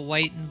had like the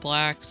white and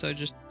black, so I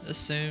just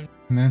assumed.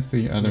 And that's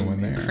the other one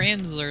there.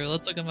 Kranzler.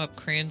 Let's look him up.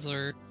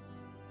 Kranzler.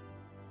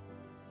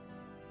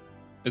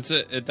 That's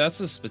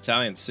a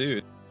battalion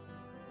suit.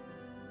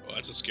 Oh,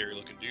 that's a scary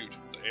looking dude.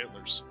 The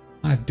antlers.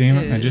 Ah, damn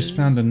it. I just Is-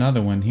 found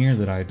another one here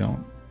that I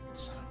don't...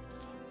 Son of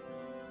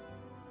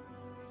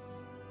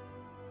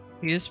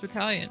a- He is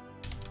battalion.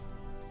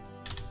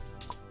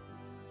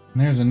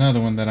 And there's another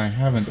one that I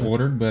haven't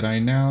ordered, but I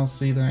now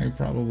see that I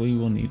probably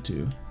will need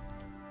to.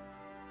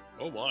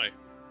 Oh my!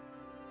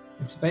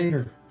 It's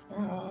Vader.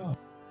 Ah.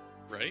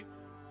 Right?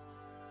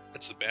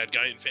 That's the bad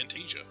guy in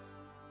Fantasia.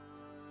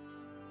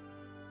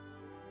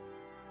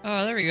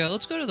 Oh, there we go.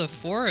 Let's go to the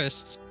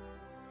forests.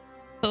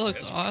 That looks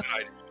That's a awesome.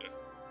 good idea.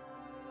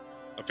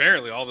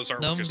 Apparently, all this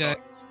artwork Gnome is guy. on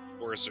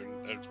forests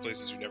and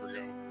places you never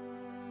go.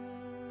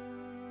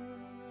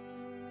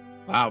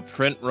 Wow,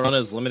 print run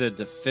is limited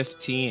to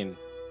 15.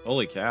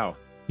 Holy cow.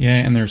 Yeah,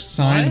 and they're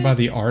signed What? by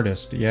the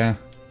artist. Yeah.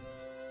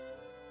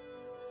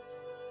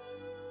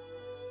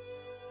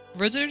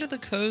 Wizard of the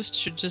Coast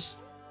should just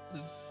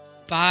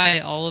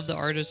buy all of the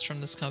artists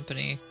from this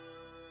company.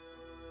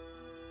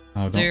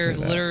 Oh, don't They're say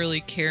that.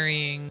 literally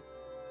carrying.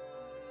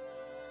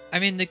 I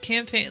mean, the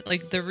campaign.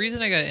 Like, the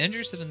reason I got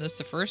interested in this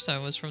the first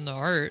time was from the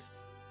art.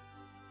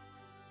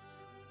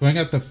 So I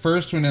got the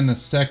first one and the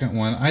second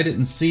one. I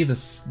didn't see the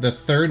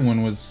third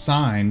one was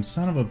signed.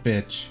 Son of a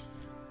bitch.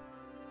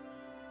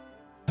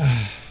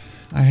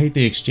 I hate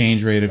the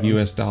exchange rate of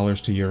US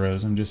dollars to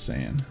euros. I'm just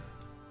saying.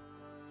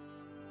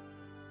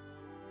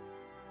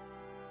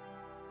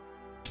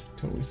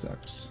 Totally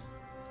sucks.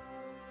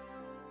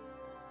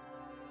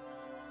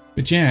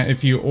 But yeah,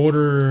 if you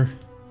order...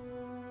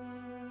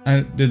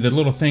 did the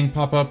little thing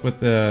pop up with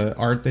the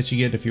art that you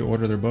get if you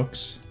order their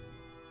books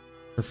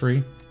for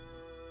free?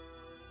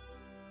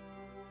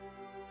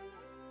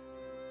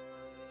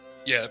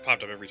 Yeah, it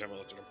popped up every time I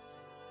looked at them.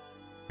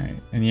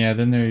 Right. And yeah,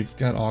 then they've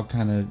got all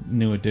kind of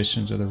new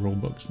editions of the rule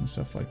books and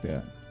stuff like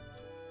that.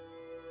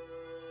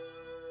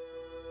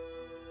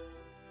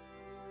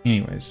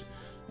 Anyways.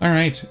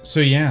 Alright,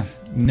 so yeah,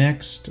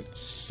 next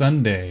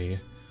Sunday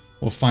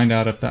we'll find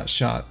out if that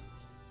shot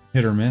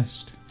hit or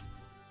missed.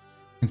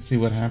 And see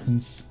what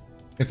happens.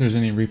 If there's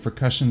any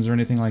repercussions or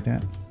anything like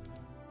that.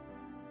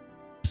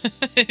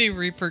 Any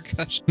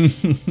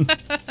repercussions?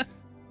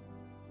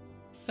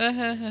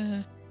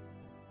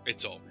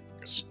 It's all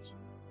repercussions.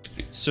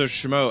 So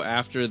Shmo,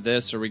 after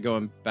this, are we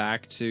going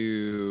back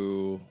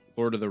to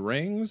Lord of the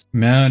Rings?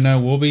 No,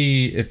 we'll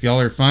be, if y'all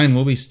are fine,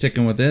 we'll be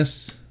sticking with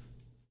this.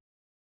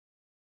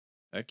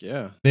 Heck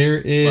yeah.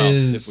 There Well,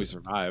 is... if we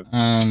survive.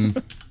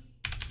 Let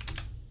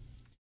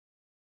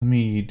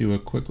me do a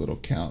quick little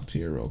count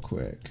here real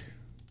quick.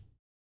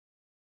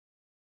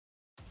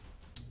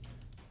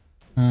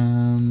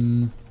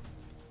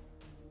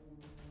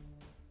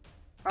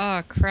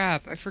 Ah,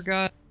 crap. I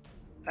forgot.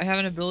 I have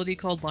an ability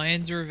called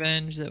Lion's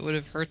Revenge that would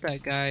have hurt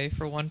that guy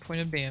for 1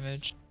 point of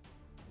damage.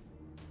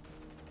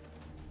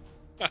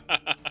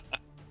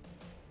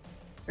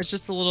 It's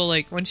just a little,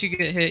 like, once you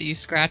get hit, you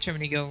scratch him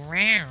and you go,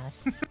 "Meow."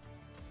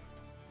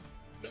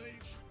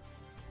 Nice.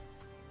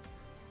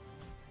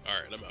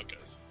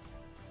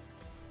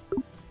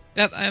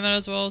 Yep, I'm out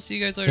as well. See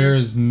you guys later.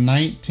 There's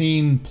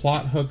 19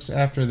 plot hooks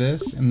after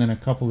this, and then a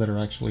couple that are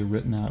actually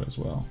written out as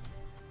well.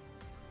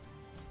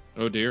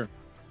 Oh dear.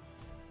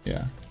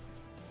 Yeah.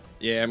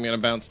 Yeah, I'm gonna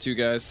bounce too,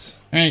 guys.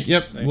 All right.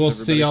 Yep. Thanks, We'll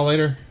see everybody. y'all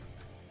later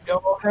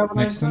Y'all have a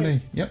next nice Sunday.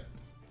 night. Yep.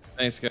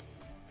 Thanks, guys.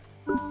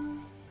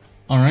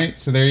 All right.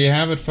 So there you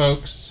have it,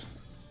 folks.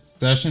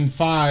 Session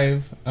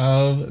 5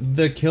 of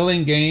The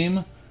Killing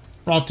Game,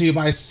 brought to you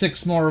by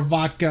Six More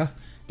Vodka,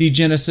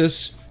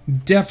 Degenesis.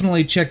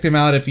 Definitely check them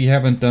out if you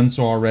haven't done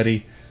so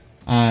already.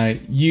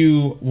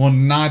 You will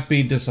not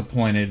be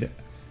disappointed.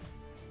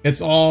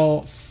 It's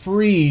all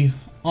free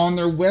on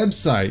their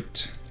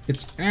website.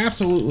 It's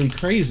absolutely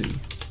crazy.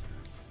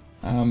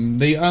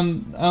 They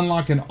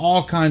unlocking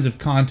all kinds of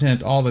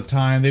content all the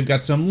time. They've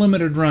got some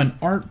limited run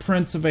art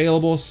prints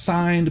available,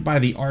 signed by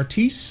the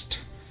artiste.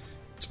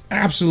 It's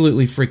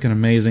absolutely freaking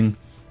amazing.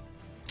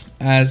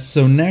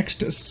 So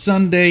next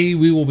Sunday,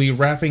 we will be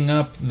wrapping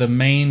up the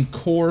main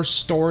core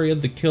story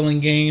of The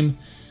Killing Game,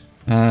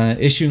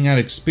 issuing out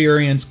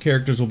experience.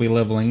 Characters will be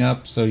leveling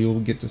up, so you'll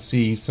get to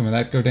see some of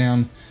that go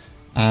down.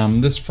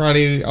 This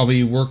Friday, I'll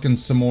be working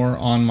some more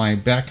on my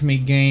Back Me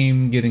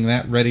game, getting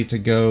that ready to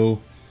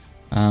go,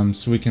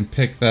 so we can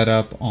pick that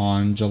up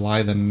on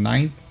July the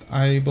 9th,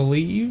 I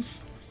believe.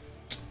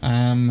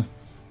 Yeah,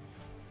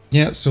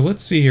 so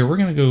let's see here. We're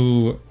going to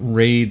go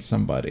raid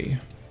somebody.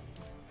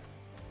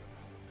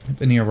 If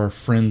any of our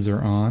friends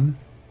are on.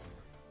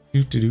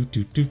 We're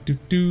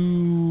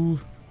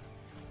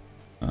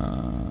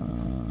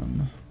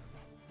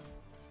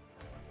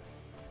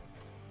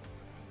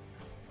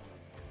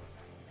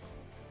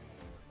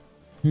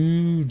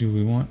who do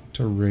we want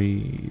to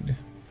raid?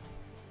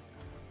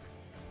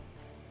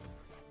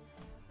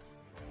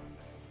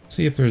 Let's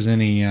see if there's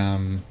any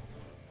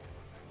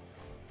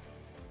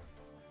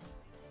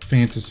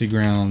Fantasy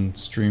Ground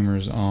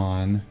streamers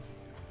on.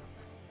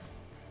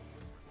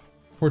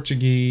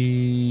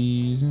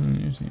 Portuguese.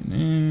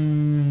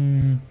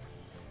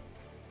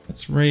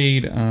 Let's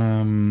raid.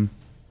 We're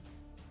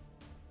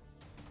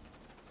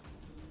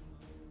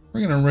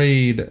gonna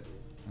raid.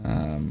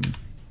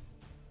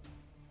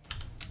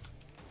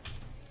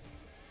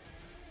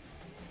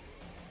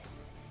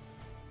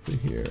 See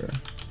here.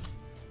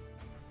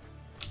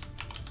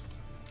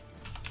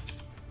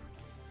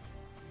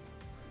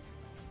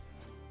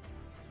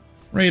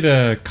 Raid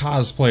a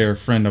cosplayer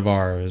friend of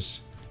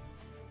ours.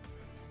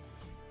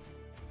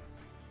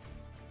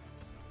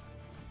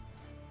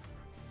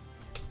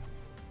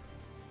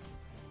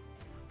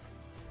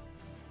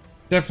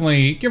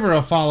 Definitely give her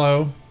a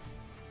follow.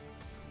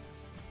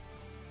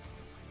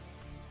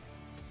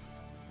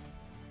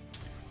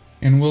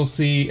 And we'll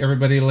see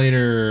everybody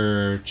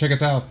later. Check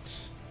us out.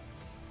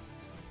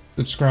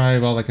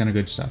 Subscribe, all that kind of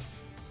good stuff.